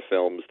horror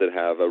films that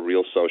have a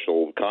real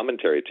social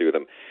commentary to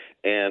them.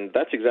 And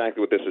that's exactly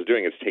what this is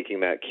doing. It's taking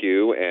that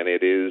cue, and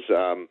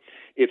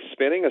it's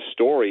spinning a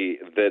story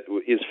that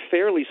is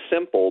fairly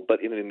simple,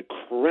 but in an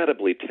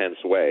incredibly tense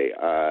way.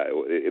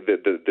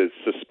 The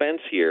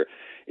suspense here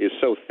is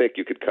so thick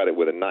you could cut it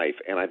with a knife.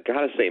 And I've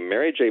got to say,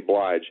 Mary J.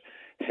 Blige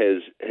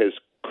has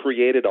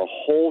created a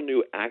whole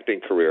new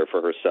acting career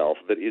for herself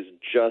that is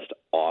just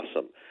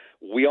awesome.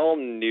 We all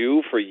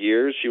knew for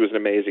years she was an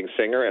amazing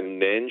singer, and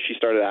then she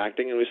started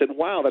acting, and we said,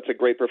 wow, that's a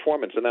great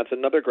performance, and that's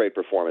another great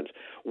performance.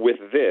 With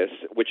this,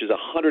 which is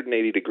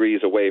 180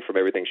 degrees away from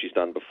everything she's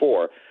done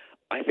before,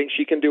 I think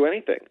she can do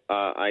anything.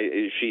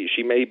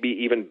 She may be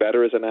even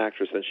better as an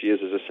actress than she is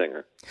as a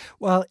singer.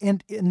 Well,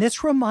 and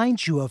this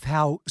reminds you of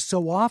how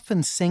so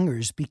often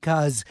singers,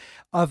 because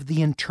of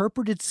the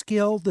interpreted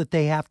skill that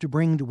they have to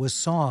bring to a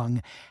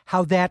song,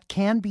 how that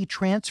can be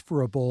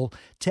transferable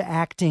to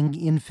acting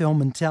in film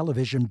and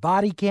television.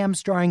 Body Cam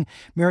starring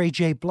Mary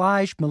J.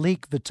 Blige,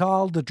 Malik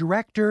Vital, the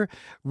director,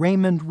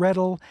 Raymond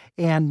Riddle,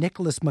 and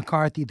Nicholas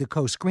McCarthy, the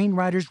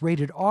co-screenwriters,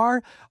 rated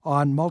R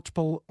on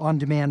multiple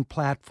on-demand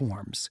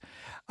platforms.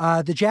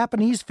 The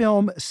Japanese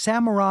film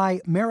Samurai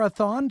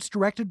Marathons,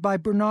 directed by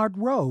Bernard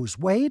Rose.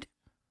 Wade?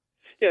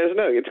 Yeah,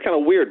 it's kind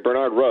of weird.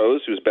 Bernard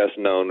Rose, who's best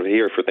known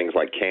here for things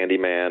like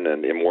Candyman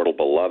and Immortal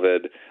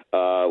Beloved,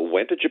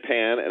 went to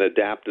Japan and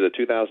adapted a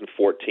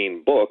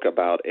 2014 book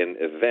about an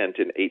event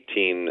in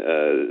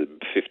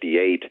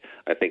 1858,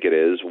 I think it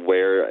is,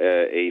 where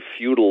a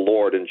feudal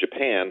lord in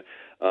Japan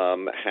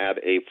had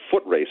a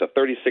foot race, a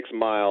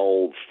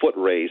 36-mile foot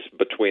race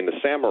between the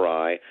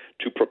samurai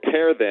to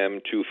prepare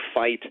them to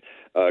fight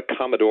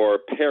Commodore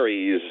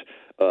Perry's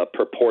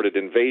purported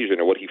invasion,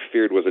 or what he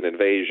feared was an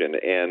invasion.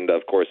 And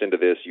of course, into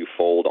this you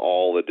fold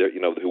all the,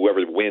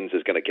 whoever wins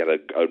is going to get a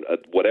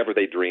whatever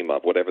they dream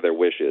of, whatever their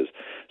wish is.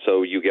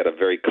 So you get a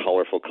very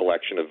colorful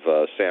collection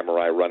of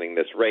samurai running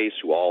this race,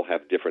 who all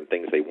have different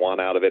things they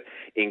want out of it,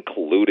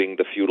 including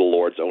the feudal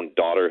lord's own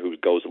daughter, who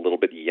goes a little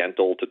bit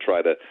yentl to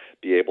try to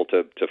be able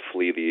to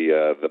flee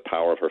the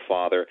power of her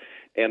father.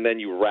 And then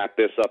you wrap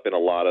this up in a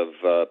lot of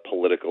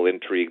political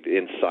intrigue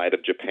inside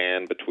of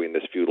Japan between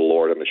this feudal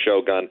lord and the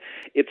shogun.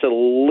 It's a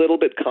little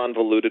bit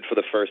convoluted for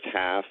the first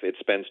half. It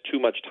spends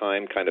too much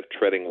time kind of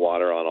treading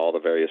water on all the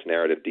various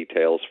narrative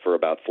details for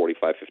about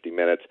 45, 50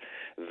 minutes.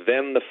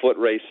 Then the foot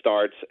race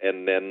starts,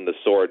 and then the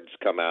swords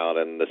come out,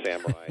 and the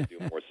samurai do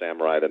more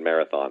samurai than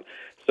marathon.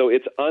 So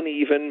it's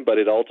uneven, but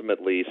it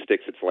ultimately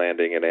sticks its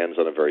landing and ends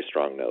on a very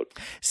strong note.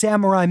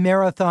 Samurai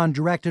Marathon,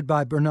 directed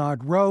by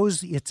Bernard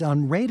Rose. It's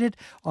unrated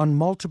on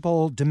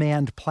multiple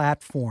demand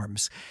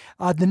platforms.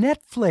 The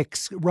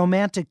Netflix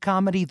romantic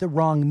comedy The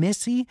Wrong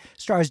Missy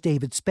stars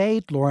David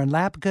Spade, Lauren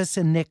Lapkus,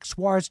 and Nick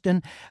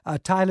Swarsden.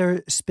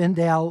 Tyler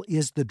Spindell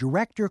is the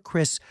director,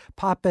 Chris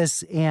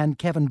Pappas and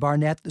Kevin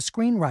Barnett, the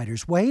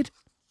screenwriters. Wade?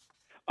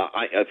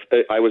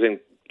 I was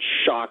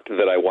shocked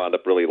that I wound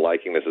up really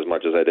liking this as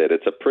much as I did.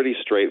 It's a pretty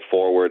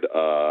straightforward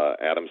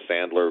Adam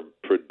Sandler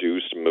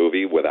produced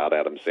movie without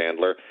Adam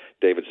Sandler.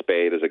 David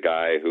Spade is a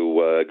guy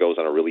who goes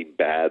on a really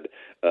bad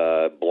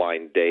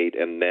blind date,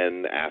 and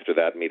then after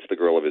that meets the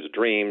girl of his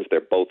dreams.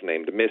 They're both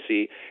named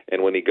Missy,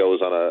 and when he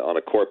goes on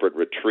a corporate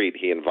retreat,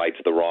 he invites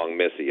the wrong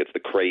Missy. It's the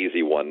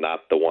crazy one,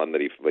 not the one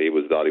that he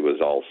thought he was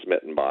all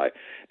smitten by.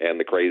 And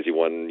the crazy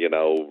one,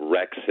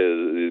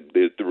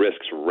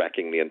 risks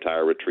wrecking the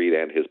entire retreat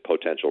and his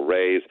potential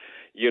raise.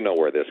 You know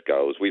where this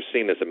goes. We've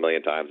seen this a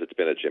million times. It's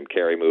been a Jim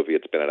Carrey movie.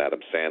 It's been an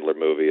Adam Sandler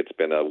movie. It's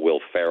been a Will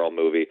Ferrell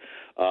movie.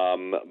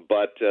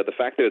 But the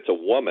fact that it's a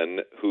woman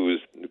who's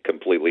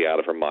completely out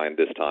of her mind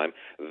this time,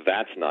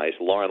 that's nice.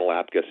 Lauren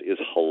Lapkus is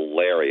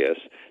hilarious.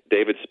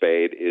 David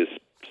Spade is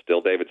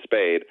still David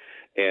Spade.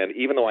 And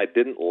even though I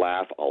didn't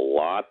laugh a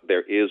lot,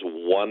 there is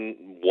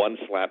one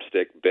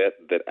slapstick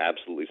bit that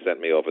absolutely sent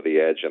me over the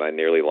edge, and I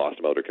nearly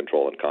lost motor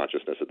control and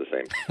consciousness at the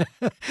same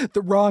time.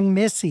 The Wrong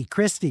Missy.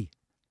 Christy?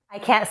 I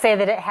can't say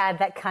that it had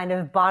that kind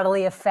of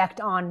bodily effect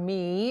on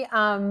me.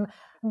 But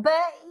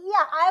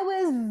yeah, I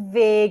was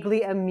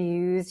vaguely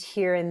amused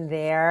here and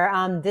there.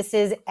 This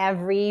is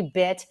every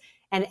bit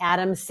an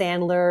Adam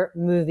Sandler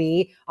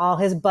movie. All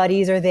his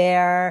buddies are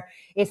there.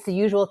 It's the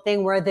usual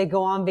thing where they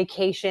go on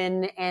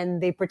vacation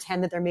and they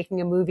pretend that they're making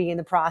a movie in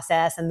the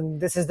process, and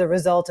this is the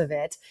result of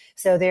it.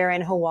 So they're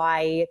in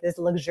Hawaii at this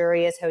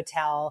luxurious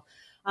hotel.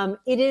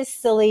 It is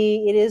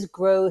silly, it is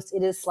gross,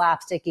 it is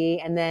slapsticky,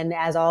 and then,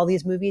 as all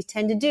these movies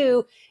tend to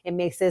do, it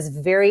makes this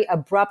very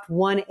abrupt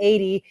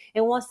 180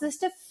 and wants us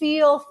to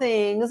feel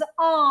things.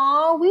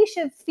 Aw, we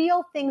should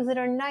feel things that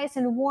are nice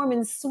and warm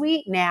and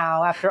sweet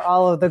now after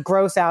all of the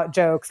gross out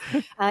jokes.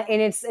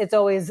 And it's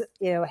always,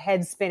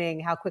 head spinning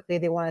how quickly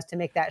they want us to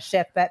make that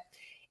shift. But,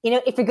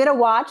 if you're going to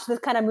watch this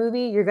kind of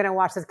movie, you're going to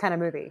watch this kind of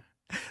movie.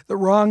 The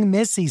Wrong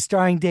Missy,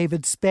 starring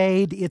David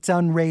Spade. It's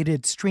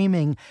unrated,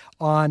 streaming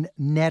on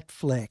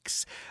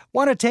Netflix.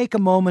 Want to take a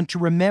moment to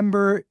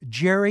remember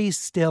Jerry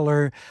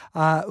Stiller,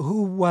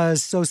 who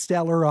was so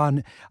stellar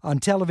on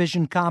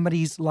television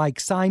comedies like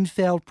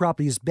Seinfeld,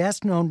 probably his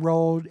best-known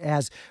role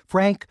as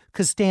Frank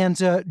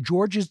Costanza,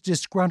 George's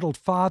disgruntled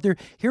father.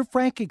 Here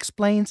Frank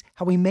explains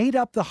how he made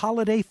up the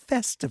holiday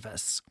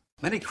Festivus.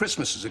 Many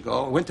Christmases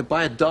ago, I went to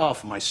buy a doll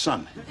for my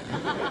son.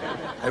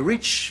 I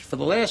reached for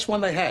the last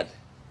one they had,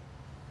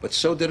 but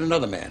so did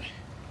another man.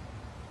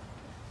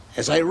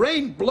 As I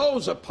rained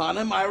blows upon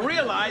him, I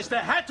realized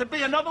there had to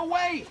be another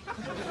way.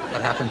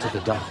 What happened to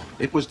the doll?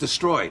 It was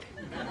destroyed.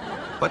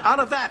 But out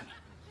of that,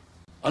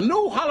 a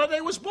new holiday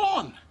was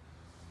born.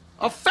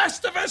 A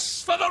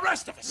Festivus for the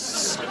rest of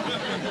us.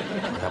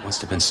 Well, that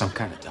must have been some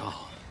kind of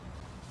doll.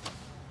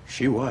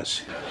 She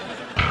was.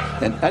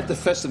 And at the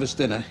Festivus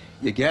dinner,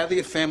 you gather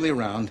your family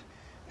around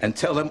and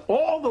tell them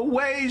all the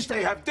ways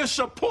they have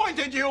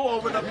disappointed you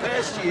over the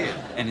past year.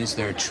 And is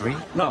there a tree?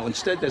 No,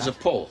 instead there's a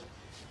pole.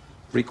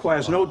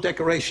 Requires no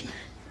decoration.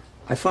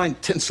 I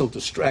find tinsel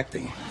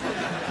distracting.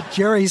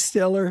 Jerry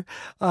Stiller,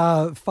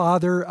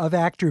 father of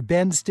actor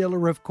Ben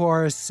Stiller, of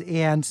course,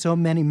 and so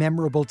many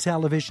memorable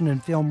television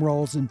and film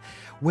roles, and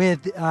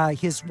with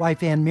his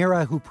wife Ann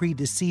Mira, who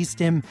predeceased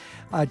him,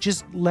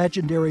 just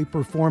legendary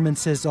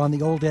performances on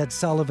the old Ed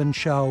Sullivan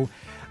Show.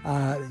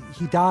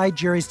 He died,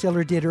 Jerry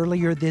Stiller did,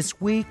 earlier this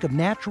week of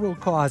natural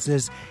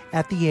causes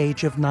at the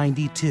age of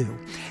 92.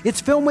 It's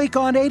Film Week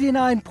on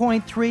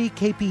 89.3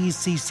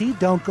 KPECC.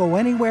 Don't go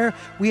anywhere.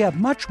 We have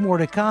much more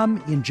to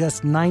come in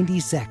just 90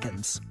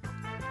 seconds.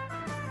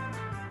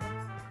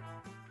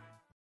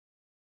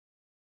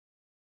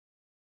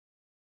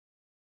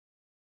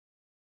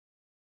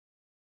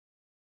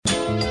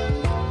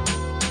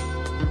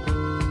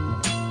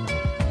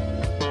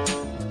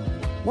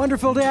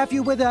 Wonderful to have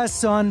you with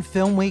us on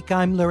Film Week.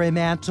 I'm Larry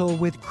Mantle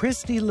with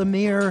Christy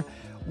Lemire,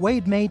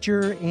 Wade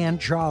Major, and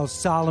Charles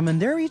Solomon.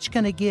 They're each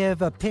going to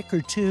give a pick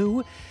or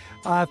two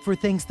for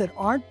things that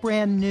aren't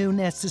brand new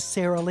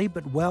necessarily,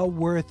 but well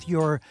worth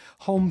your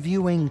home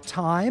viewing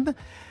time.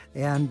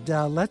 And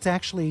let's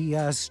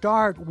actually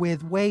start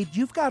with Wade.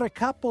 You've got a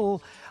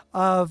couple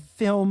of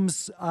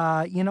films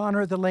in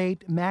honor of the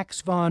late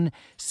Max von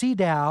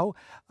Sydow.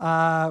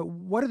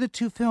 What are the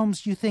two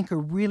films you think are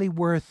really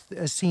worth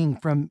seeing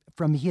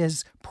from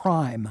his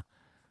prime?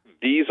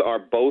 These are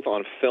both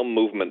on Film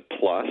Movement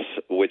Plus,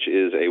 which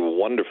is a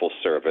wonderful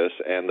service,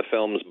 and the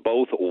films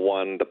both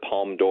won the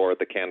Palme d'Or at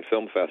the Cannes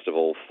Film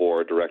Festival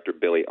for director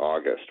Billy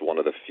August, one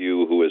of the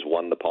few who has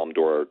won the Palme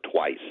d'Or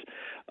twice.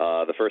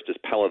 The first is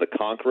Pella the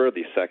Conqueror.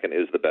 The second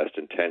is The Best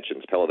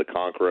Intentions. Pella the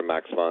Conqueror,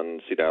 Max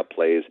von Sydow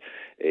plays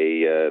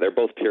they're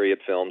both period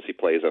films. He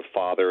plays a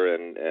father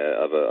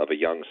of a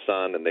young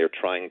son, and they're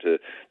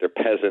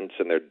peasants,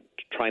 and they're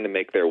trying to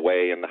make their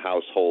way in the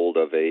household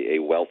of a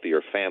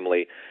wealthier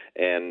family.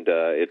 And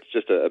it's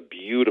just a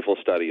beautiful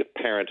study of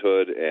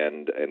parenthood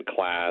and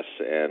class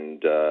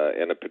and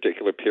a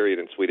particular period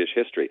in Swedish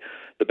history.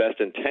 The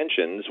Best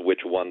Intentions,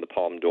 which won the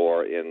Palme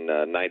d'Or in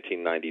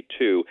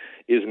 1992,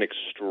 is an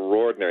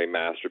extraordinary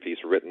masterpiece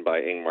written by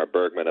Ingmar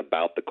Bergman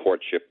about the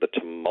courtship, the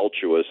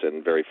tumultuous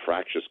and very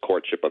fractious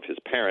courtship of his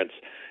parents.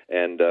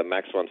 And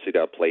Max von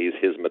Sydow plays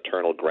his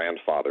maternal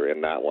grandfather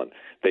in that one.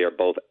 They are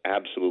both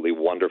absolutely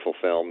wonderful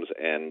films,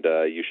 and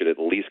you should at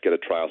least get a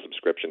trial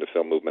subscription to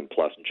Film Movement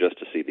Plus just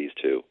to see these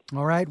two.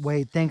 All right,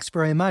 Wade, thanks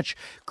very much.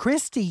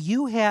 Christy,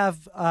 you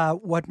have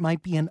what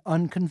might be an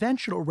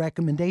unconventional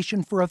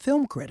recommendation for a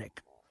film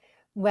critic.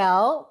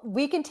 Well,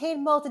 we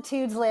contain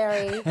multitudes,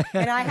 Larry,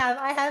 and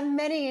I have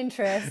many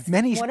interests.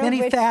 Many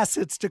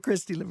facets to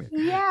Christy Lemire.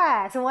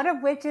 Yeah, so one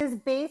of which is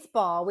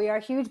baseball. We are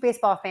huge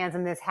baseball fans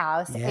in this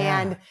house.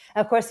 Yeah. And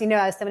of course,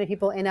 as so many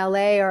people in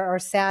LA are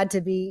sad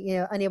to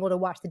be unable to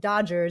watch the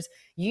Dodgers,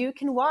 you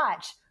can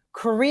watch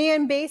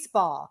Korean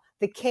baseball.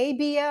 The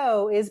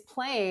KBO is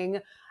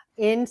playing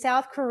in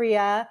South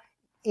Korea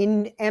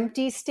in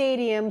empty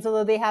stadiums,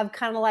 although they have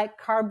kind of like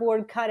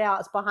cardboard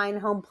cutouts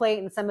behind home plate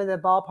in some of the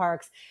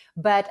ballparks.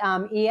 But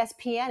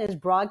ESPN is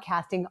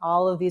broadcasting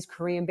all of these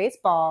Korean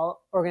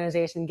baseball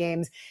organization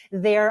games.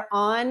 They're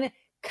on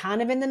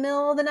kind of in the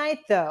middle of the night,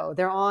 though.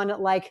 They're on at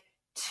like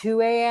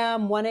 2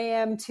 a.m., 1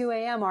 a.m., 2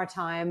 a.m. our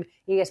time.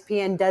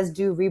 ESPN does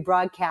do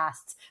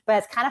rebroadcasts, but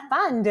it's kind of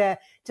fun to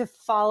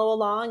follow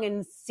along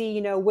and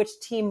see, which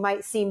team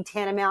might seem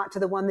tantamount to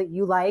the one that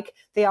you like.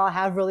 They all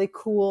have really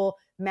cool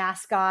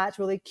mascots,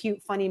 really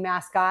cute, funny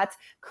mascots.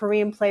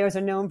 Korean players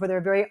are known for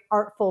their very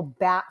artful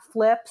bat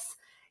flips.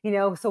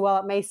 So while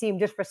it may seem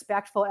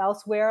disrespectful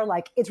elsewhere,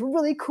 like it's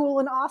really cool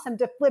and awesome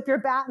to flip your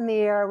bat in the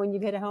air when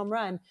you've hit a home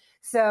run.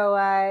 So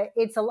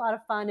it's a lot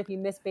of fun. If you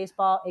miss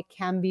baseball, it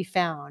can be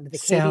found. The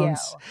KBO.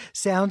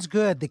 Sounds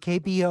good. The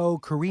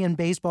KBO, Korean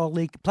Baseball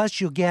League.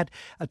 Plus, you'll get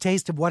a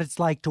taste of what it's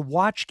like to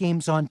watch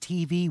games on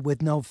TV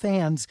with no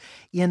fans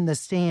in the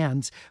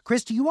stands.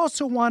 Christy, you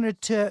also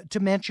wanted to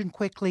mention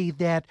quickly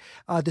that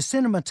the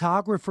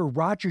cinematographer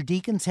Roger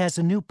Deakins has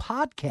a new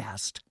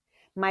podcast.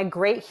 My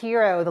great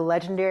hero, the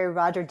legendary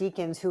Roger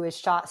Deakins, who has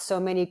shot so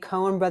many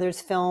Coen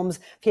Brothers films.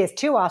 He has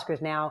 2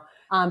 Oscars now.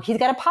 He's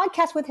got a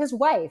podcast with his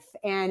wife,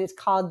 and it's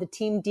called the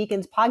Team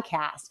Deakins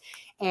Podcast.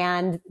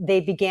 And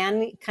they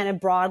began kind of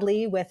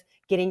broadly with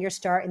getting your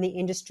start in the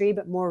industry,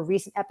 but more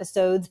recent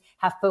episodes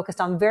have focused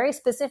on very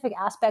specific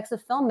aspects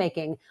of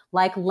filmmaking,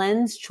 like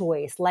lens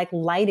choice, like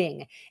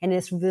lighting. And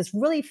it's this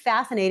really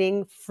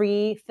fascinating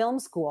free film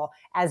school.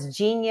 As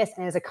genius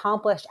and as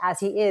accomplished as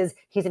he is,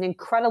 he's an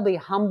incredibly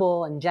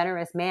humble and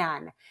generous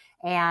man.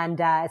 And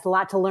it's a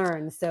lot to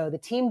learn. So the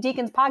Team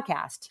Deakins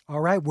Podcast. All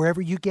right,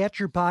 wherever you get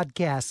your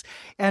podcasts.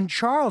 And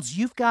Charles,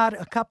 you've got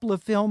a couple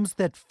of films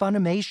that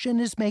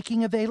Funimation is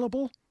making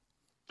available?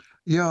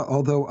 Yeah,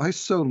 although I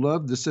so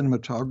loved the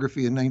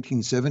cinematography in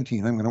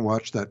 1917, I'm going to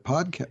watch that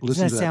podcast,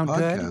 listen to that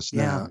podcast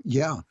now.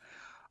 Yeah.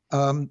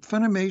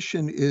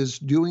 Funimation is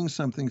doing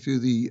something through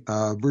the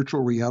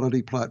virtual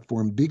reality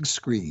platform Big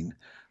Screen,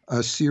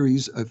 a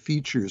series of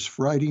features.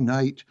 Friday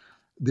night,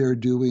 they're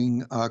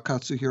doing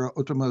Katsuhiro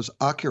Otomo's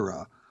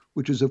Akira,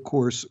 which is, of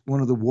course, one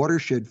of the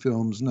watershed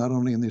films, not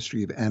only in the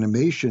history of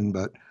animation,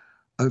 but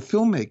of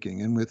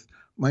filmmaking. And with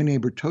My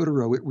Neighbor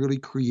Totoro, it really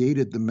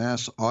created the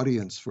mass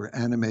audience for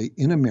anime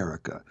in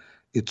America.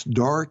 It's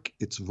dark,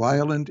 it's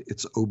violent,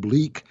 it's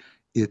oblique,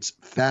 it's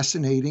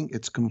fascinating,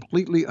 it's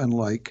completely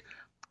unlike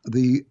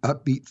the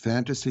upbeat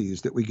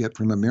fantasies that we get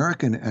from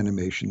American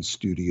animation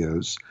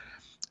studios.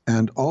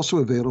 And also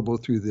available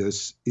through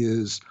this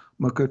is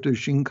Makoto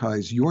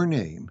Shinkai's Your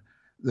Name.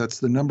 That's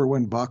the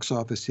 #1 box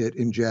office hit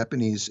in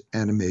Japanese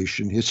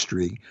animation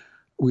history.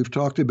 We've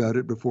talked about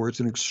it before. It's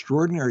an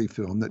extraordinary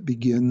film that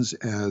begins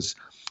as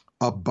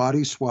a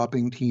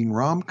body-swapping teen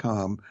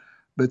rom-com,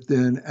 but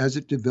then as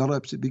it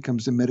develops, it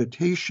becomes a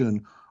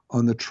meditation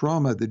on the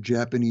trauma that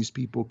Japanese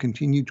people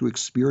continue to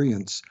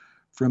experience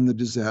from the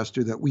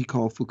disaster that we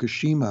call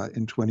Fukushima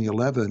in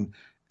 2011,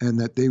 and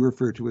that they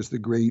refer to as the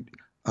Great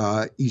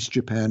East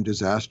Japan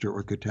Disaster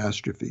or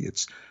Catastrophe.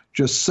 It's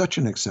just such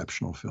an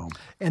exceptional film.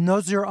 And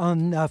those are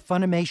on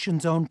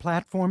Funimation's own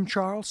platform,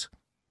 Charles?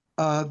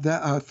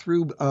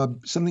 Through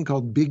something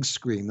called Big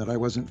Screen that I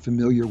wasn't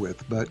familiar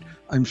with, but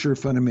I'm sure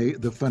the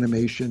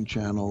Funimation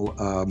channel,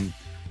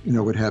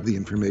 would have the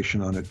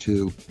information on it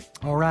too.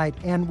 All right.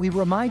 And we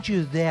remind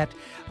you that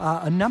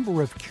a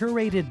number of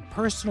curated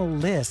personal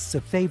lists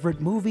of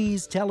favorite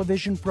movies,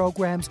 television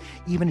programs,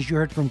 even as you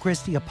heard from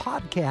Christy, a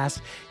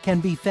podcast, can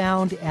be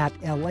found at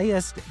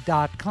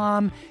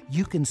LAist.com.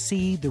 You can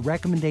see the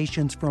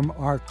recommendations from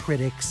our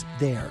critics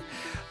there.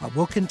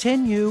 We'll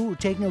continue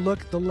taking a look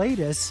at the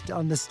latest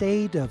on the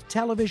state of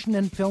television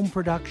and film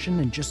production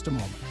in just a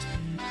moment.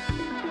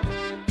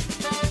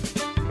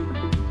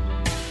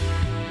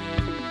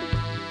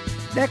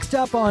 Next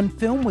up on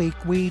Film Week,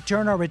 we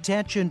turn our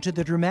attention to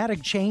the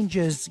dramatic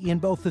changes in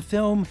both the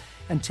film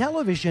and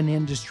television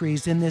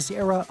industries in this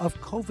era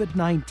of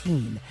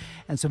COVID-19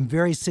 and some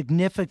very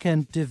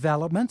significant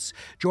developments.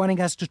 Joining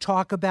us to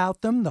talk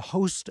about them, the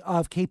host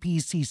of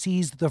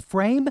KPCC's The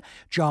Frame,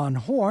 John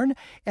Horn,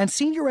 and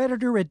senior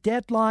editor at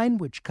Deadline,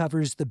 which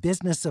covers the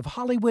business of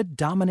Hollywood,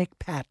 Dominic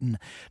Patton.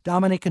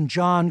 Dominic and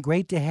John,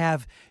 great to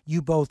have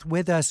you both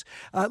with us.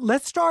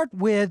 Let's start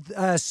with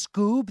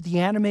Scoob, the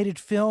animated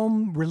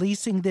film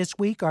releasing this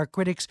week. Our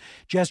critics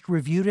just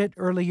reviewed it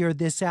earlier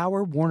this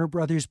hour. Warner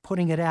Brothers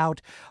putting it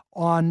out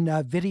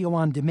on video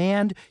on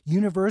demand.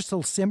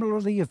 Universal,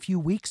 similarly, a few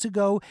weeks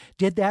ago,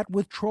 did that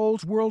with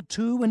Trolls World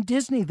 2, and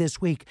Disney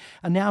this week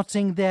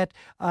announcing that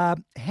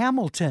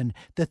Hamilton,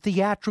 the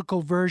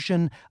theatrical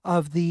version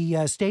of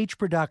the stage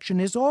production,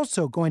 is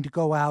also going to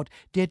go out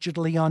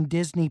digitally on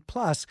Disney+.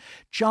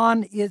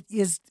 John,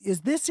 is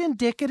this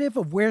indicative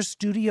of where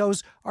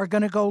studios are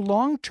going to go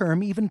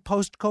long-term, even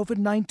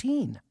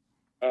post-COVID-19?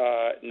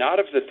 Not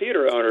if the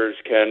theater owners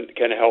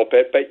can help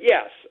it, but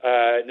yes,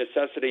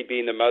 necessity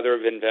being the mother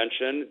of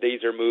invention.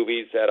 These are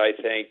movies that I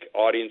think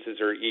audiences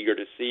are eager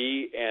to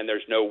see, and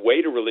there's no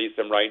way to release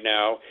them right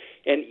now.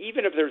 And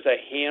even if there's a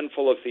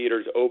handful of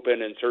theaters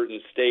open in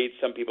certain states,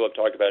 some people have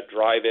talked about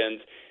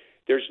drive-ins,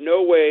 there's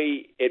no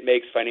way it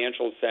makes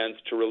financial sense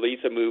to release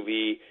a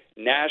movie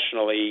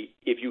nationally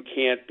if you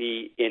can't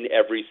be in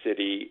every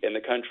city in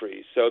the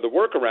country. So the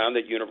workaround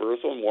that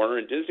Universal and Warner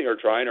and Disney are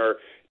trying are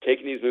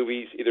taking these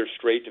movies either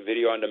straight to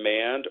video on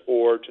demand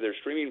or to their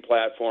streaming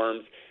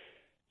platforms.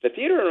 The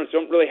theater owners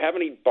don't really have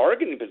any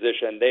bargaining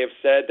position. They have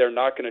said they're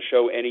not going to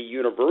show any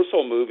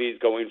Universal movies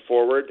going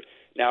forward.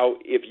 Now,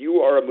 if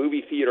you are a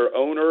movie theater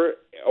owner,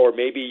 or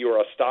maybe you're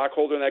a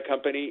stockholder in that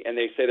company, and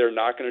they say they're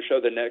not going to show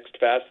the next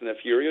Fast and the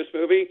Furious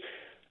movie,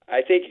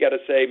 I think you got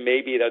to say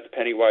maybe that's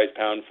penny wise,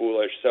 pound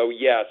foolish. So,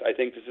 yes, I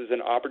think this is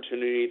an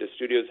opportunity the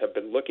studios have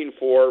been looking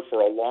for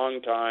a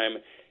long time,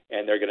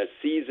 and they're going to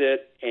seize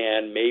it,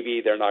 and maybe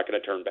they're not going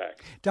to turn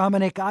back.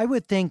 Dominic, I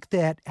would think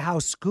that how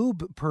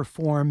Scoob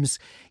performs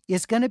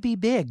is going to be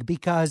big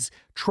because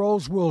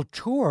Trolls World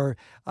Tour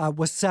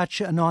was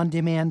such an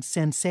on-demand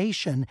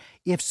sensation.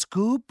 If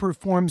Scoob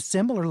performs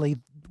similarly,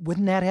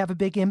 wouldn't that have a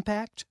big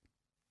impact?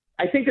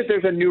 I think that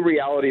there's a new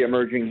reality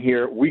emerging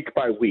here week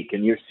by week,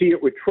 and you see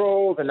it with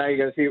Trolls, and now you're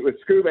going to see it with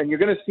Scoob, and you're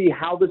going to see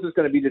how this is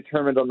going to be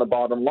determined on the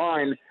bottom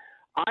line.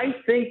 I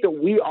think that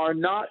we are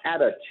not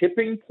at a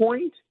tipping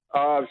point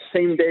of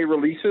same-day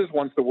releases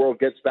once the world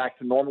gets back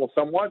to normal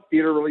somewhat.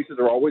 Theater releases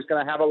are always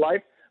going to have a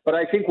life, but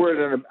I think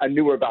we're at a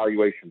new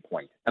evaluation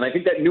point. And I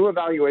think that new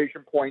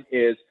evaluation point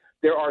is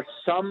there are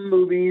some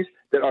movies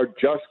that are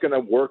just going to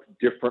work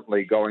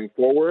differently going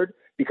forward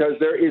because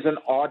there is an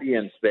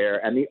audience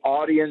there, and the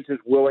audience is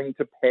willing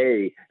to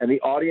pay, and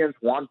the audience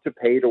wants to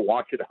pay to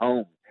watch at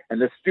home.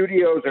 And the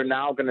studios are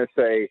now going to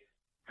say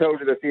so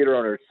to the theater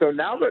owners. So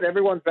now that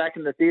everyone's back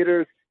in the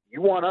theaters,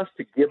 you want us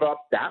to give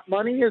up that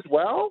money as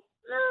well?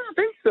 I don't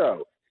think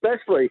so,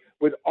 especially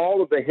with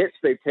all of the hits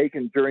they've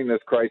taken during this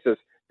crisis.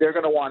 They're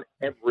going to want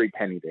every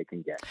penny they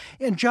can get.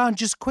 And John,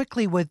 just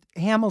quickly with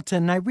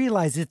Hamilton, I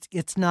realize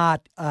it's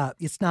not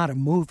a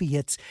movie.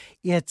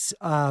 It's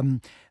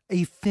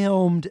a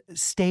filmed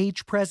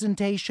stage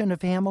presentation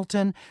of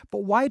Hamilton. But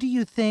why do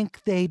you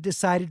think they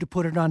decided to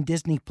put it on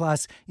Disney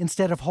Plus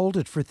instead of hold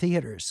it for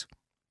theaters?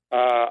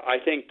 I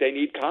think they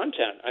need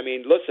content. I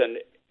mean, listen,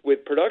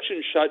 with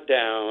production shut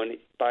down,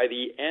 by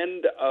the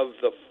end of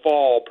the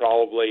fall,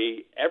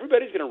 probably,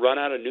 everybody's going to run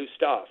out of new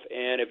stuff.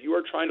 And if you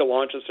are trying to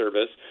launch a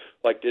service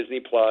like Disney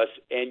Plus,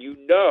 and you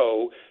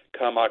know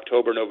come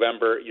October,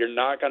 November, you're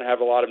not going to have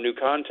a lot of new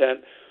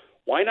content,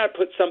 why not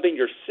put something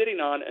you're sitting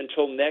on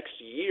until next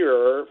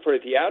year for a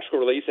theatrical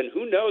release? And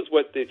who knows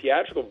what the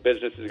theatrical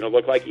business is going to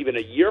look like even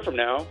a year from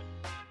now.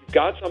 You've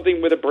got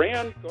something with a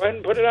brand, go ahead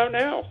and put it out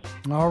now.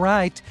 All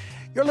right.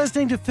 You're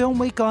listening to Film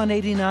Week on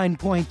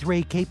 89.3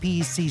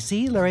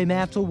 KPCC. Larry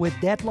Mantle with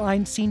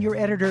Deadline Senior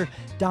Editor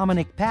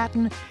Dominic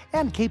Patton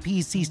and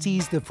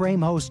KPCC's The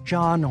Frame host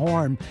John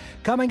Horn.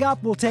 Coming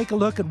up, we'll take a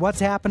look at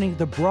what's happening to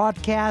the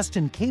broadcast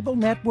and cable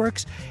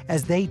networks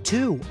as they,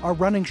 too, are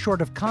running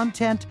short of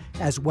content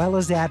as well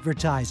as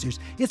advertisers.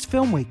 It's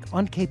Film Week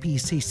on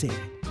KPCC.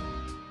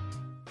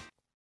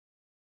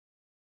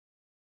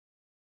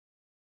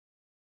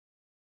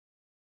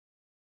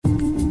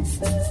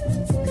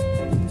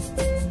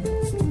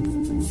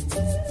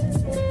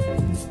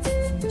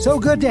 So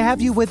good to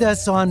have you with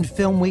us on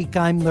Film Week.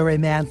 I'm Larry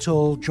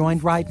Mantle,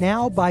 joined right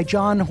now by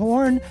John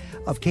Horn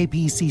of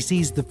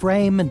KPCC's The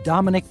Frame and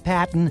Dominic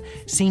Patton,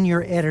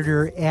 senior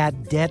editor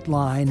at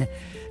Deadline.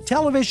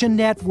 Television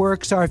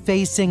networks are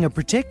facing a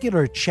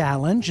particular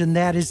challenge, and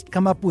that is to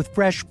come up with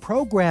fresh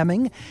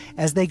programming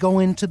as they go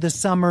into the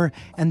summer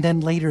and then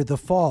later the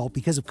fall.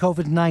 Because of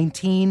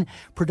COVID-19,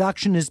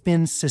 production has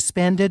been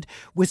suspended.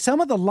 With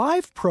some of the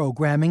live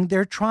programming,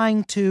 they're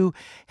trying to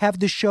have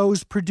the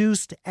shows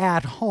produced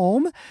at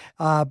home,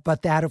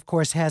 but that, of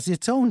course, has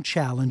its own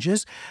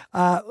challenges.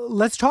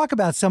 Let's talk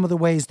about some of the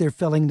ways they're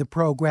filling the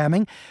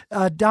programming.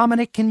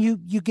 Dominic, can you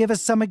give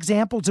us some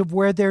examples of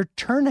where they're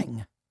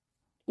turning?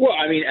 Well,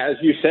 I mean, as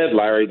you said,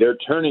 Larry, they're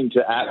turning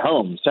to At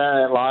Home.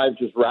 Saturday Night Live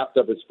just wrapped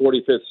up its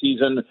 45th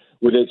season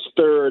with its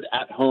third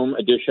at-home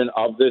edition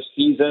of this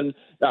season.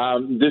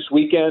 This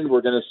weekend,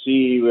 we're going to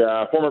see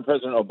former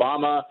President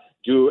Obama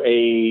do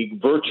a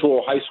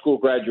virtual high school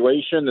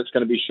graduation that's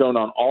going to be shown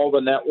on all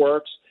the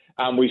networks.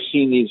 We've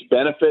seen these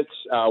benefits,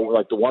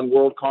 like the One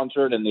World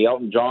concert and the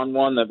Elton John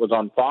one that was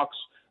on Fox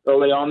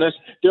early on this.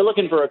 They're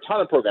looking for a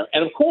ton of programming.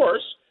 And, of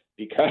course,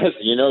 because,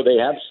 you know, they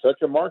have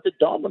such a market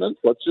dominance,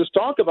 let's just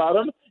talk about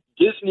them.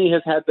 Disney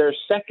has had their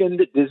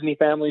second Disney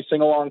Family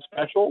Sing-Along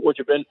special, which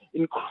have been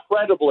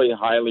incredibly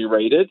highly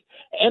rated,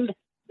 and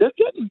they're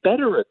getting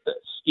better at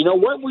this. You know,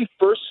 what we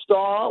first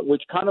saw,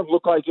 which kind of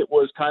looked like it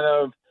was kind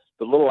of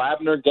the little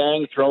Abner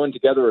gang throwing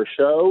together a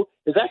show,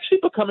 is actually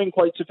becoming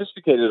quite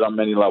sophisticated on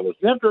many levels.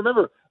 You have to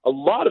remember, a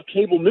lot of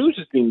cable news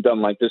is being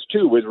done like this,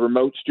 too, with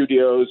remote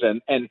studios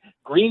and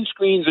green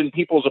screens in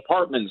people's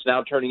apartments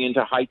now turning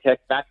into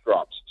high-tech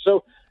backdrops.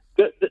 So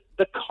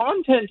the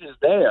content is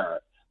there.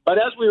 But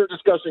as we were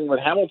discussing with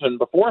Hamilton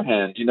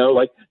beforehand, you know,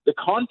 like the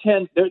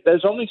content,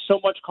 there's only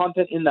so much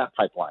content in that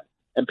pipeline.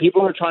 And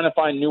people are trying to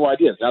find new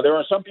ideas. Now, there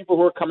are some people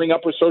who are coming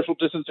up with social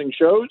distancing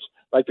shows,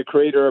 like the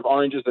creator of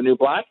Orange is the New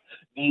Black.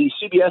 The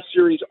CBS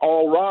series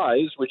All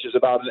Rise, which is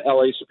about an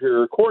L.A.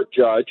 Superior Court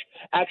judge,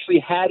 actually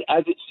had,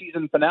 as its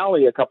season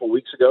finale a couple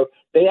weeks ago,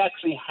 they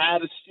actually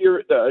had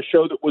a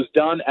show that was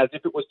done as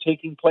if it was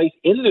taking place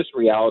in this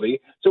reality.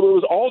 So it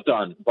was all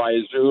done via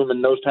Zoom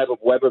and those type of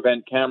web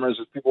event cameras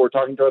as people were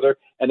talking to each other,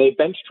 and a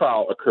bench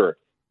trial occurred.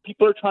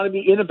 People are trying to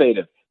be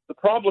innovative. The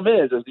problem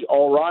is, as the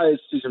All Rise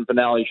season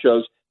finale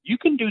shows, you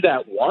can do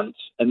that once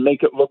and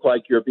make it look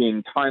like you're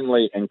being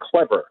timely and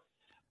clever.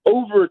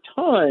 Over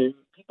time,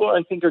 people,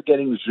 I think, are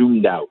getting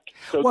zoomed out.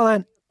 So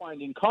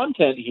finding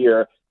content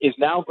here is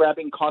now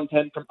grabbing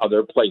content from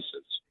other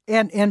places.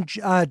 And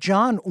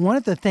John, one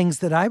of the things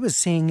that I was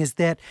seeing is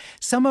that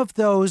some of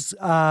those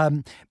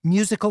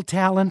musical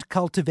talent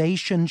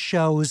cultivation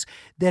shows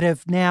that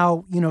have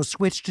now, you know,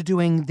 switched to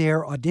doing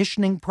their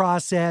auditioning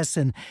process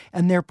and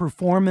their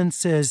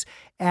performances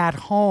at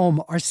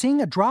home are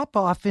seeing a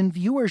drop-off in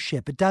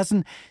viewership. It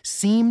doesn't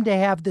seem to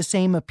have the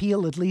same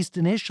appeal, at least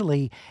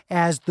initially,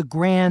 as the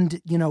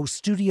grand, you know,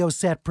 studio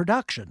set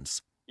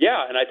productions.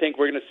 Yeah, and I think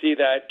we're going to see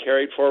that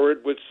carried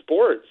forward with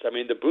sports. I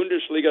mean, the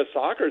Bundesliga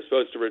soccer is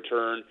supposed to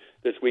return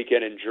this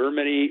weekend in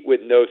Germany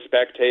with no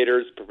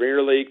spectators.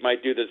 Premier League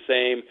might do the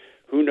same.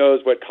 Who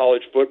knows what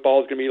college football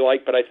is going to be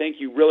like? But I think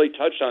you really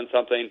touched on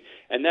something,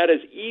 and that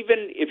is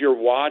even if you're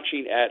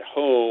watching at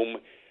home,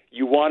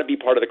 you want to be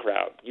part of the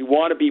crowd. You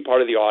want to be part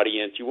of the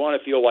audience. You want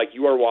to feel like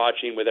you are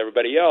watching with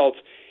everybody else.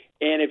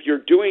 And if you're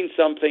doing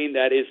something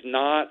that is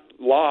not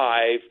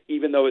live,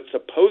 even though it's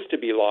supposed to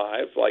be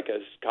live, like a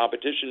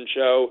competition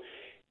show,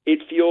 it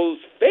feels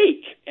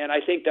fake. And I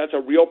think that's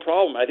a real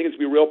problem. I think it's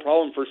going to be a real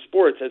problem for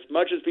sports. As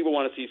much as people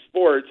want to see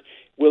sports,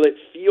 will it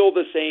feel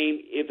the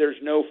same if there's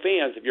no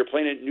fans, if you're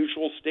playing at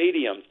neutral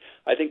stadiums?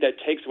 I think that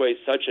takes away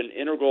such an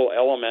integral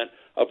element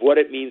of what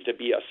it means to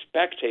be a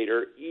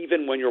spectator,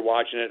 even when you're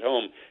watching at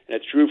home. And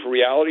it's true for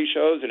reality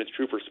shows, and it's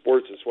true for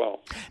sports as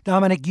well.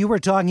 Dominic, you were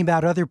talking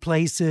about other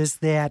places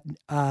that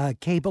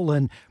cable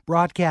and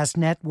broadcast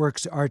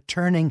networks are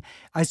turning.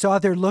 I saw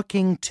they're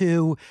looking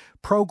to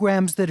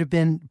programs that have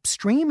been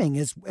streaming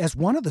as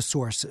one of the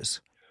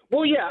sources.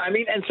 Well, yeah, I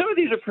mean, and some of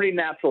these are pretty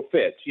natural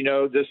fits. You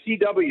know, the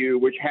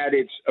CW, which had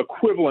its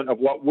equivalent of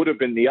what would have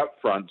been the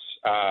upfronts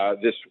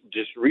this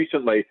just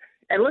recently.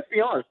 And let's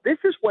be honest, this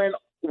is when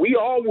we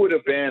all would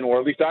have been, or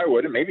at least I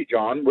would, and maybe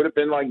John, would have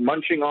been like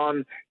munching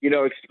on,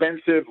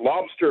 expensive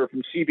lobster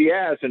from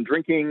CBS and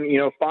drinking,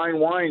 fine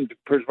wine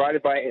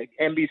provided by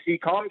NBC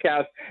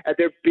Comcast at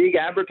their big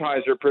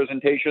advertiser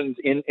presentations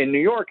in New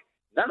York.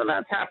 None of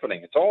that's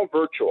happening. It's all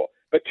virtual.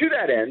 But to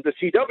that end, the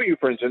CW,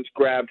 for instance,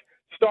 grabbed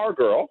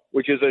Stargirl,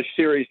 which is a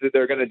series that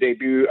they're going to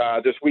debut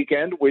this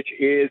weekend, which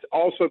is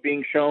also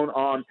being shown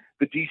on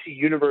the DC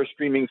Universe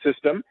streaming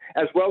system,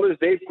 as well as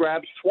they've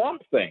grabbed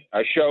Swamp Thing,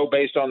 a show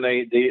based on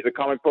the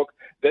comic book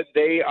that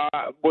they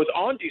was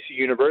on DC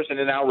Universe and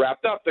is now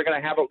wrapped up. They're going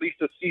to have at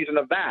least a season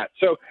of that.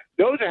 So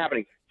those are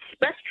happening.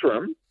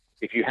 Spectrum,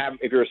 if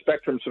you're a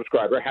Spectrum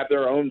subscriber, have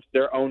their own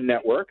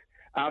network,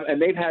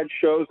 and they've had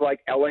shows like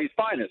LA's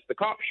Finest, the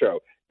cop show.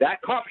 That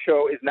cop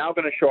show is now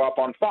going to show up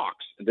on Fox.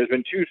 There's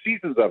been 2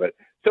 seasons of it.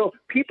 So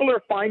people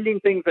are finding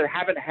things that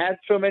haven't had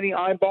so many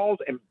eyeballs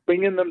and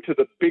bringing them to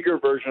the bigger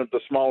version of the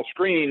small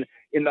screen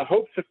in the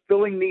hopes of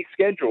filling these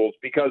schedules,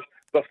 because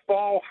the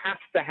fall has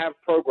to have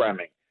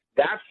programming.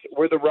 That's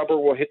where the rubber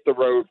will hit the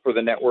road for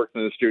the networks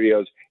and the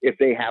studios if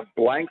they have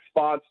blank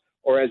spots,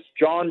 or as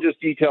John just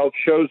detailed,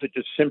 shows that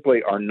just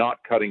simply are not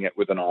cutting it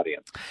with an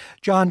audience.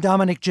 John,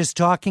 Dominic just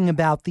talking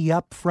about the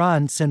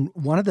upfronts, and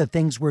one of the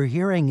things we're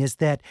hearing is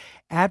that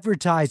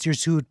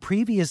advertisers who had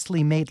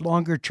previously made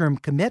longer-term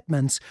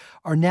commitments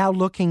are now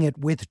looking at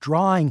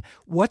withdrawing.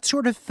 What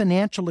sort of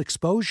financial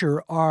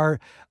exposure are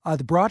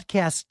the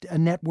broadcast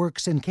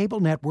networks and cable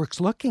networks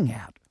looking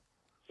at?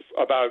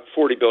 About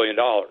 $40 billion.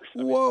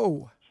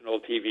 Whoa.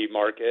 TV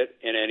market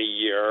in any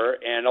year,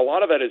 and a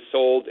lot of that is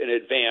sold in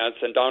advance.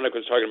 And Dominic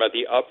was talking about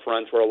the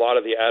upfronts, where a lot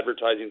of the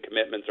advertising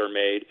commitments are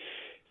made.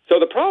 So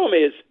the problem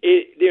is,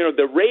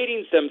 the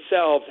ratings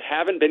themselves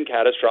haven't been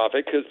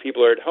catastrophic because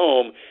people are at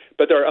home,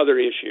 but there are other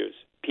issues.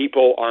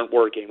 People aren't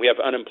working. We have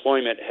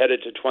unemployment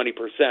headed to 20%.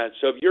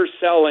 So if you're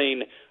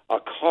selling a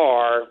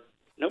car,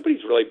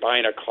 nobody's really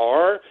buying a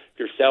car. If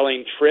you're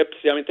selling trips,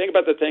 think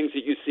about the things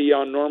that you see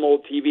on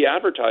normal TV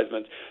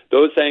advertisements.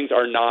 Those things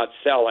are not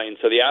selling.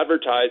 So the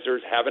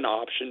advertisers have an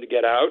option to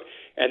get out,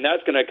 and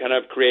that's going to kind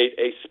of create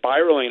a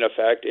spiraling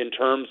effect in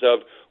terms of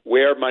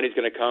where money's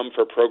going to come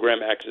for program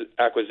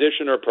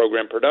acquisition or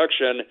program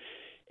production.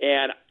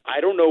 And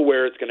I don't know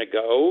where it's going to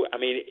go. I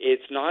mean,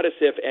 it's not as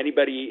if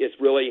anybody is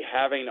really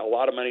having a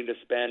lot of money to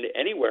spend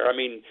anywhere. I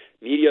mean,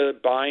 media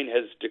buying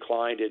has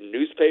declined in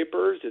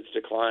newspapers. It's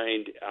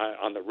declined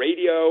on the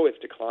radio. It's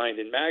declined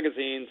in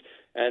magazines.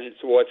 And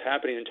so what's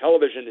happening in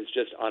television is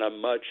just on a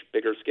much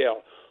bigger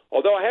scale.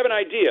 Although I have an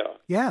idea.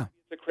 Yeah.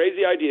 It's a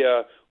crazy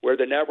idea where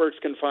the networks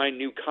can find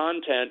new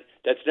content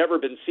that's never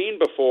been seen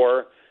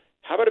before.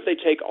 How about if they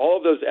take all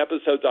of those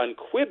episodes on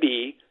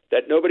Quibi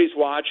that nobody's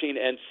watching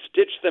and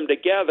stitch them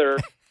together,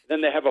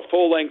 then they have a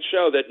full-length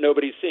show that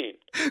nobody's seen.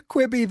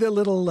 Quibi, the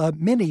little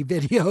mini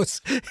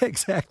videos,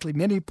 exactly,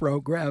 mini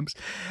programs.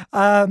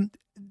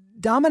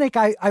 Dominic,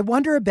 I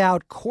wonder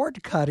about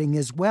cord cutting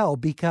as well,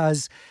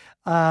 because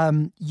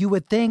you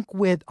would think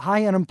with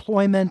high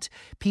unemployment,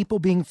 people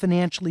being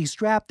financially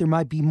strapped, there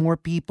might be more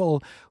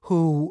people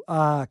who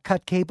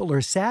cut cable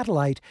or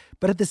satellite.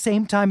 But at the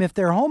same time, if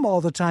they're home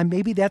all the time,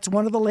 maybe that's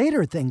one of the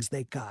later things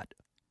they cut.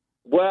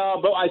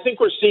 Well, but I think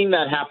we're seeing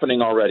that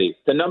happening already.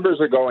 The numbers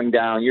are going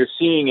down. You're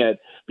seeing it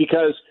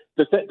because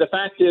the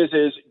fact is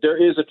there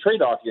is a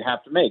trade-off you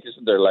have to make,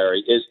 isn't there,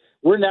 Larry? Is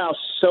we're now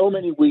so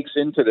many weeks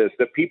into this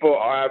that people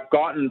have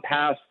gotten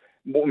past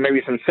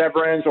maybe some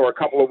severance or a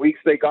couple of weeks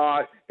they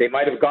got. They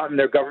might have gotten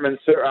their government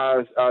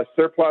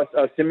surplus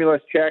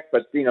stimulus check,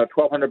 but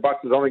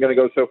 $1,200 is only going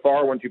to go so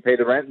far once you pay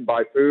the rent and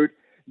buy food.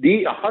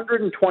 The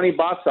 $120,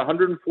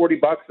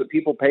 $140 that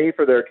people pay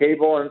for their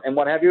cable and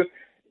what have you,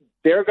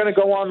 they're going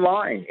to go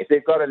online if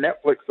they've got a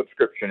Netflix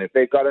subscription, if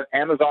they've got an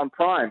Amazon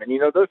Prime, and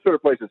those sort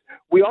of places.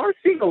 We are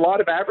seeing a lot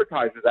of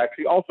advertisers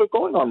actually also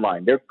going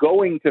online. They're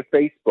going to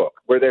Facebook,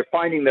 where they're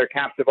finding their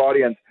captive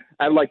audience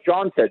And like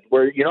John said,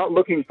 where you're not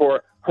looking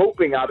for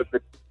hoping out of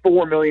the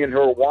 4 million who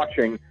are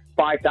watching,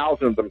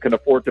 5,000 of them can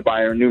afford to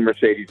buy a new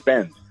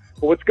Mercedes-Benz.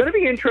 But what's going to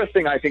be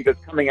interesting, I think,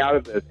 that's coming out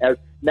of this, as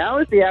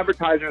the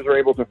advertisers are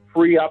able to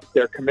free up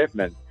their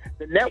commitments,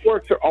 the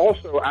networks are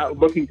also out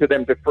looking to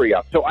them to free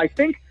up. So I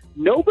think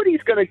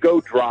nobody's going to go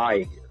dry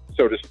here,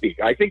 so to speak.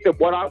 I think that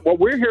what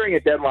we're hearing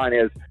at Deadline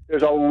is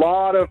there's a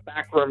lot of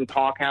backroom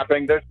talk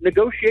happening. There's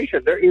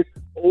negotiation. There is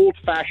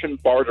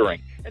old-fashioned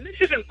bartering. And this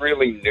isn't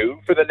really new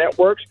for the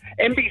networks.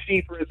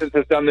 NBC, for instance,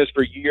 has done this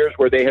for years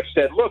where they have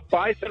said, look,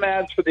 buy some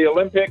ads for the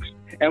Olympics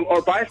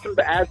or buy some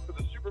ads for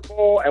the Super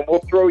Bowl, and we'll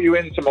throw you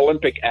in some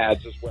Olympic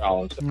ads as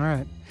well. All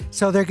right.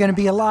 So there are going to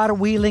be a lot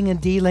of wheeling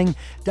and dealing.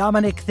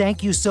 Dominic,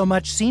 thank you so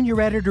much. Senior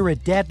editor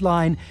at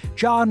Deadline,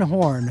 John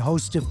Horn,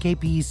 host of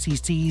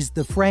KPCC's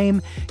The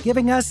Frame,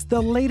 giving us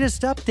the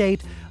latest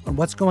update on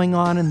what's going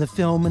on in the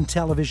film and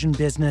television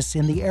business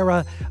in the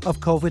era of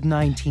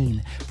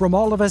COVID-19. From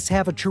all of us,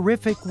 have a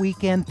terrific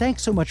weekend.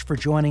 Thanks so much for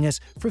joining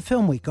us for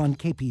Film Week on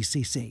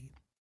KPCC.